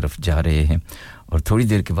हिस्से की तरफ जा रहे हैं और थोड़ी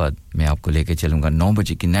देर के बाद मैं आपको लेके चलूंगा 9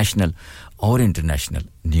 बजे की नेशनल और इंटरनेशनल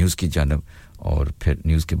न्यूज़ की जानब और फिर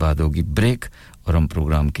न्यूज़ के बाद होगी ब्रेक और हम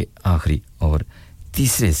प्रोग्राम के आखिरी और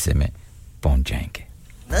तीसरे हिस्से में पहुंच जाएंगे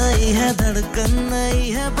नई है धड़कन नई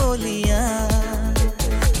है बोलियां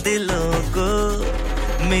दिलों को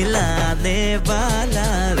मिलाने वाला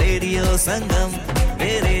रेडियो संगम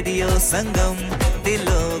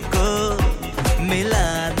दिलों को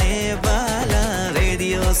मिलाने वाला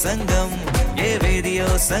रेडियो संगम ये रेडियो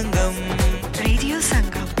संगम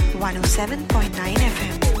 107.9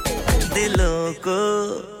 FM दिलों को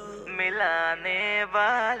मिलाने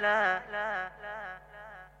वाला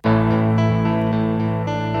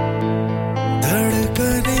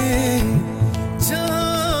धड़कने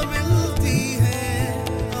जहाँ मिलती है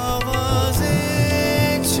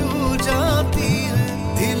आवाजें छू जाती है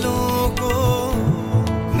दिलों को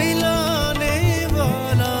मिलाने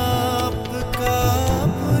वाला आपका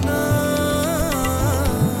अपना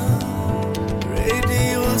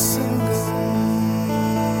radio Sangam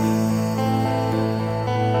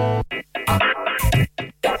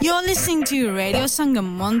You're listening to Radio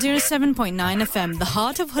Sangam 107.9 FM, the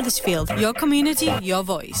heart of Huddersfield. Your community, your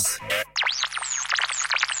voice.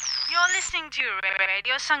 You're listening to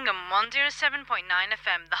Radio Sangam 107.9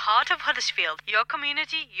 FM, the heart of Huddersfield. Your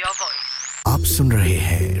community, your voice. आप सुन रहे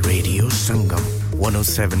हैं रेडियो संगम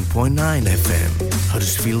 107.9 FM,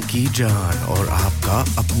 हडर्सफील्ड की जान और आपका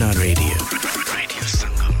अपना radio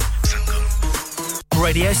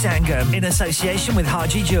Radio Sangam in association with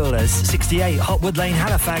Haji Jewellers, 68 Hotwood Lane,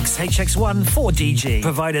 Halifax, HX1 4DG.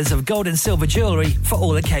 Providers of gold and silver jewellery for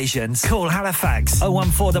all occasions. Call Halifax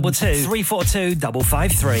 01422 342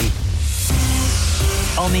 553.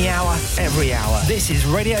 On the hour, every hour. This is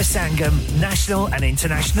Radio Sangam, national and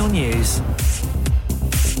international news.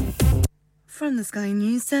 From the Sky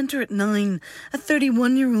News Centre at 9, a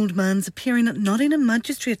 31-year-old man's appearing at Nottingham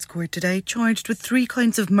Magistrates Court today, charged with 3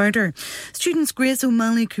 counts of murder. Students Grace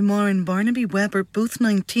O'Malley Kumar and Barnaby Webber, both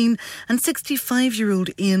 19, and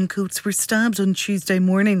 65-year-old Ian Coates were stabbed on Tuesday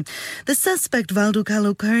morning. The suspect, Valdo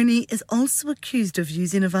Callow Kearney, is also accused of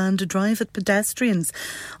using a van to drive at pedestrians.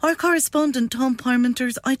 Our correspondent Tom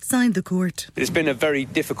Parmenter's outside the court. It's been a very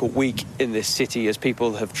difficult week in this city as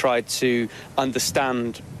people have tried to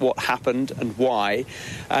understand what happened and why,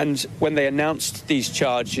 and when they announced these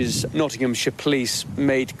charges, Nottinghamshire Police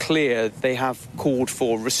made clear they have called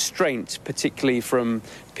for restraint, particularly from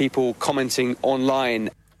people commenting online.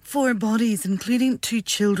 4 bodies, including 2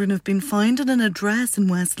 children, have been found in an address in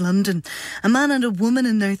West London. A man and a woman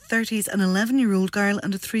in their 30s, an 11-year-old girl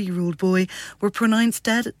and a 3-year-old boy, were pronounced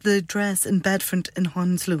dead at the address in Bedfont in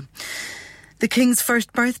Hounslow. The King's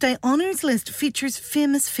First Birthday Honours List features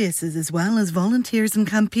famous faces as well as volunteers and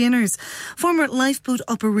campaigners. Former Lifeboat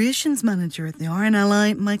Operations Manager at the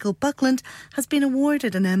RNLI, Michael Buckland, has been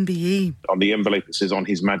awarded an MBE. On the envelope it says, "On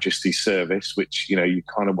His Majesty's Service," which, you know, you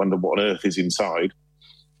kind of wonder what on earth is inside.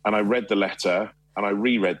 And I read the letter, and I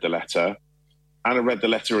reread the letter, and I read the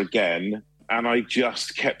letter again, and I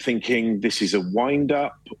just kept thinking, this is a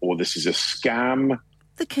wind-up, or this is a scam.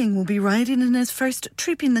 The King will be riding in his first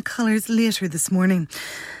Trooping the Colours later this morning.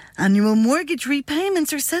 Annual mortgage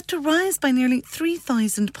repayments are set to rise by nearly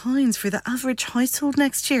 £3,000 for the average household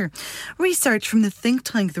next year. Research from the think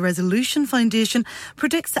tank The Resolution Foundation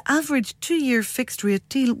predicts the average 2-year fixed rate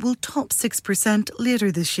deal will top 6%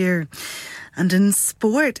 later this year. And in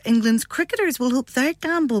sport, England's cricketers will hope their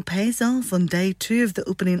gamble pays off on day 2 of the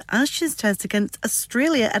opening Ashes test against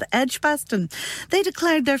Australia at Edgbaston. They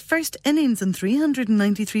declared their first innings on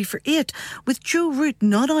 393 for 8, with Joe Root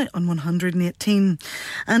not out on 118.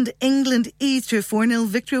 And England eased to a 4-0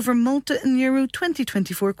 victory over Malta in Euro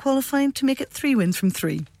 2024 qualifying to make it 3 wins from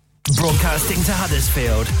 3. Broadcasting to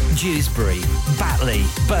Huddersfield, Dewsbury, Batley,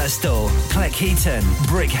 Birstall, Cleckheaton,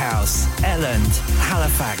 Brickhouse, Elland,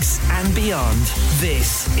 Halifax and beyond.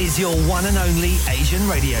 This is your one and only Asian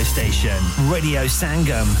radio station. Radio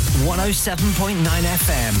Sangam, 107.9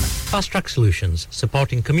 FM. Fast Track Solutions,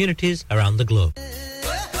 supporting communities around the globe.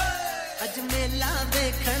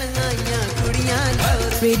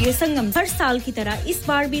 Radio संगम हर साल की तरह इस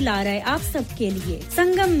बार भी ला रहा है आप सब के लिए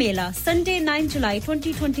संगम मेला Sunday 9 July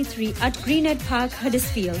 2023 at Greenhead Park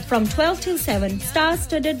Huddersfield from 12 till 7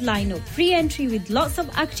 star-studded lineup free entry with lots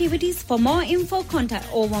of activities for more info contact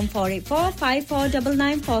 01484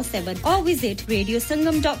 549947 or visit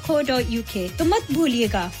radiosangam.co.uk तो मत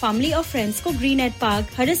भूलिएगा family और friends को Greenhead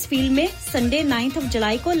Park Huddersfield में Sunday 9th of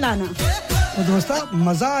July को लाना तो दोस्ता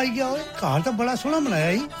मजा आ गया ओए कार तो बड़ा सोना बनाया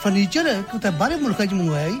है फर्नीचर है कुछ बाहर मुल्क से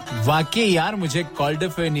मंगवाया है वाकई यार मुझे कॉल्ड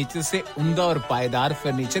फर्नीचर से उम्दा और पायदार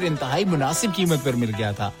फर्नीचर इंतहाई मुनासिब कीमत पर मिल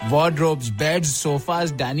गया था wardrobes beds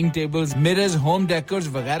sofas dining tables mirrors home decors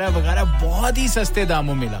वगैरह वगैरह बहुत ही सस्ते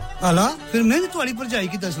दामों मिला अला फिर मैं भी तुम्हारी पर जाई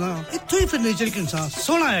की दसना इत्थों ही फर्नीचर के इंसान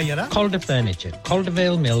सोना आया यार Calder Furniture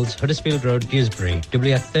Caldervale Mills Huddersfield Road Dewsbury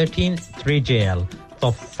WF13 3JL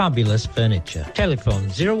for fabulous furniture. Telephone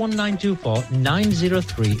 01924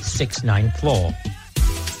 903 694.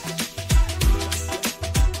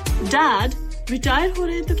 Dad, retire हो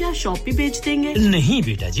रहे हैं तो क्या शॉप भी बेच देंगे? नहीं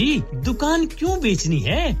बेटा जी, दुकान क्यों बेचनी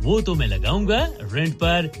है? वो तो मैं लगाऊंगा रेंट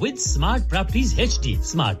पर with Smart properties HD।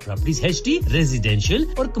 Smart properties HD residential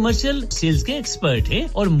और कमर्शियल सेल्स के एक्सपर्ट हैं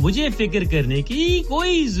और मुझे फिक्र करने की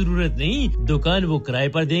कोई जरूरत नहीं। दुकान वो किराए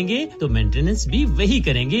पर देंगे तो मेंटेनेंस भी वही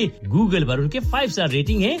करेंगे। गूगल पर उनके 5 स्टार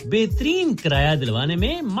रेटिंग है, बेहतरीन किराया दिलवाने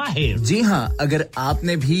में माहिर। जी हां, अगर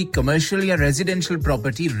आपने भी कमर्शियल या रेजिडेंशियल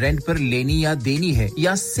प्रॉपर्टी रेंट पर लेनी या देनी है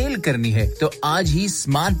या सेल करनी है तो आज ही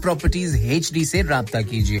स्मार्ट प्रॉपर्टीज HD से राब्ता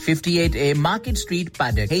कीजिए। 58A market street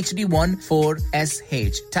paddock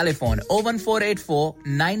HD14SH। Telephone 01484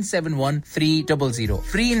 971 300।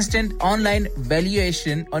 Free instant online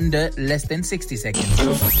valuation under less than 60 seconds.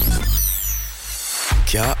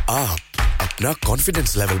 क्या आप अपना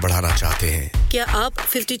कॉन्फिडेंस लेवल बढ़ाना चाहते हैं? क्या आप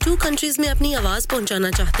 52 कंट्रीज में अपनी आवाज पहुंचाना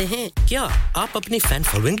चाहते हैं? क्या आप अपनी फैन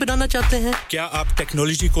फॉलोइंग बनाना चाहते हैं? क्या आप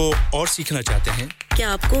टेक्नोलॉजी को और सीखना चाहते हैं? क्या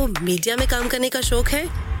आपको मीडिया में काम करने का शौक है?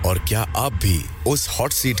 और क्या आप भी उस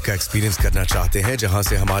हॉट सीट का एक्सपीरियंस करना चाहते हैं जहां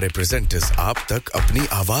से हमारे प्रेजेंटर्स आप तक अपनी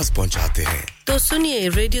आवाज पहुंचाते हैं? तो सुनिए,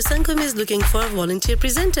 radio Sangam is looking for volunteer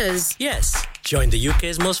presenters. Yes, join the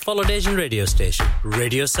UK's most followed Asian radio station,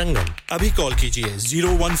 Radio Sangam. अभी कॉल कीजिए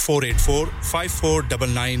 01484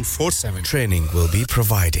 549947. Training will be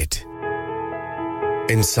provided.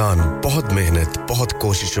 इंसान बहुत मेहनत, बहुत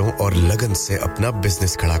कोशिशों और लगन से अपना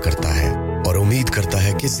बिजनेस खड़ा करता है और उम्मीद करता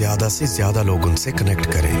है कि ज्यादा से ज्यादा लोग उनसे कनेक्ट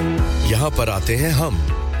करें। यहाँ पर आते हैं हम,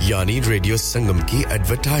 यानी रेडियो संगम की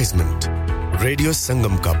एडवर्टाइजमेंट। रेडियो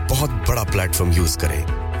संगम का बहुत बड़ा प्लेटफॉर्म यूज करें।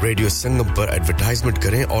 रेडियो संगम पर एडवर्टाइजमेंट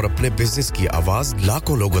करें और अपने बिजनेस की आवाज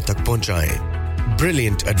लाखों लोगों तक पहुंचाएं।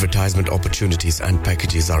 Brilliant advertisement opportunities and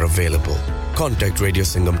packages are available. Contact Radio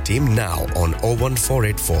Sangam team now on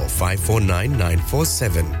 01484 549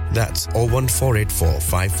 947. That's 01484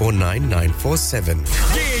 549 947.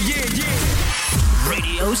 Yeah.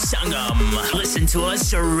 Radio Sangam. Listen to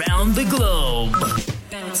us around the globe.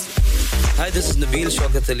 Hi, this is Nabil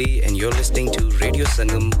Shaukat Ali and you're listening to Radio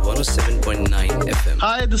Sangam 107.9 FM.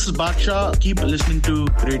 Hi, this is Baksha. Keep listening to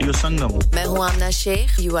Radio Sangam. मैं हूँ आमना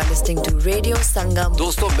Sheikh. You are listening to Radio Sangam.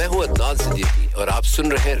 दोस्तों, मैं हूँ अदनान सिद्दीकी और आप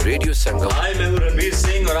सुन रहे हैं radio Sangam. Hi, मैं हूँ रणवीर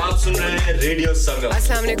सिंह और आप सुन रहे हैं रेडियो संगम.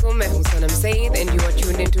 अस्सलाम वालेकुम, मैं हूँ सनम Saeed and you are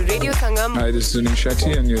tuned into Radio Sangam. Hi, this is H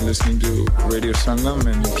Shadye and you're listening to Radio Sangam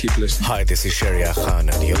and keep listening. Hi, this is Sharia Khan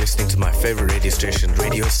and you're listening to my favorite radio station,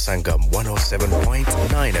 Radio Sangam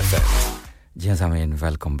 107.9 FM. जी हाँ Sameen,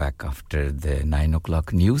 welcome back after the 9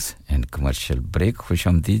 o'clock news and commercial break.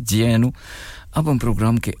 खुशामदीद जी आनू। अब हम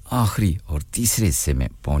programme के आखिरी और तीसरे हिस्से में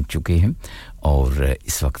पहुंच चुके हैं और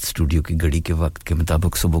इस वक्त स्टूडियो की घड़ी के वक्त के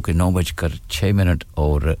मुताबिक सुबह के 9:06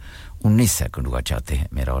 और 19 सेकंड हुआ चाहते हैं।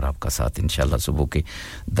 मेरा और आपका साथ इंशाल्लाह सुबह के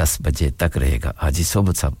 10 बजे तक रहेगा। हाजी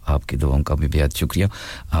सोबत साहब, आपकी दुआओं का भी बेहद शुक्रिया।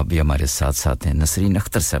 आप भी हमारे साथ साथ हैं। नसरीन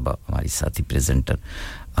अख्तर साहबा, हमारी साथी प्रेजेंटर,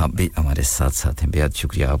 आप भी हमारे साथ साथ हैं। बेहद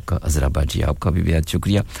शुक्रिया आपका। अजरा बाजी, आपका भी बेहद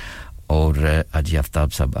शुक्रिया। और अजी आफ्ताब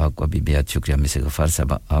साहब, आपका भी बेहद शुक्रिया। मिस गफार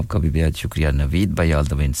साहब, आपका भी बेहद शुक्रिया। नवीद भाई all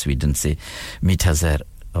the way in Sweden से, मीठा जहर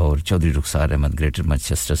और चौधरी रुखसार अहमद ग्रेटर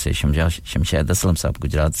मैनचेस्टर से, शमशाद असलम साहब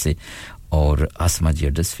गुजरात से और आसमा जी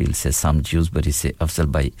हडर्सफील्ड से, साम ज्यूसबरी से, अफजल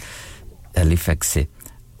भाई एलिफेक्स से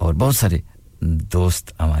और बहुत सारे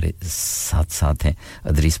दोस्त हमारे साथ साथ हैं।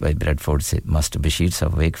 अदरीस भाई ब्रेडफोर्ड से, मास्टर बशीर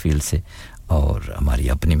साहब वेकफील्ड से और हमारी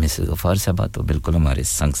अपनी मिसेस गफार साहबा तो बिल्कुल हमारे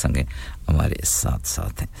संग हैं, हमारे साथ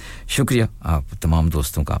साथ हैं। शुक्रिया आप तमाम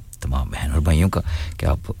दोस्तों का, तमाम बहन और भाइयों का कि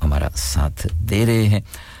आप हमारा साथ दे रहे हैं।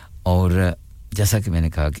 और जैसा कि मैंने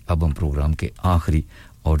कहा कि अब हम प्रोग्राम के आखिरी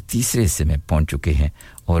और तीसरे हिस्से में पहुंच चुके हैं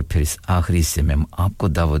और फिर इस आखिरी हिस्से में हम आपको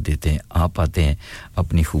दावत देते हैं। आप आते हैं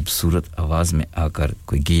अपनी खूबसूरत आवाज़ में आकर,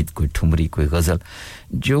 कोई गीत, कोई ठुमरी, कोई गज़ल,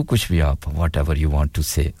 जो कुछ भी आप व्हाटएवर यू वांट टू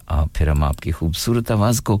से, आप फिर हम आपकी खूबसूरत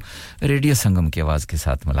आवाज़ को रेडियो संगम की आवाज़ के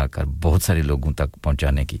साथ मिलाकर बहुत सारे लोगों तक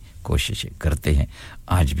पहुंचाने की कोशिश करते हैं,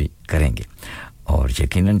 आज भी करेंगे। और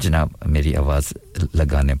यकीनन जनाब मेरी आवाज़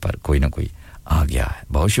लगाने पर कोई ना कोई आ गया है।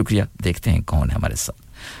 बहुत शुक्रिया। देखते हैं कौन है हमारे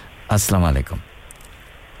साथ। अस्सलाम वालेकुम।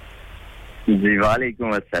 जी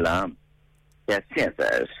वालेकुम अस्सलाम। कैसे हैं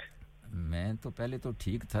सर? मैं तो पहले तो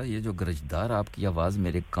ठीक था। ये जो गरजदार आपकी आवाज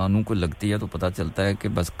मेरे कानों को लगती है तो पता चलता है कि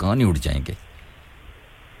बस कान ही उड़ जाएंगे।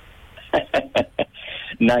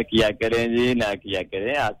 ना किया करें जी, ना किया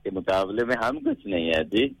करें। आपके मुकाबले में हम कुछ नहीं है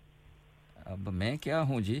जी। अब मैं क्या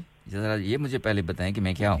हूँ जी, जरा ये मुझे पहले बताएं कि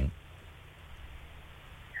मैं क्या हूँ।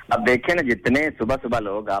 अब देखें ना, जितने सुबह सुबह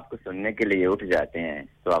लोग आपको सुनने के लिए उठ जाते हैं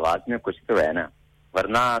तो आवाज में कुछ तो है ना,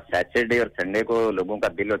 वरना सैटरडे और संडे को लोगों का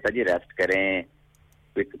दिल होता है जी रेस्ट करें,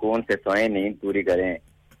 कोई सुकून से सोएं, नींद पूरी करें,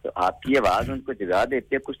 तो आपकी आवाज उनको जगा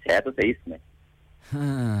देती है। कुछ है तो सही इसमें।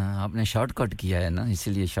 हाँ, आपने शॉर्टकट किया है ना,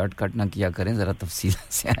 इसीलिए शॉर्टकट ना किया करें, ज़रा तफसील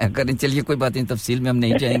से आया करें। चलिए कोई बात नहीं, तफसील में हम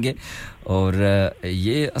नहीं जाएंगे। और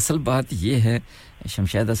ये असल बात ये है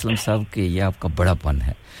शमशाद असलम साहब कि ये आपका बड़ापन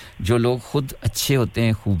है। जो लोग खुद अच्छे होते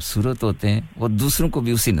हैं, खूबसूरत होते हैं, वो दूसरों को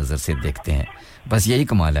भी उसी नज़र से देखते हैं। बस यही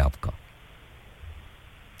कमाल है आपका।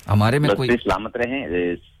 हमारे में कोई सलामत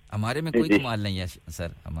रहें, हमारे में कोई कमाल नहीं है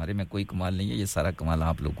सर, हमारे में कोई कमाल नहीं है, ये सारा कमाल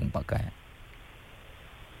आप लोगों का है।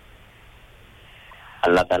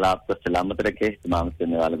 अल्लाह ताला आपको सलामत रखे, तमाम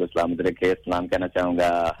सुनने वालों को सलामत रखे। सलाम कहना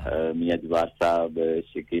चाहूँगा मियाँ जवार साहब,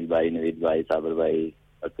 शकील भाई, नवीद भाई, साबर भाई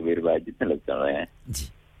और कबीर भाई, जितने लोग चल रहे हैं जी।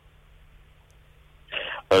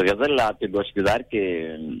 और गजल आपके गोशगुजार के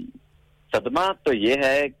सदमा तो ये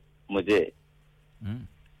है मुझे,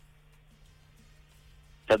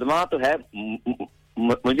 सदमा तो है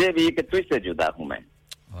मुझे भी कि तुझसे जुदा हूँ मैं।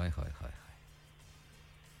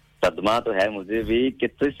 सदमा तो है मुझे भी कि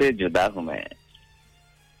तुझसे जुदा हूँ मैं,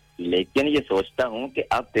 लेकिन ये सोचता हूँ कि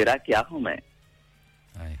अब तेरा क्या हूँ मैं।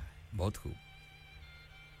 बहुत खूब।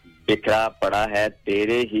 बिखरा पड़ा है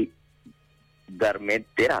तेरे ही घर में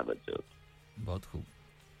तेरा वजूद। बहुत खूब।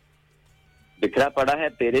 बिखरा पड़ा है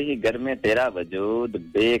तेरे ही घर में तेरा वजूद,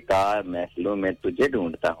 बेकार महफिलों में तुझे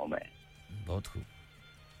ढूंढता हूँ मैं। बहुत खूब।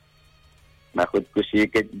 मैं खुदकुशी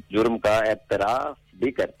के जुर्म का एतराफ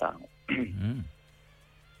भी करता हूँ।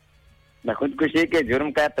 मैं खुदकुशी के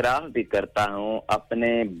जुर्म का एतराफ भी करता हूँ,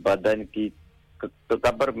 अपने बदन की तो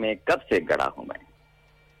कब्र में कब से गड़ा हूँ मैं।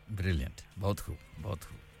 ब्रिलियंट, बहुत खूब, बहुत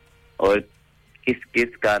खूब। और किस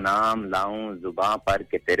किस का नाम लाऊं जुबान पर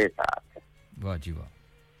के तेरे साथ। वाह जी वाह।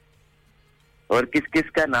 और किस किस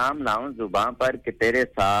का नाम लाऊं जुबान पर के तेरे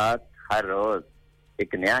साथ, हर रोज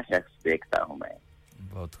एक नया शख्स देखता हूँ मैं।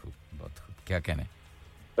 बहुत खूब, बहुत खूब। क्या कहने।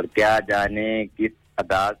 और क्या जाने किस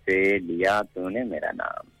अदा से लिया तूने मेरा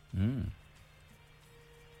नाम।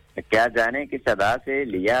 क्या जाने किस अदा से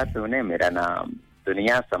लिया तूने मेरा नाम,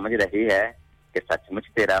 दुनिया समझ रही है कि सचमुच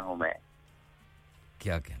तेरा हूँ मैं।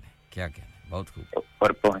 क्या कहने, क्या कहने। बहुत खूब।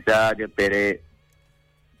 और पहुंचा जो तेरे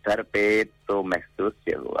दर पे तो महसूस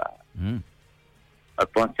जो हुआ, और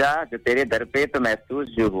पहुंचा जो तेरे दर पे तो महसूस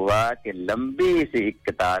जो हुआ कि लंबी सी एक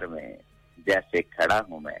कतार में जैसे खड़ा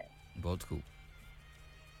हूँ मैं। बहुत खूब।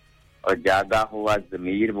 और जागा हुआ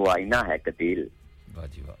ज़मीर वो आईना है कतील। वाह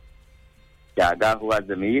जी वाह। जागा हुआ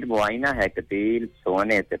ज़मीर वो आईना है कतील,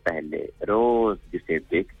 सोने से पहले रोज जिसे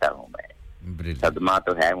देखता हूँ मैं। सदमा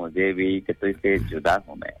तो है मुझे भी कि तुझसे जुदा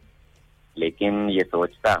हूँ मैं, लेकिन ये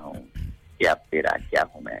सोचता हूँ कि अब तेरा क्या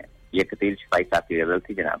हूँ मैं। ये कतील शिपाही साहब की गजल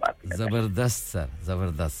थी जनाब आपकी। जबरदस्त सर,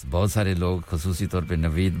 जबरदस्त। बहुत सारे लोग खुसूसी तौर पे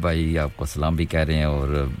नवीद भाई आपको सलाम भी कह रहे हैं, और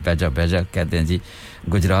बेजा बेजा कहते हैं जी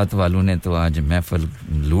गुजरात वालों ने तो आज महफिल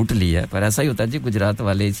लूट ली है। पर ऐसा ही होता है जी, गुजरात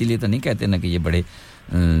वाले इसीलिए तो नहीं कहते ना कि ये बड़े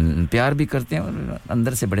प्यार भी करते हैं और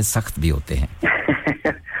अंदर से बड़े सख्त भी होते हैं।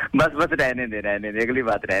 बस बस रहने दे, अगली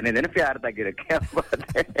बात रहने दे ना, प्यार तक ही रखे आप बात।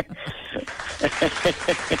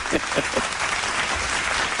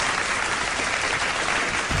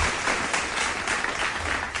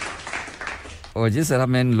 और जी सर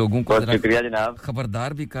मैं इन लोगों को शुक्रिया जनाब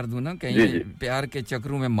खबरदार भी कर दूं ना, कहीं प्यार के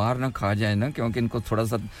चक्रों में मार ना खा जाए ना, क्योंकि इनको थोड़ा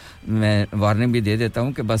सा मैं वार्निंग भी दे देता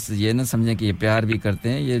हूं कि बस ये ना समझें कि ये प्यार भी करते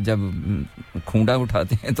हैं, ये जब खूंडा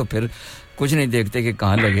उठाते हैं तो फिर कुछ नहीं देखते कि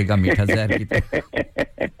कहाँ लगेगा मीठा जहर की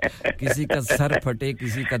तरह। किसी का सर फटे,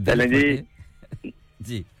 किसी का दिल फटे।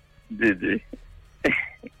 जी जी जी,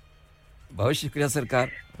 बहुत शुक्रिया सरकार,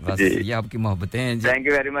 बस ये आपकी मोहब्बतें हैं जी। थैंक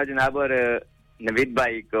यू वेरी मच जनाब। और नवीद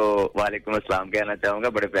भाई को वालेकुम अस्सलाम कहना चाहूंगा,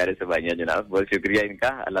 बड़े प्यारे से भाई हैं जनाब, बहुत शुक्रिया इनका,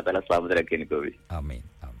 अल्लाह ताला सलामत रखे इनको भी। आमीन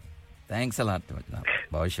आमीन। थैंक्स अ लॉट जनाब,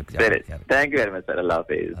 बहुत शुक्रिया। Thank you very much sir, Allah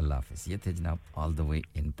हाफिज। अल्लाह हाफिज। ये थे जनाब all the way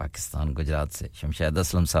in Pakistan Gujrat से शमशाद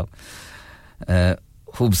असलम साहब।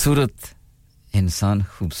 खूबसूरत इंसान,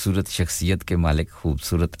 खूबसूरत शख्सियत के मालिक,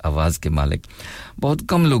 खूबसूरत आवाज़ के मालिक। बहुत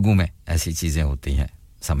कम लोगों में ऐसी चीज़ें होती हैं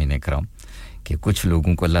सामीन इकराम कि कुछ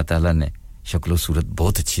लोगों को अल्लाह ताला ने शक्ल सूरत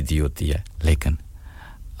बहुत अच्छी दी होती है लेकिन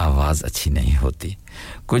आवाज़ अच्छी नहीं होती।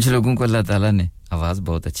 कुछ लोगों को अल्लाह ताला ने आवाज़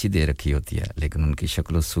बहुत अच्छी दे रखी होती है लेकिन उनकी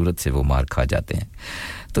शक्ल सूरत से वो मार खा जाते हैं।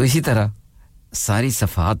 तो इसी तरह सारी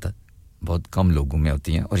सफ़ात बहुत कम लोगों में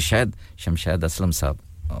होती हैं, और शायद शमशाद असलम साहब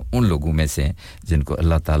उन लोगों में से हैं जिनको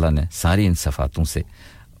अल्लाह ताला ने सारी इन सफ़ातों से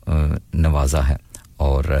नवाजा है।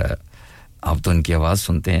 और आप तो इनकी आवाज़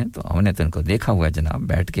सुनते हैं, तो हमने तो इनको देखा हुआ है जनाब,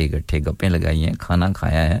 बैठ के इकट्ठे गप्पें लगाई हैं, खाना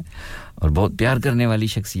खाया है, और बहुत प्यार करने वाली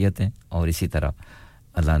शख्सियत हैं। और इसी तरह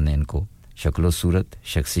अल्लाह ने इनको शक्ल सूरत,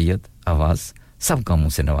 शख्सियत, आवाज़ सब कामों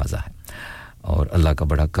से नवाजा है। और अल्लाह का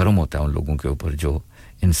बड़ा करम होता है उन लोगों के ऊपर जो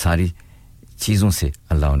इन सारी चीज़ों से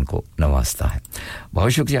अल्लाह उनको नवाजता है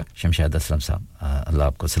बहुत शुक्रिया शमशाद असलम साहब अल्लाह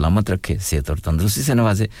आपको सलामत रखे सेहत और तंदुरुस्ती से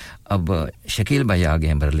नवाजे अब शकील भाई आ गए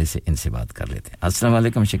हैं बरले से इनसे बात कर लेते हैं अस्सलाम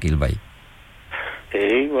वालेकुम शकील भाई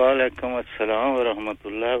वालेकुम अस्सलाम व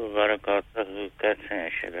रहमतुल्लाहि व बरकातहू कैसे हैं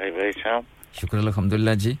शदाई भाई साहब शुक्र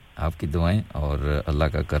अल्हम्दुलिल्लाह जी आपकी दुआएं और अल्लाह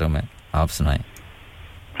का करम है आप सुनाएं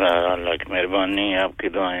अल्लाह की मेहरबानी आपकी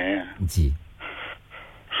दुआएं हैं जी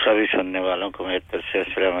सभी सुनने वालों को मेरी तरफ से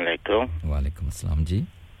अस्सलाम वालेकुम वालेकुम अस्सलाम जी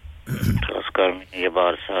खासकर ये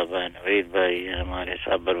बार साहब हैं नवीद भाई हैं हमारे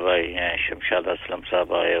साबर भाई हैं शमशाद असलम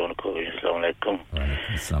साहब आए उनको भी अस्सलाम वालेकुम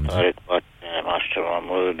वालेकुम अस्सलाम और एक बात मास्टर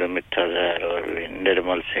महमूद मिठा जहर और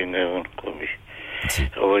निर्मल सिंह उनको भी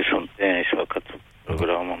वो ही सुनते हैं इस वक्त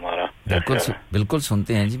प्रोग्राम हमारा बिल्कुल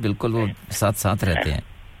सुनते हैं जी बिल्कुल वो साथ रहते हैं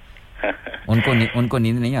उनको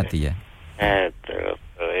नींद नहीं आती है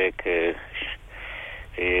तो एक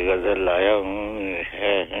ये गजल लाया हूँ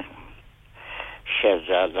है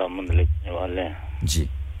शहजाद अहमद लिखने वाले जी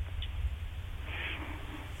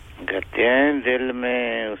कहते हैं दिल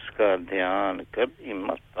में उसका ध्यान कभी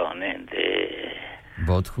मत आने दे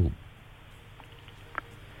बहुत खूब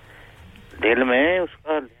दिल में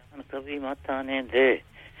उसका ध्यान कभी मत आने दे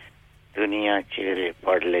दुनिया चेहरे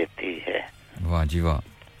पढ़ लेती है वाह जी वाह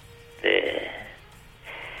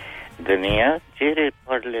दुनिया चेहरे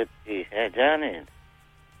पढ़ लेती है जाने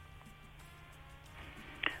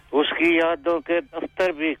उसकी यादों के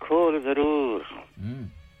दफ्तर भी खोल जरूर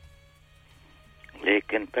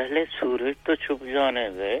लेकिन पहले सूरज तो छुप जाने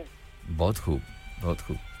दे बहुत खूब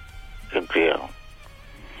शुक्रिया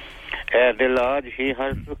ऐ दिल आज ही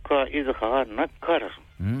हर दुख का इजहार न कर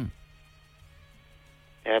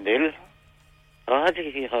ऐ दिल आज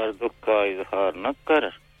ही हर दुख का इजहार न कर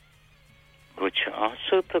कुछ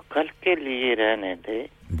आंसू तो कल के लिए रहने दे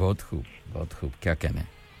बहुत खूब क्या कहने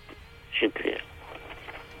शुक्रिया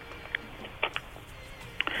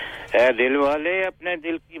ऐ दिल वाले अपने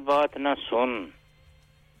दिल की बात ना सुन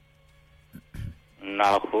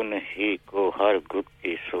नाखून ही को हर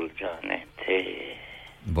गुत्थी सुलझाने थे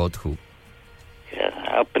बहुत खूब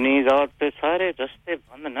अपनी जात पे सारे रास्ते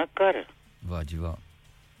बंद न कर वाह जी वाह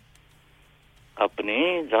अपनी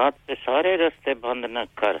जात पे सारे रास्ते बंद न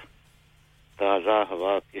कर ताजा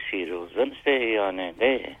हवा किसी रोजन से ही आने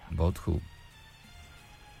दे बहुत खूब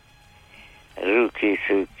रूखी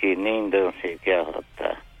सूखी नींदों से क्या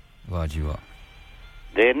होता वाह जी वाह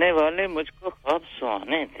देने वाले मुझको ख्वाब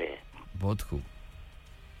सुहाने थे बहुत खूब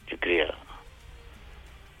शुक्रिया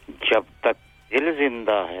जब तक दिल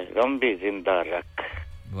जिंदा है गम भी जिंदा रख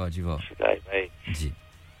वाह जी वाह शिकाय भाई जी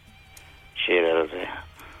शेर अर्ज़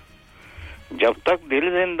है जब तक दिल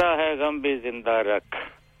जिंदा है गम भी जिंदा रख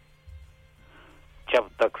जब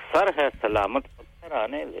तक सर है सलामत पत्थर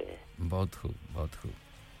आने दे बहुत खूब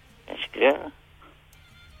शुक्रिया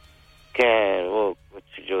क्या वो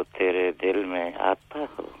कुछ जो तेरे दिल में आता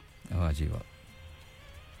हो वाह जी वाह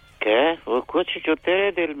क्या वो कुछ जो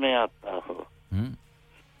तेरे दिल में आता हो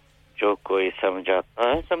जो कोई समझाता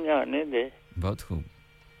है समझाने दे बहुत खूब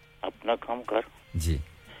अपना काम कर जी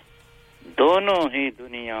दोनों ही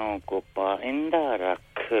दुनियाओं को पाइंदा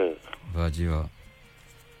रख वाह जी वाह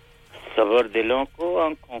सबर दिलों को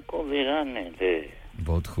आंखों को वीराने दे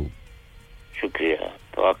बहुत खूब शुक्रिया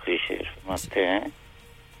तो आखिरी शेर समझते हैं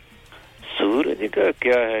सूरज का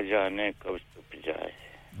क्या है जाने कब छुप जाए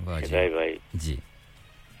वाह जी भाई जी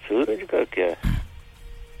सूरज का क्या है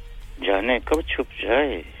जाने कब छुप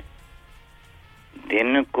जाए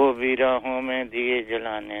दिन को भी राहों में दिए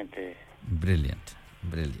जलाने दे ब्रिलियंट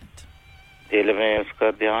दिल में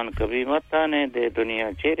उसका ध्यान कभी मत आने दे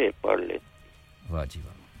दुनिया चेहरे पढ़ ले वाह जी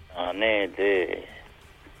वाह आने दे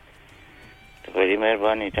तो बड़ी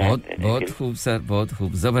मेहरबानी बहुत खूब सर बहुत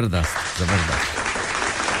खूब जबरदस्त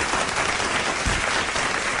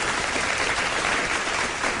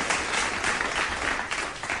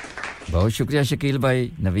बहुत शुक्रिया शकील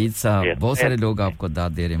भाई नवीद साहब बहुत सारे लोग आपको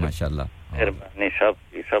दाद दे रहे हैं माशाल्लाह मेहरबानी सब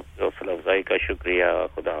हौसला अफजाई का शुक्रिया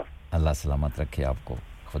खुदा अल्लाह सलामत रखे आपको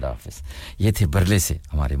खुदा हाफिज ये थे बरले से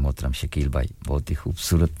हमारे मोहतरम शकील भाई बहुत ही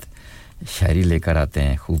खूबसूरत शायरी लेकर आते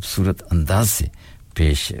हैं खूबसूरत अंदाज से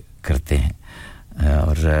पेश करते हैं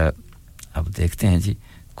और अब देखते हैं जी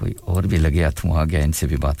कोई और भी लगे हाथों आ गया इनसे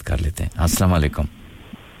भी बात कर लेते हैं अस्सलाम वालेकुम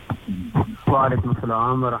वालेकुम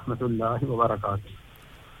सलाम व रहमतुल्लाहि व बरकातहू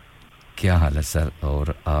क्या हाल है सर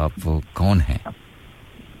और आप कौन हैं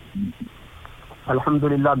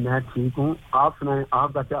अल्हम्दुलिल्लाह मैं ठीक हूं आप सुनाएं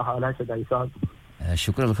आपका क्या हाल है शदाई साहब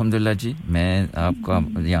शुक्र अल्हम्दुलिल्लाह जी मैं आपका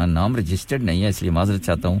यहाँ नाम रजिस्टर्ड नहीं है इसलिए माजरत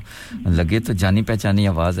चाहता हूँ लगे तो जानी पहचानी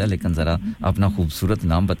आवाज़ है लेकिन ज़रा अपना खूबसूरत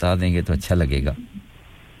नाम बता देंगे तो अच्छा लगेगा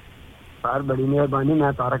सर बड़ी मेहरबानी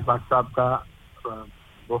मैं तारक भट्ट साहब का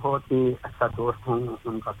बहुत ही अच्छा दोस्त हूं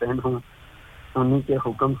उनका फैन हूं उन्हीं के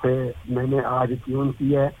हुक्म से मैंने आज ट्यून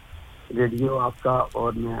किया है रेडियो आपका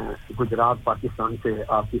और मैं गुजरात पाकिस्तान से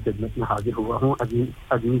आपकी खिदमत में हाजिर हुआ हूं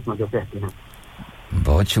अजीज मुझे कहते हैं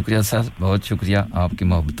बहुत शुक्रिया सर बहुत शुक्रिया आपकी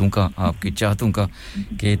मोहब्बतों का आपकी चाहतों का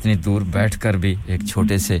कि इतनी दूर बैठकर भी एक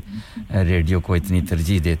छोटे से रेडियो को इतनी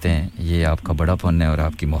तरजीह देते हैं ये आपका बड़ापन है और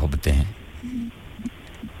आपकी मोहब्बतें हैं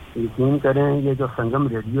यकीन करें ये जो संगम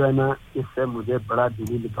रेडियो है ना इससे मुझे बड़ा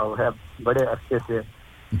दिली लगाव है बड़े अरसे से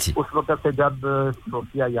जी उस वक्त से जब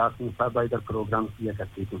सोफिया यासीन साहब इधर प्रोग्राम किया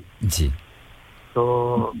करती थी जी तो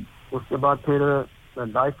उसके बाद फिर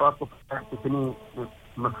लाइफ आपको कितनी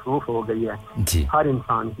मसरूफ हो गई है जी हर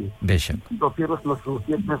इंसान की बेशक तो फिर उस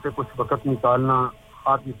मसरूफियत में से कुछ वक्त निकालना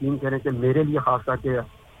आप यकीन करें कि मेरे लिए खास करके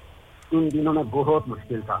इन दिनों में बहुत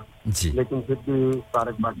मुश्किल था जी लेकिन फिर भी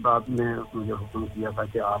तारक भट्ट साहब ने मुझे हुक्म किया था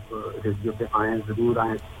कि आप रेडियो पे आएं जरूर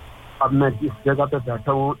आएं अब मैं जिस जगह पे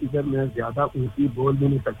बैठा हूँ इधर मैं ज्यादा ऊंची बोल भी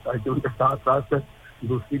नहीं सकता क्योंकि साथ साथ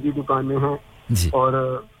दूसरी भी दुकानें हैं और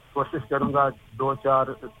कोशिश करूंगा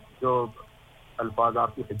 2-4 जो अल्फाज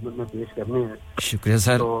आपकी खिदमत में पेश करने हैं शुक्रिया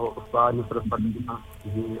सर तो उस्ताद नुसरत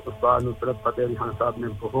फतेह अली खान साहब ने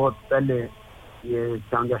बहुत पहले ये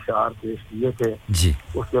चंद अशआर पेश किए थे जी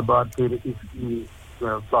उसके बाद फिर इसकी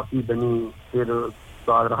कॉपी बनी फिर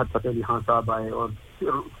उस्ताद राहत फतेह अली खान साहब आए और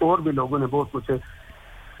फिर और भी लोगों ने बहुत कुछ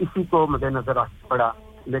इसी को मद्देनजर रख पड़ा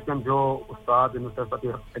लेकिन जो उस्ताद नुसरत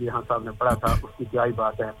फतेह अली खान साहब ने पढ़ा था उसकी क्या ही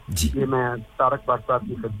बात है ये मैं तारक भट्ट साहब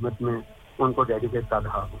की खिदमत में उनको डेडिकेट कर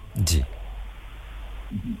रहा हूँ जी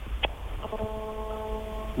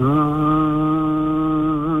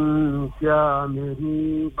क्या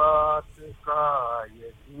मेरी बात का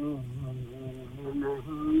यकीन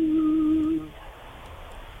नहीं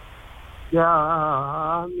क्या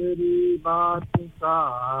मेरी बात का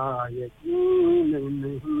यकीन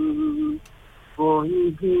नहीं कोई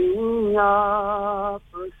भी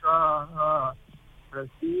आपका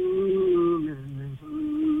हसीन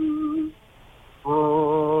नहीं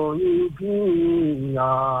कोई भी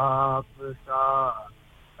आपका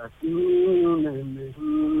हसीन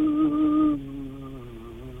नहीं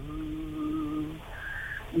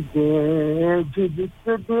जिस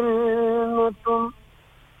दिल में तुम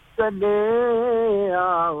चले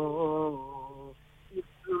आओ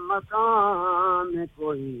इस मकान में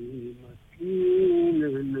कोई मकीन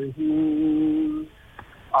नहीं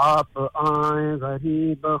आप आए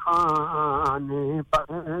गरीब खाने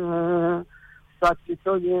पर सच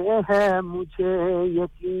तो ये है मुझे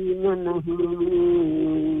यकीन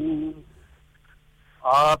नहीं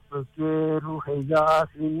आपके रूह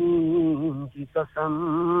यासीन की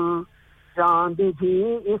कसम चांद भी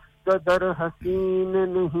इस कदर हसीन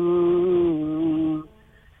नहीं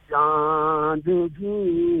चांद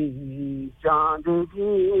भी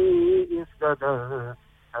इस कदर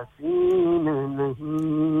हसीन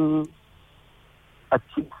नहीं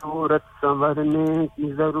अच्छी सूरत संवरने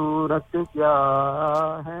की जरूरत क्या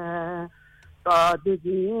है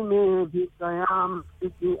सादगी में भी कयामत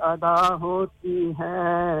की अदा होती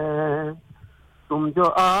है तुम जो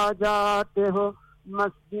आ जाते हो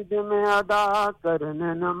मस्जिद में अदा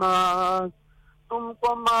करने नमाज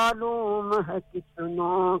तुमको मालूम है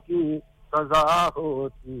कितनों की सजा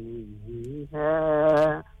होती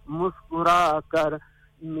है मुस्कुरा कर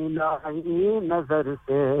मिलाई नजर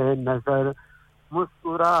से नजर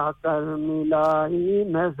मुस्कुरा कर मिलाई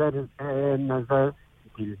नजर से नजर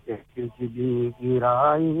दिल से बिजली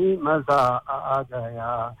गिराई मजा आ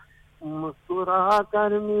गया मुस्कुरा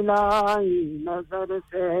कर मिलाई नजर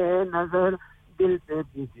से नजर दिल से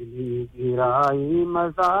बिजली गिराई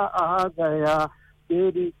मजा आ गया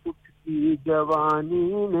तेरी उठती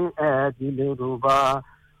जवानी ने ऐ दिल रुबा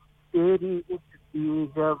तेरी उठती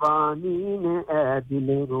जवानी ने ऐ दिल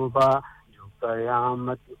रुबा जो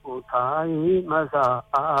कयामत उठाई मजा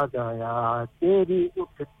आ गया तेरी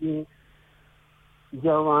उठती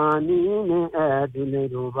जवानी ने ऐ दिल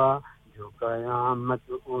रुबा जो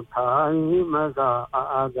कयामत उठाई मजा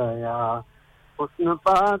आ गया हुस्न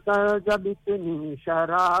पाकर जब इतनी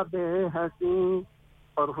शराबे हंसी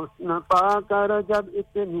और हुस्न पाकर जब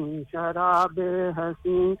इतनी शराबे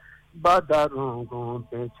हंसी बदरों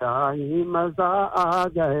पे छाई मजा आ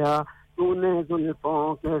गया तूने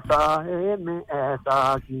जुल्फों के साए में ऐसा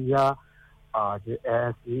किया आज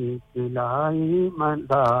ऐसी खिलाई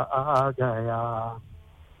मजा आ गया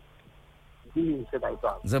जी शदाई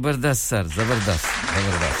साहब जबरदस्त सर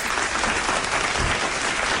जबरदस्त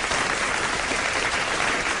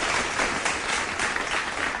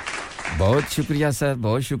बहुत शुक्रिया सर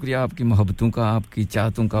बहुत शुक्रिया आपकी मोहब्बतों का आपकी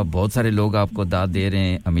चाहतों का बहुत सारे लोग आपको दाद दे रहे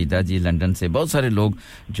हैं अमीदा जी लंदन से बहुत सारे लोग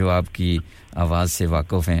जो आपकी आवाज से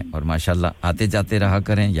वाकिफ हैं और माशाल्लाह आते जाते रहा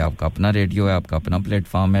करें ये आपका अपना रेडियो है आपका अपना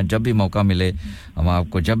प्लेटफार्म है जब भी मौका मिले हम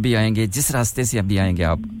आपको जब भी आएंगे जिस रास्ते से अभी आएंगे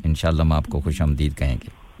आप इंशाल्लाह हम आपको खुशामदीद कहेंगे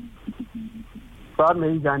सर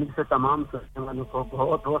मेरी जानिब से तमाम सुनने वालों को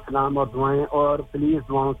बहुत-बहुत सलाम और दुआएं और प्लीज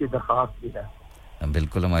दुआओं की दरख्वास्त भी है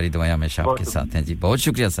बिल्कुल हमारी दुआएं हमेशा आपके साथ हैं जी बहुत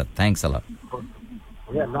शुक्रिया सर थैंक्स अल्लाह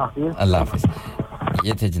हाफिज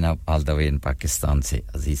ये थे जनाब all the way in Pakistan से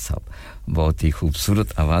अजीज साहब बहुत ही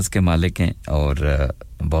खूबसूरत आवाज के मालिक हैं और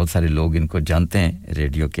बहुत सारे लोग इनको जानते हैं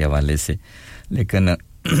रेडियो के हवाले से लेकिन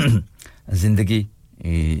जिंदगी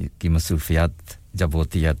की मसरूफियात जब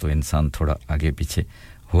होती है तो इंसान थोड़ा आगे पीछे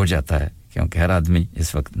हो जाता है क्योंकि हर आदमी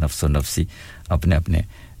इस वक्त नफ्सो नफ्सी अपने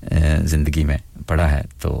जिंदगी में पड़ा है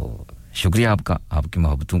तो शुक्रिया आपका आपकी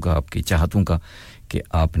मोहब्बतों का आपकी चाहतों का कि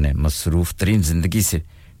आपने मसरूफ तरीन जिंदगी से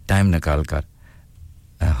टाइम निकाल कर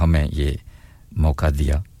हमें ये मौका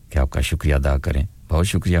दिया कि आपका शुक्रिया अदा करें बहुत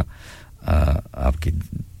शुक्रिया आपकी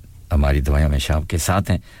हमारी दुआएं हमेशा आपके साथ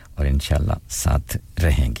हैं और इंशाल्लाह साथ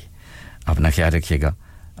रहेंगी अपना ख्याल रखिएगा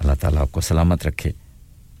अल्लाह ताला आपको सलामत रखे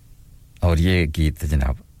और ये गीत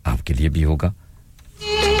जनाब आपके लिए भी होगा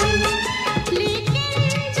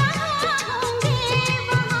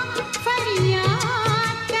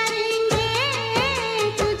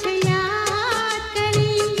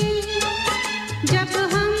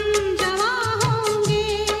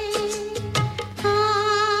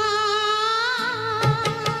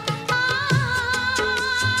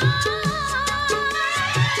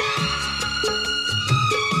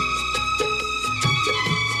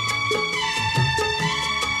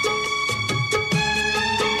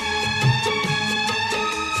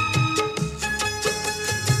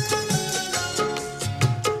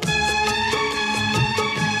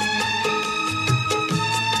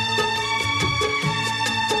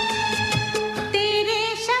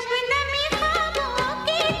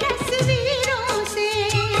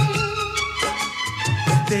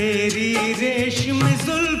तेरी रेशम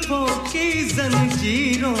जुल्फों की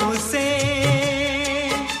जंजीरों से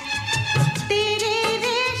तेरे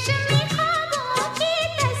रेशमी ख्वाबों की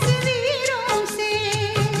तस्वीरों से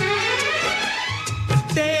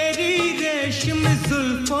तेरी रेशम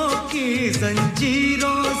जुल्फों की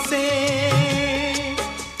जंजीरों से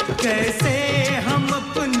कैसे हम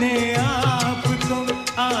अपने आप को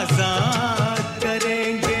आजाद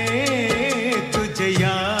करेंगे तुझे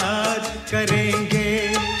याद करेंगे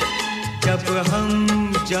जब हम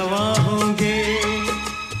जवां होंगे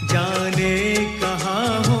जाने कहां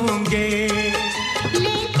होंगे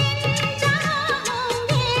लेकिन जहां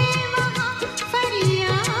होंगे वहां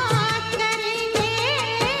फरियाद करेंगे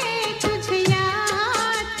तुझे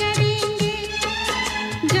याद करेंगे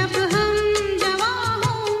जब हम जवां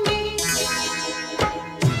होंगे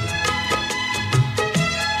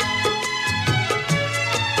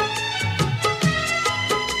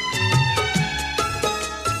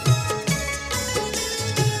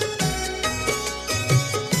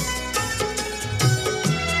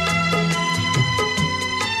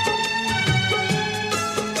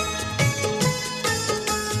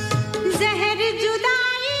जहर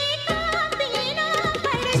जुदाई का पीना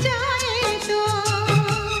पड़ जाए तो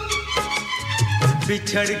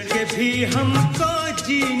बिछड़ के भी हमको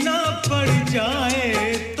जीना पड़ जाए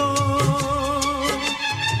तो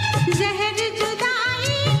जहर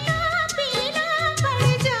जुदाई का पीना पड़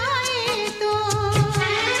जाए तो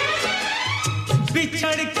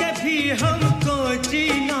बिछड़ के भी हमको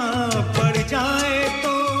जीना पड़ जाए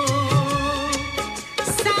तो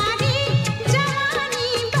सारी जवानी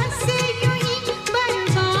बस यूं ही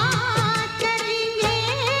बर्बाद करेंगे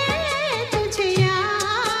तुझे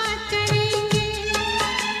याद करेंगे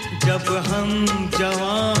जब हम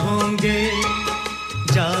जवां होंगे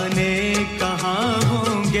जाने कहां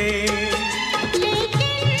होंगे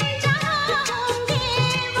लेकिन जहां होंगे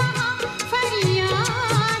वहां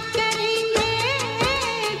फरियाद करेंगे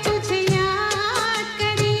तुझे याद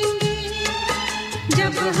करेंगे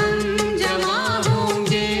जब हम जवां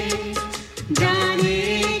होंगे जाने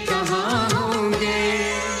कहां होंगे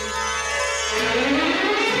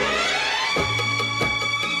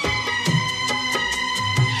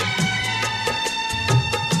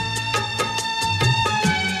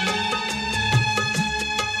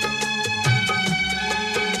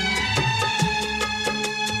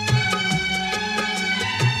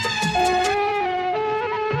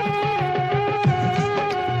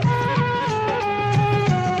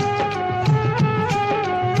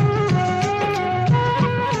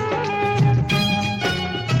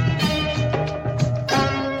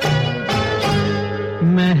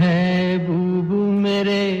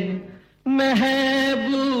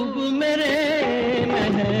महबूब मेरे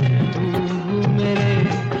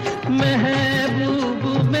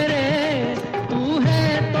महबूब मेरे तू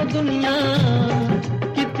है तो दुनिया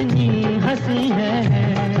कितनी हंसी है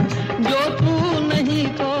जो तू नहीं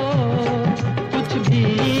तो कुछ भी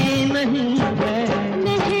नहीं है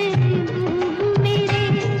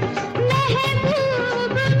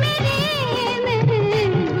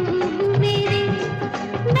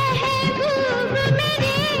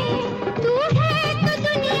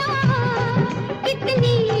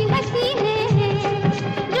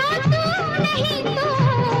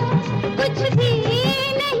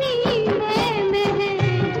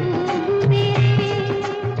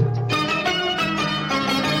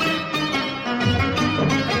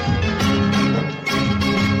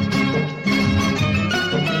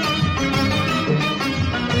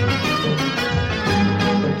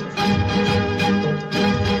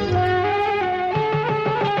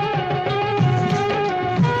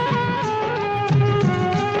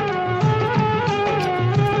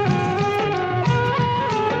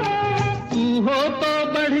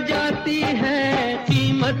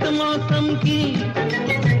मौसम की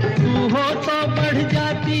तू हो तो बढ़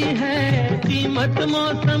जाती है कीमत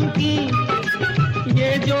मौसम की ये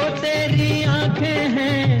जो तेरी आंखें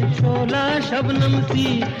हैं शोला शबनम सी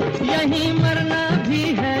यही मरना भी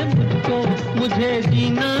है मुझको मुझे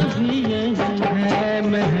जीना भी यही है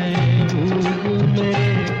महबूब मेरे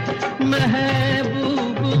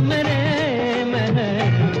महबूब मेरे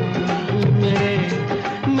महबूब मेरे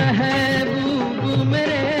महबूब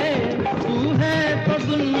मेरे तू है तो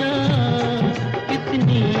दुनिया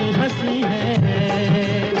कितनी हंसी है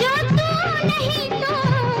जो तू नहीं तो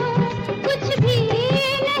कुछ भी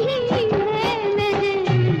नहीं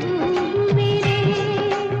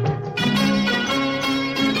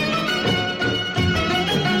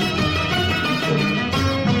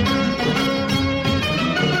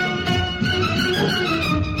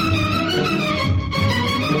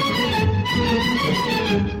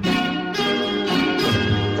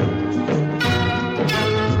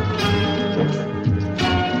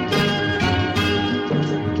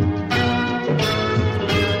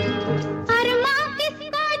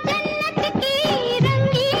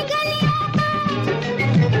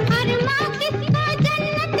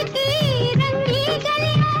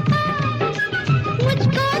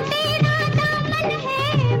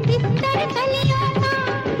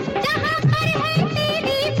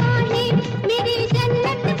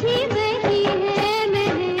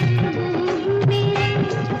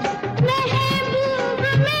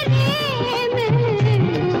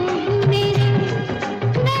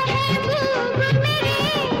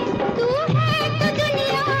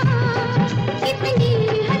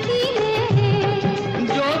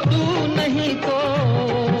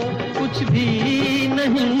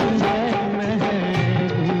है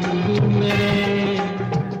महबूब मेरे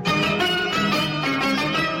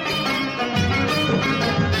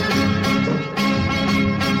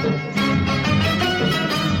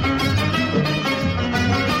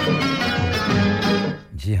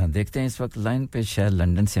देखते हैं इस वक्त लाइन पे शायद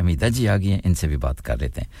लंदन से हमीदा जी आ गई हैं इनसे भी बात कर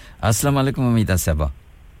लेते हैं अस्सलाम वालेकुम हमीदा साहबा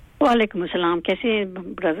वालेकुम अस्सलाम कैसे हैं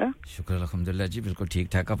ब्रदर शुक्र अल्हम्दुलिल्लाह जी बिल्कुल ठीक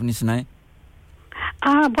ठाक अपनी सुनाएं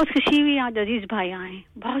बहुत खुशी हुई आज अजीज भाई आए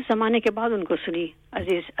बहुत ज़माने के बाद उनको सुनी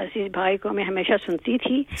अजीज भाई को मैं हमेशा सुनती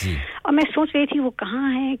थी और मैं सोच रही थी वो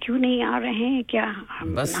कहाँ हैं क्यों नहीं आ रहे हैं क्या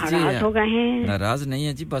नाराज हो गए हैं नाराज नहीं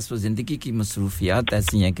है जी बस वो जिंदगी की मसरूफियात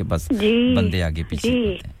ऐसी हैं कि बस बंदे आगे पीछे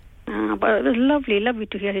होते हैं but it was lovely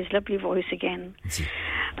to hear his lovely voice again.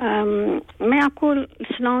 मैं आपको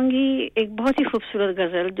सुनाऊंगी एक बहुत ही खूबसूरत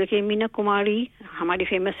गजल जो कि मीना कुमारी हमारी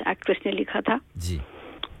फेमस एक्ट्रेस ने लिखा था जी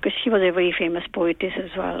because she was a very famous poetess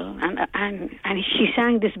as well and she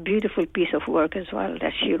sang this beautiful piece of work as well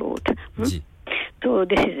that she wrote so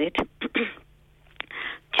this is it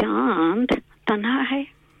चांद तन्हा है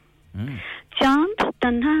चांद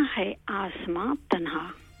तन्हा है आसमां तन्हा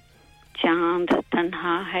चांद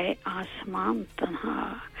तन्हा है आसमान तन्हा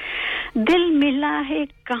दिल मिला है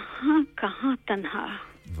कहां कहां तन्हा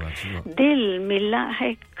दिल मिला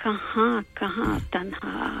है कहां कहां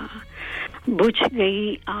तन्हा बुझ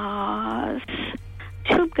गई आस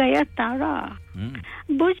छुप गया तारा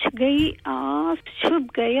बुझ गई आस छुप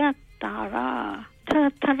गया तारा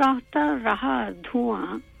थरथराता रहा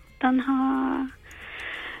धुआं तन्हा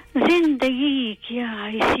जिंदगी क्या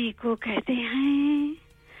इसी को कहते हैं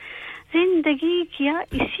जिंदगी क्या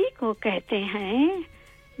इसी को कहते हैं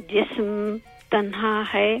जिस्म तन्हा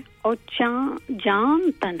है और जान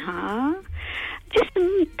तन्हा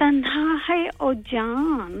जिस्म तन्हा है और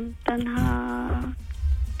जान तन्हा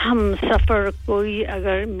हम सफर कोई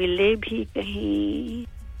अगर मिले भी कहीं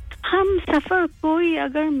हम सफर कोई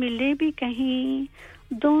अगर मिले भी कहीं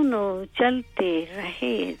दोनों चलते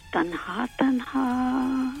रहे तन्हा तन्हा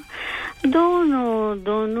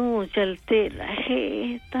दोनों चलते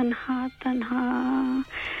रहे तन्हा तन्हा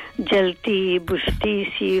जलती बुझती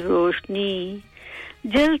सी रोशनी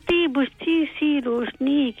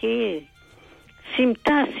के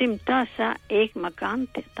सिमटा सा एक मकान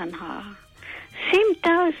तन्हा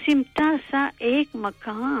सिमटा सा एक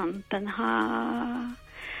मकान तन्हा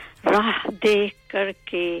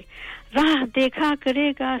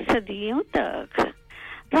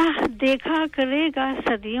राह देखा करेगा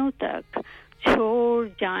सदियों तक छोड़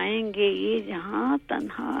जाएंगे ये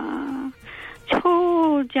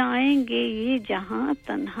जहां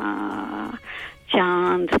तन्हा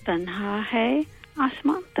चांद तन्हा है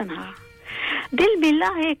आसमान तन्हा दिल मिला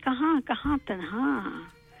है कहां तन्हा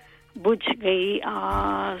बुझ गई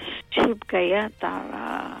आस छुप गया तारा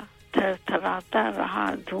थरथराता रहा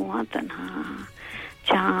धुआं तन्हा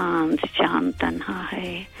चांद तन्हा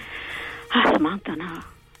है आसमान तन्हा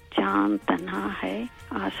चांद तन्हा है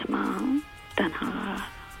आसमान तन्हा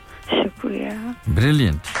शुक्रिया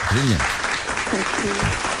ब्रिलियंट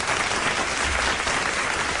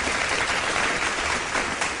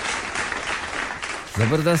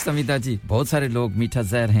जबरदस्त अमिता जी बहुत सारे लोग मीठा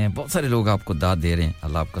जहर हैं बहुत सारे लोग आपको दाद दे रहे हैं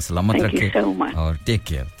अल्लाह आपको सलामत रखे और take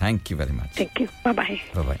care thank you very much thank you bye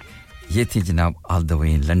bye ये थी जनाब all the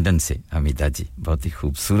way in London से अमिता जी बहुत ही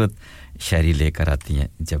खूबसूरत शायरी लेकर आती हैं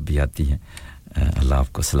जब भी आती हैं अल्लाह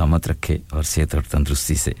आपको सलामत रखे और सेहत और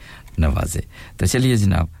तंदुरुस्ती से नवाजे तो चलिए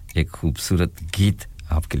जनाब एक खूबसूरत गीत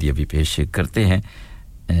आपके लिए भी पेश करते हैं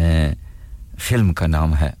फिल्म का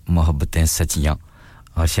नाम है मोहब्बतें सच्चियां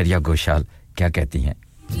और शरिया घोषाल क्या कहती हैं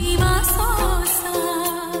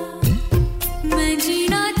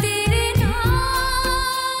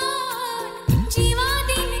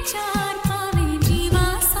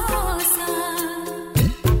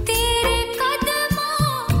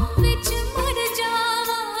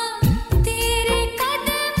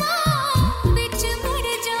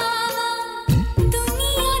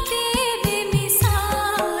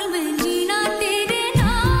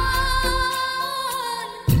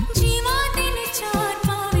चार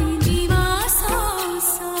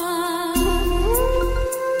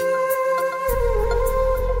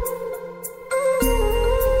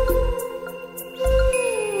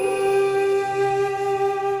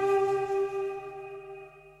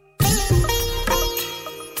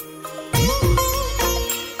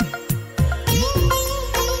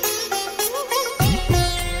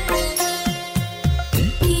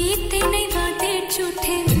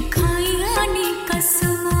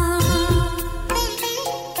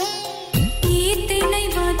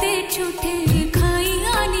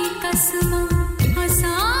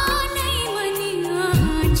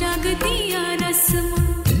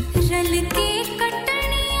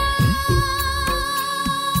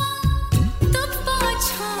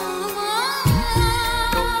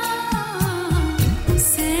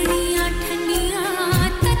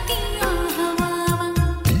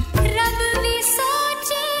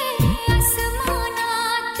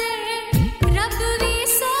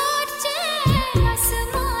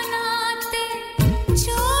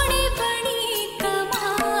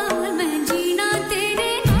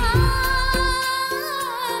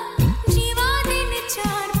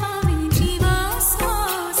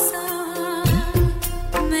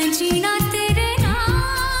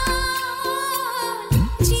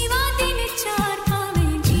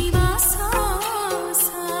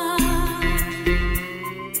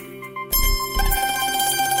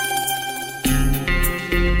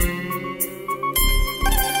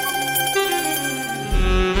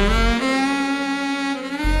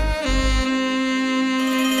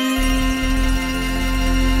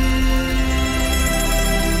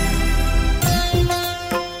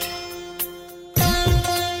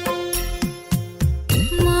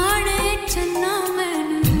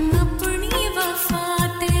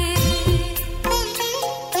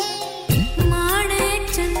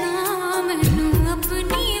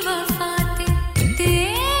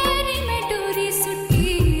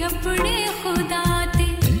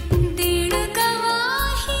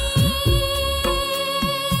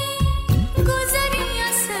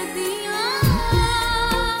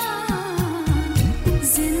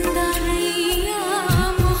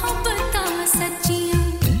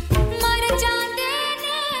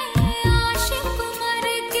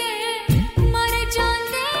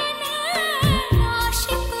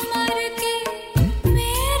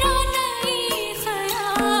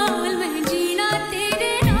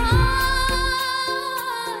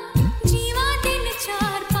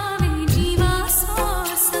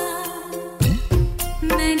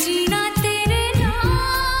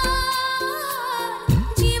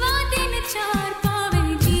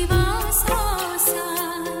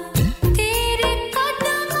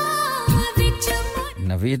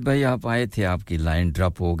नवीद भाई आप आए थे आपकी लाइन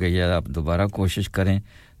ड्रॉप हो गई है आप दोबारा कोशिश करें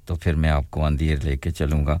तो फिर मैं आपको अंधेर लेके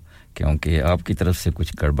चलूंगा क्योंकि आपकी तरफ से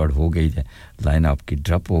कुछ गड़बड़ हो गई है लाइन आपकी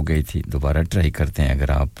ड्रॉप हो गई थी दोबारा ट्राई करते हैं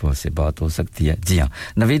अगर आपसे बात हो सकती है जी हां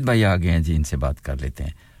नवीद भाई आ गए हैं जी इनसे बात कर लेते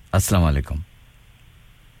हैं अस्सलाम वालेकुम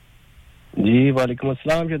जी वालेकुम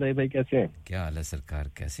अस्सलाम शदाई भाई कैसे हैं क्या हाल है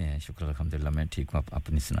सरकार कैसे हैं शुक्र अल्हम्दुलिल्लाह मैं ठीक हूं आप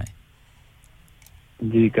अपनी सुनाएं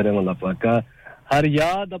जी करम अल्लाह पाक का हर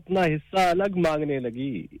याद अपना हिस्सा अलग मांगने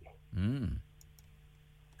लगी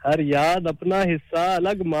हर याद अपना हिस्सा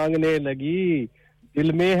अलग मांगने लगी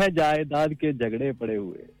दिल में है जायदाद के झगड़े पड़े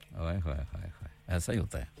हुए ओए होए होए ऐसा ही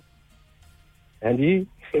होता है हैं जी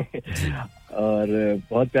और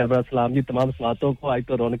बहुत प्यारा सलाम जी तमाम समातों को आज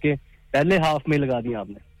तो रौनकें पहले हाफ में लगा दी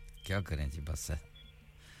आपने क्या करें जी बस है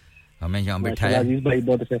हमें यहां बिठाया अजीज भाई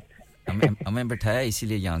बहुत से हमें बिठाया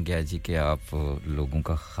इसीलिए यहां गया जी कि आप लोगों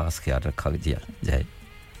का खास ख्याल रखा जाए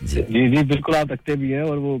जी जी बिल्कुल आप रखते भी हैं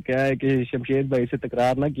और वो क्या है कि शमशेद भाई से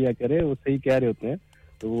तकरार ना किया करे वो सही कह रहे होते हैं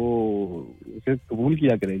तो वो उसे कबूल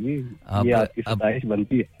किया करें जी ये आपकी सताइश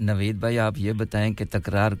बनती है नवीद भाई आप ये बताएं कि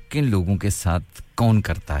तकरार किन लोगों के साथ कौन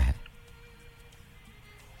करता है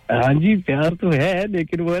हाँ जी प्यार तो है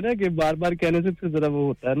लेकिन वो है ना कि बार-बार कहने से फिर जरा वो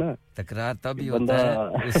होता है ना तकरार तभी होता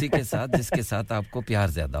है उसी के साथ जिसके साथ आपको प्यार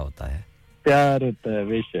ज्यादा होता है प्यार होता है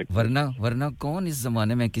बेशक वरना कौन इस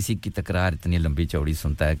जमाने में किसी की तकरार इतनी लंबी चौड़ी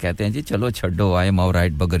सुनता है कहते हैं जी चलो छोड़ो आई एम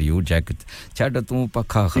ऑलराइट बगर यू जैकेट छड़ तू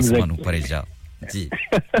पक्का खसमानू परे जा जी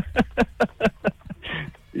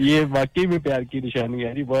ये वाकई में प्यार की निशानी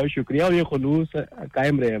है जी बहुत शुक्रिया और ये खुलूस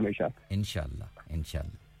कायम रहे हमेशा इंशाल्लाह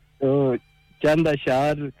तो चंद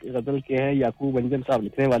अशार गजल के हैं याकूब अंजन साहब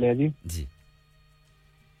लिखने वाले हैं जी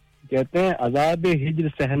कहते हैं अज़ाब हिज्र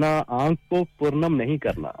सहना आंख को पुरनम नहीं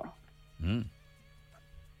करना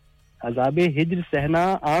अज़ाब हिज्र सहना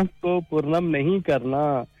आंख को पुरनम नहीं करना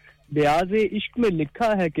ब्याज इश्क में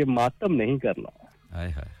लिखा है कि मातम नहीं करना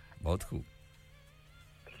हाय हाय बहुत खूब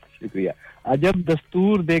शुक्रिया अजब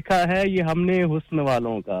दस्तूर देखा है ये हमने हुस्न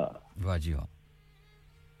वालों का वाह जी वाह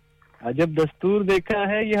अजब दस्तूर देखा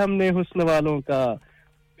है ये हमने हुस्न वालों का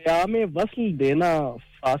प्यामे वस्ल देना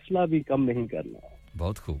फासला भी कम नहीं करना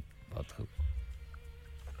बहुत खूब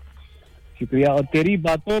शुक्रिया और तेरी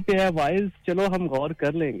बातों पे है वाइज चलो हम गौर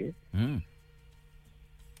कर लेंगे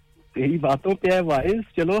तेरी बातों पे है वाइज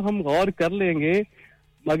चलो हम गौर कर लेंगे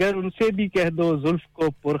मगर उनसे भी कह दो जुल्फ को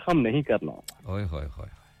पुरखम नहीं करना ओए होए होए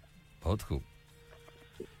बहुत खूब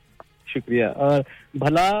शुक्रिया और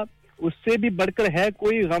भला उससे भी बढ़कर है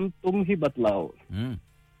कोई गम तुम ही बतलाओ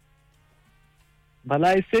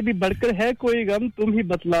भला इससे भी बढ़कर है कोई गम तुम ही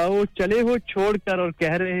बतलाओ चले हो छोड़कर और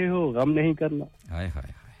कह रहे हो गम नहीं करना हाय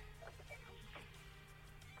हाय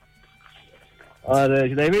और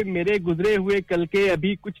शदाई भाई मेरे गुजरे हुए कल के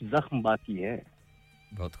अभी कुछ जख्म बाकी हैं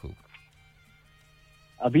बहुत खूब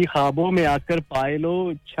अभी ख्वाबों में आकर पाए लो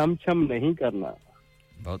छम छम नहीं करना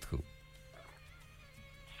बहुत खूब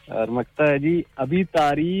और मकता है जी अभी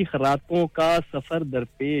तारीख रातों का सफर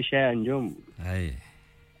दरपेश है अंजुम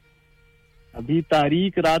अभी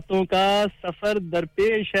तारीख रातों का सफर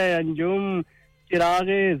दरपेश है अंजुम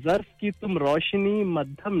चिरागे ज़र्फ की तुम रोशनी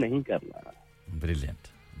मध्यम नहीं करना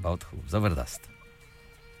ब्रिलियंट बहुत खूब जबरदस्त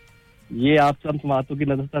ये आप सब समातों की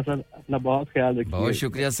नजर था सर अपना बहुत ख्याल रखिए बहुत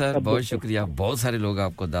शुक्रिया सर बहुत शुक्रिया बहुत सारे लोग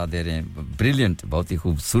आपको दाद दे रहे हैं ब्रिलियंट बहुत ही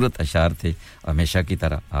खूबसूरत अशार थे हमेशा की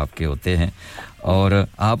तरह आपके होते हैं और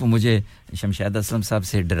आप मुझे शमशाद असलम साहब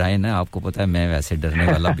से डराए ना आपको पता है मैं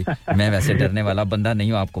वैसे डरने वाला बंदा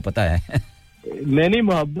नहीं हूं आपको पता है नहीं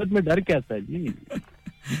मोहब्बत में डर कैसा है जी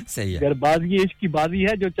सही है अगर बाजी इश्क की बाजी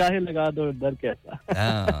है जो चाहे लगा दो डर कैसा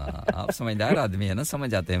हां आप समझदार आदमी है ना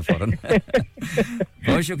समझ आते हैं फौरन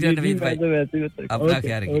बहुत शुक्रिया नवीद भाई अपना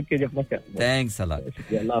ख्याल रखिए थैंक्स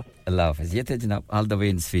अल्लाह हाफिज ये थे जनाब all the way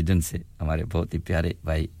in Sweden से हमारे बहुत ही प्यारे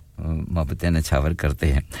भाई मोहब्बतें नछावर करते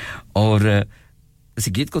हैं और इस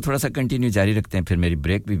गीत को थोड़ा सा कंटिन्यू जारी रखते हैं फिर मेरी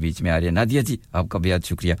ब्रेक भी बीच में आ रही है नादिया जी आपका बेहद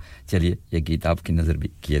शुक्रिया चलिए ये गीत आपकी नजर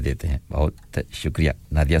भी किए देते हैं बहुत शुक्रिया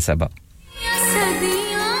नादिया साहबा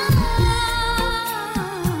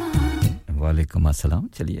वालेकुम अस्सलाम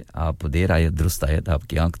चलिए आप देर आए दुरुस्त आए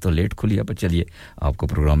आपकी आंख तो लेट खुली है पर चलिए आपको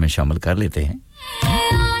प्रोग्राम में शामिल कर लेते हैं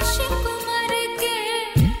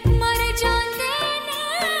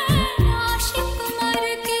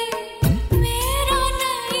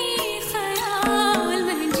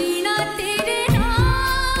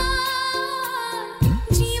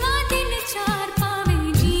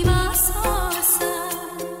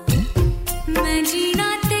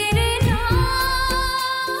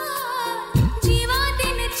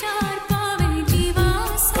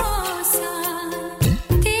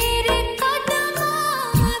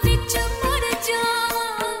विच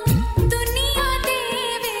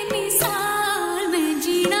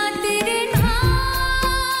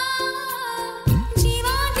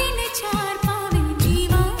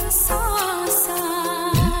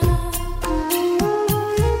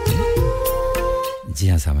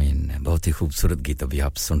ही खूबसूरत गीत अभी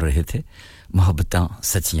आप सुन रहे थे मोहब्बतां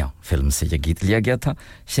सच्चियां फिल्म से ये गीत लिया गया था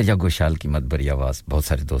श्रेया घोषाल की मधुरी आवाज बहुत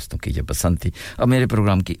सारे दोस्तों की ये पसंद थी अब मेरे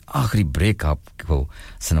प्रोग्राम की आखिरी ब्रेक आपको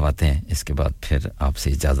सुनवाते हैं इसके बाद फिर आपसे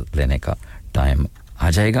इजाजत लेने का टाइम आ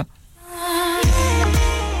जाएगा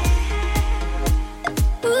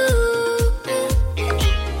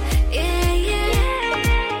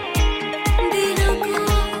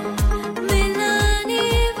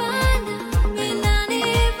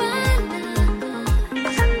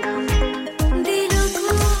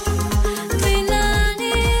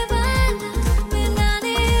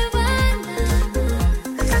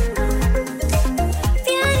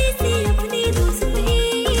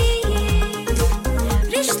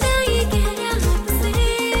रिश्ता ये गहरा हमसे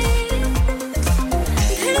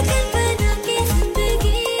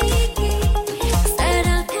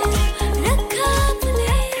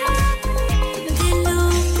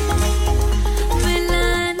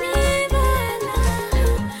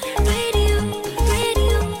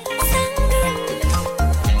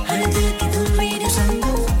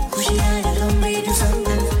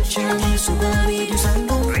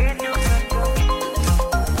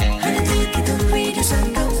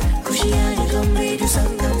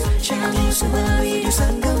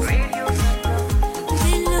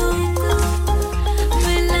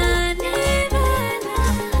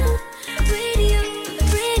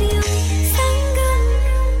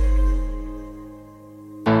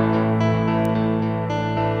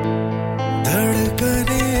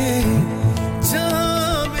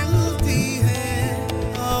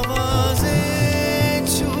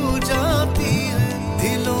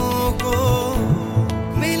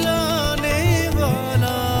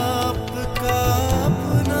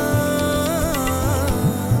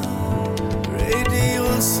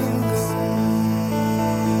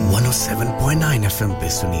FM पे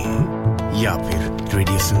सुनिए या फिर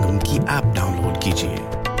रेडियो संगम की ऐप डाउनलोड कीजिए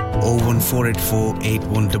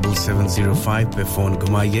 01484817705 पे फोन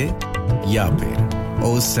घुमाइए या फिर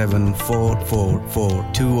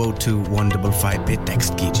 07444202155 पे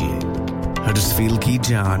टेक्स्ट कीजिए हडर्सफील्ड की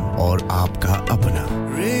जान और आपका अपना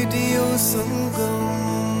radio Sangam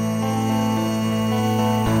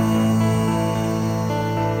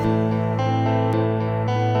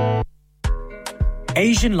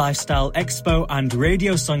Asian Lifestyle Expo and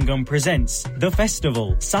Radio Sangam presents The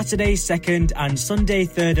Festival, Saturday 2nd and Sunday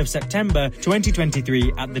 3rd of September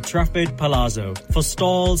 2023 at the Trafford Palazzo. For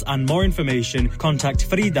stalls and more information, contact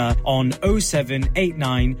Frida on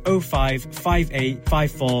 0789 05 58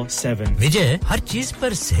 547. विजय, हर चीज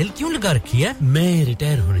पर cell क्यों लगा रखी है? मैं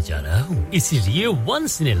retire होने जा रहा हूँ, इसीलिए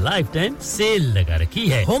once in a lifetime sale लगा रखी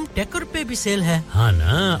है. होम डेकोर पे भी सेल है. हाँ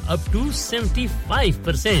ना, up to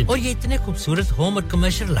 75%. और ये इतने खूबसूरत होम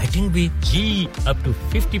commercial lighting भी जी up to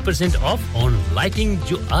 50% off on lighting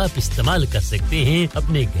जो आप इस्तेमाल कर सकते हैं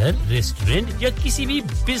अपने घर, रेस्टोरेंट या किसी भी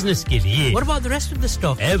बिजनेस के लिए. What about the rest of the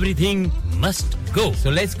stock? Everything must go. So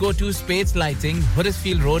let's go to Spades Lighting,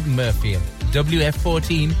 Huddersfield Road, Murfield,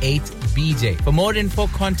 WF14 8BJ. For more info,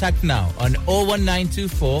 contact now on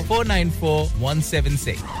 01924 494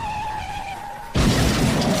 176.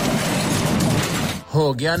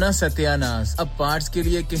 हो गया ना सत्यानाश अब पार्ट्स के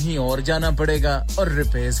लिए कहीं और जाना पड़ेगा और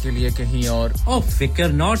रिपेयर्स के लिए कहीं और ओ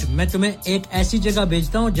फिकर नॉट मैं तुम्हें एक ऐसी जगह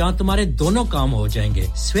भेजता हूं जहां तुम्हारे दोनों काम हो जाएंगे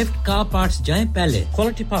स्विफ्ट कार पार्ट्स जाएं पहले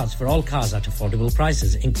quality parts for all cars at affordable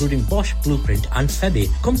prices including Bosch Blueprint and Febby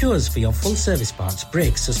come to us for your full service parts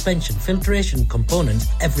brakes suspension filtration components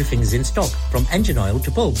everything is in stock from engine oil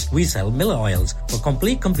to bulbs we sell Miller oils for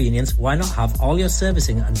complete convenience why not have all your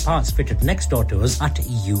servicing and parts fitted next door to us at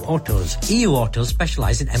EU Autos EU Autos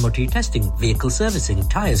specialize in MOT testing, vehicle servicing,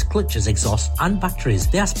 tyres, clutches, exhausts and batteries.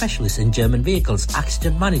 They are specialists in German vehicles,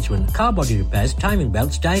 accident management, car body repairs, timing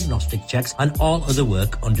belts, diagnostic checks and all other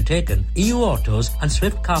work undertaken. EU Autos and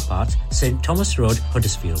Swift Car Parts, St Thomas Road,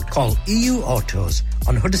 Huddersfield. Call EU Autos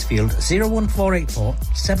on Huddersfield 01484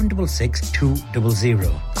 766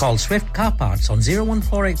 200. Call Swift Car Parts on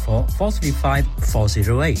 01484 435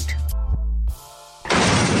 408.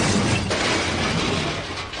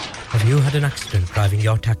 Have you had an accident driving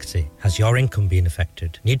your taxi? Has your income been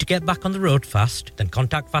affected? Need to get back on the road fast? Then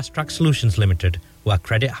contact Fast Track Solutions Limited, who are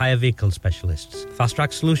credit hire vehicle specialists. Fast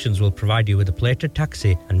Track Solutions will provide you with a plated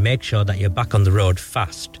taxi and make sure that you're back on the road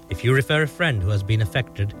fast. If you refer a friend who has been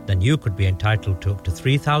affected, then you could be entitled to up to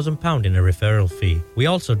 £3,000 in a referral fee. We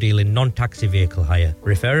also deal in non-taxi vehicle hire.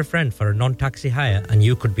 Refer a friend for a non-taxi hire and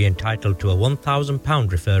you could be entitled to a £1,000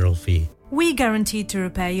 referral fee. We guarantee to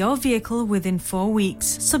repair your vehicle within 4 weeks,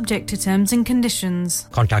 subject to terms and conditions.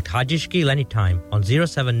 Contact Haji Shakil anytime on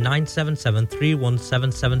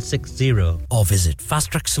 07977317760 or visit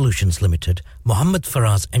Fast Track Solutions Limited, Mohammed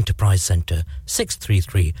Faraz Enterprise Centre,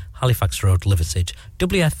 633 Halifax Road, Liversedge,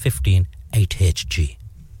 WF15 8HG.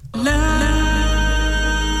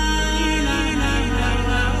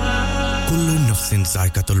 Kullu नफ्सिन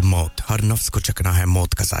जायकातुल मौत हर नफ्स को चखना है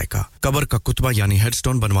मौत का जायका कब्र का कुतबा यानी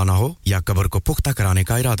हेडस्टोन बनवाना हो या कब्र को पुख्ता कराने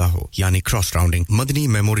का इरादा हो यानी cross rounding Madani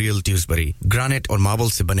memorial Tewkesbury granite और मार्बल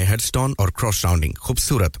से बने हेडस्टोन और क्रॉस राउंडिंग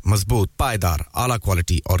खूबसूरत मजबूत पायदार आला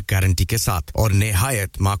क्वालिटी और गारंटी के साथ और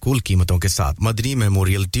निहायत माकूल कीमतों के साथ मदनी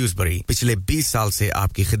मेमोरियल ट्यूसबरी पिछले 20 साल से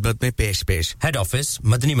आपकी खिदमत में पेश Head Office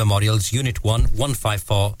Madani Memorials Unit 1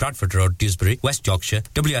 154 Bradford Road Dewsbury West Yorkshire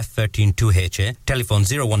WF13 2HA telephone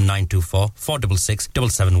 01924 466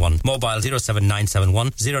 771 mobile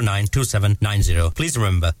 07971 092790 please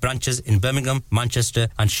remember branches in Birmingham Manchester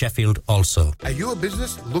and Sheffield also Are you a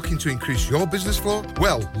business looking to increase your business flow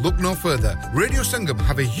well look no further Radio Sangam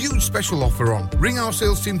have a huge special offer on ring our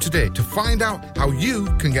sales team today to find out how you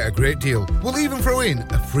can get a great deal we'll even throw in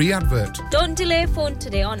a free advert Don't delay phone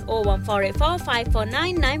today on 01484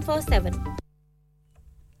 549 947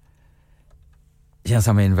 Yes,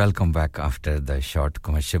 I mean, welcome back after the short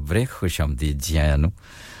commercial break. खुशामदीद जी आयां नु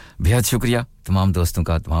बेहद शुक्रिया तमाम दोस्तों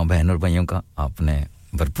का तमाम बहन और भाइयों का आपने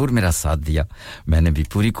भरपूर मेरा साथ दिया मैंने भी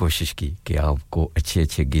पूरी कोशिश की कि आपको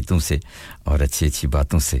अच्छे-अच्छे गीतों से और अच्छी-अच्छी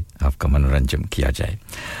बातों से आपका मनोरंजन किया जाए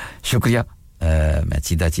शुक्रिया मैं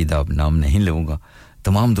सीधा अब नाम नहीं लूंगा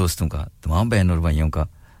तमाम दोस्तों का तमाम बहन और भाइयों का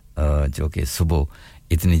जो कि सुबह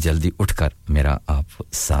इतनी जल्दी उठकर मेरा आप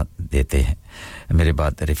साथ देते हैं मेरे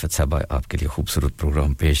बाद रिफत साहब आपके लिए खूबसूरत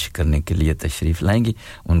प्रोग्राम पेश करने के लिए तशरीफ लाएंगी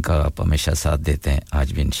उनका आप हमेशा साथ देते हैं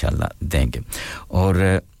आज भी इंशाल्लाह देंगे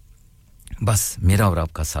और बस मेरा और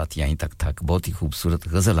आपका साथ यहीं तक था बहुत ही खूबसूरत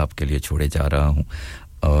गजल आपके लिए छोड़े जा रहा हूं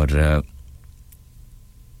और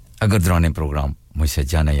अगर दौरान प्रोग्राम मुझसे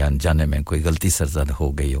जाने या अनजाने में कोई गलती सरजद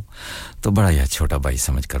हो गई हो तो बड़ा या छोटा भाई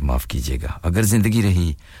समझकर माफ कीजिएगा अगर जिंदगी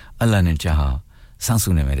रही अल्लाह ने चाहा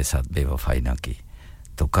सांसों ने मेरे साथ बेवफाई ना की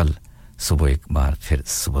तो कल सुबह एक बार फिर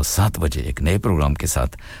सुबह 7 बजे एक नए प्रोग्राम के साथ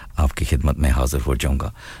आपकी खिदमत में हाजिर हो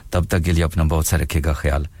जाऊंगा तब तक के लिए अपना बहुत सा रखिएगा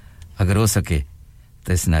ख्याल अगर हो सके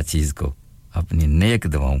तो इस नाचीज को अपनी नेक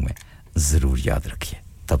दुआओं में जरूर याद रखिए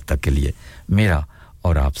तब तक के लिए मेरा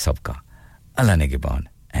और आप सबका अल्लाह निगहबान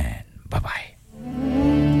एंड बाय बाय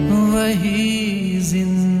वही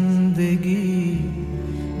जिंदगी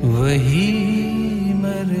वही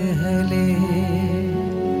मरहले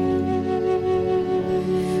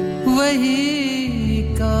वही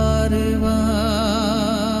कारवां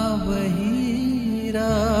वही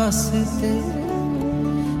रास्ते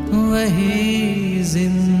वही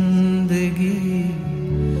जिंदगी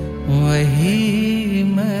वही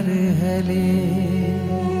मरहले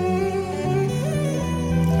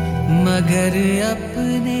मगर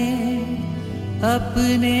अपने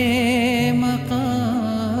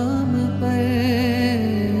मकाम पर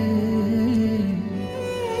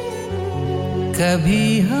कभी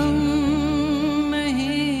हम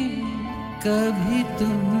नहीं कभी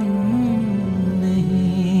तुम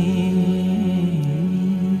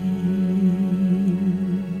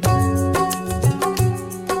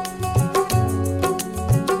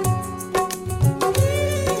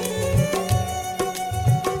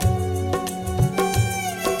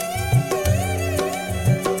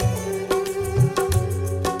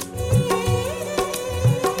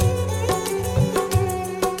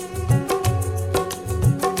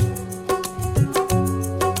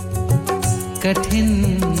कठिन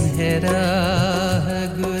है राह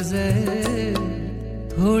गुजर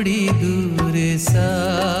थोड़ी दूर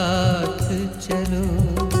साथ चलो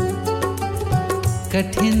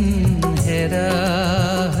कठिन है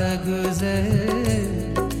राह गुजर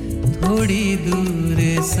थोड़ी दूर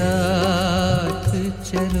साथ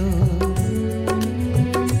चलो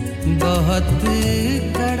बहुत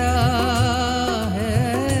कड़ा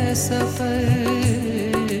है सफर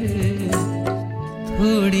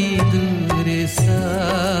थोड़ी दूर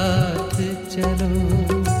साथ चलो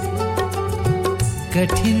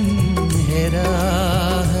कठिन है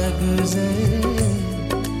राह गुजर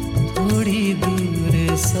थोड़ी दूर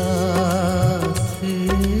साथ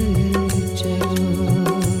चलो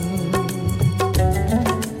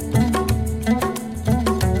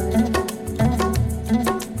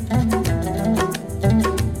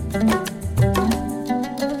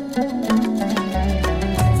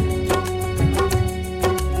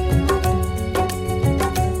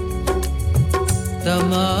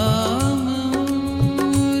तमाम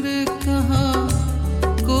उम्र कहाँ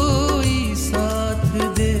कोई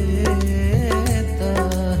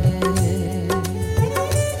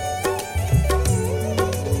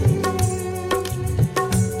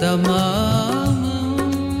तमाम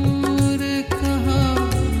उम्र कहाँ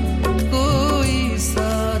कोई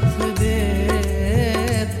साथ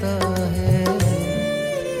देता है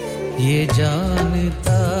ये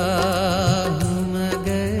जानता हूँ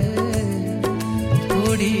मगर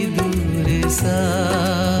थोड़ी दूर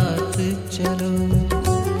साथ चलो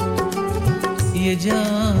ये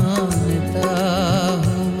जानता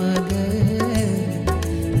हूँ मगर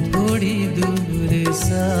थोड़ी दूर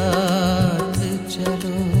साथ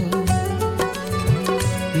चलो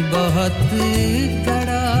बहुत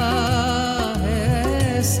कड़ा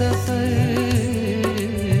है सफर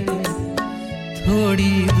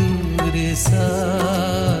थोड़ी दूर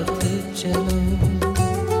साथ चलो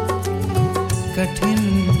कठिन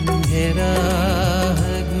है राह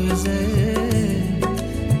गुजर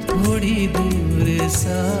थोड़ी दूर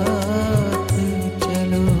साथ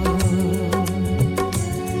चलो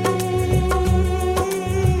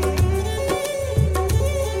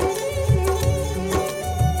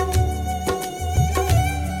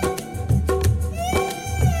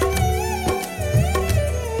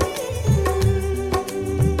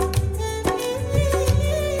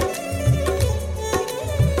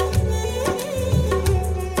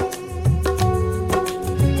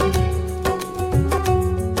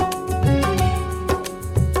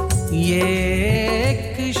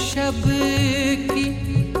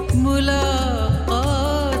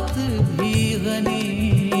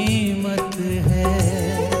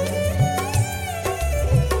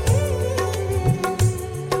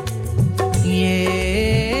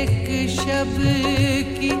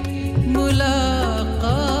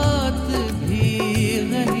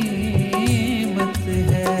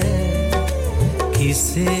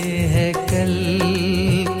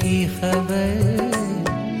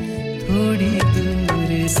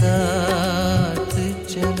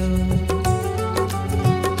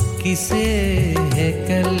किसे है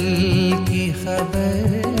कल की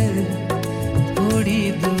खबर थोड़ी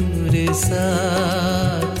दूर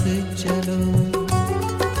साथ चलो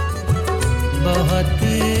बहुत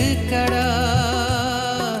कड़ा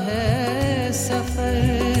है सफर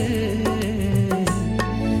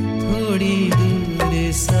थोड़ी दूर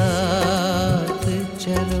साथ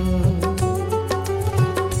चलो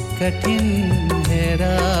कठिन है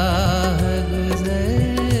राह गुजर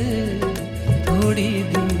थोड़ी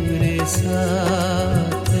दूर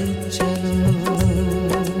साथ चलो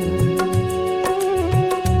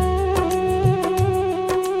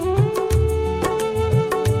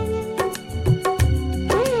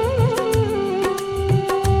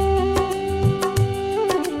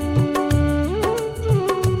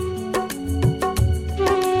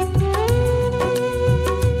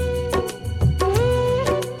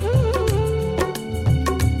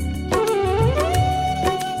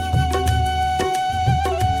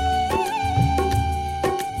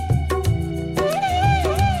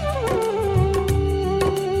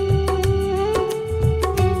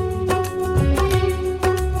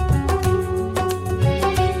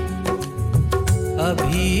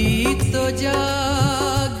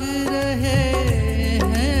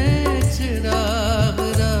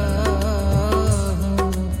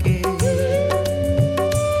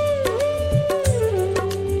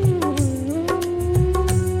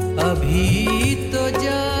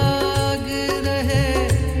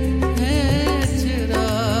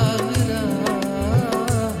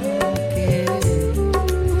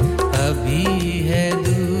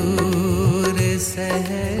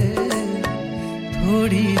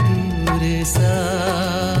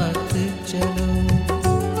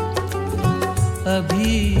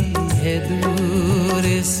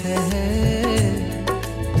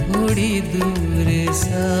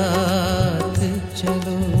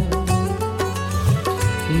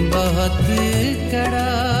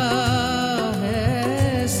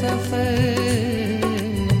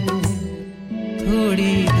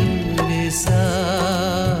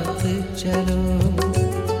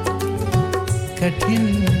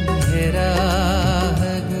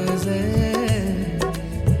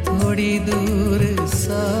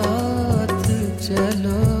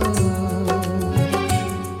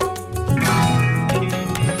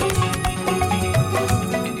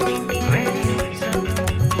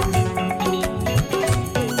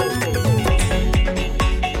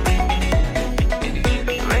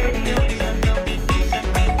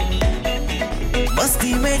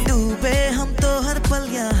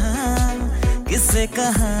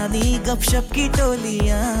गपशप की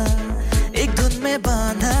टोलियां एक धुन में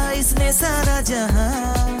बांधा इसने सारा जहां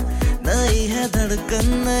नई है धड़कन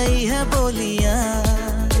नई है बोलियां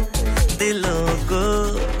दिलों को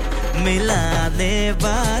मिलाने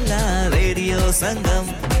वाला रेडियो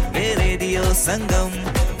संगम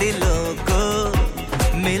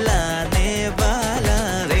मिलाने वाला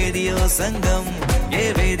रेडियो संगम ये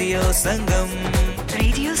रेडियो संगम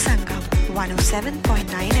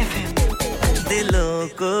 107.9 FM दिलों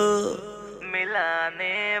को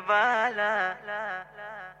मिलाने वाला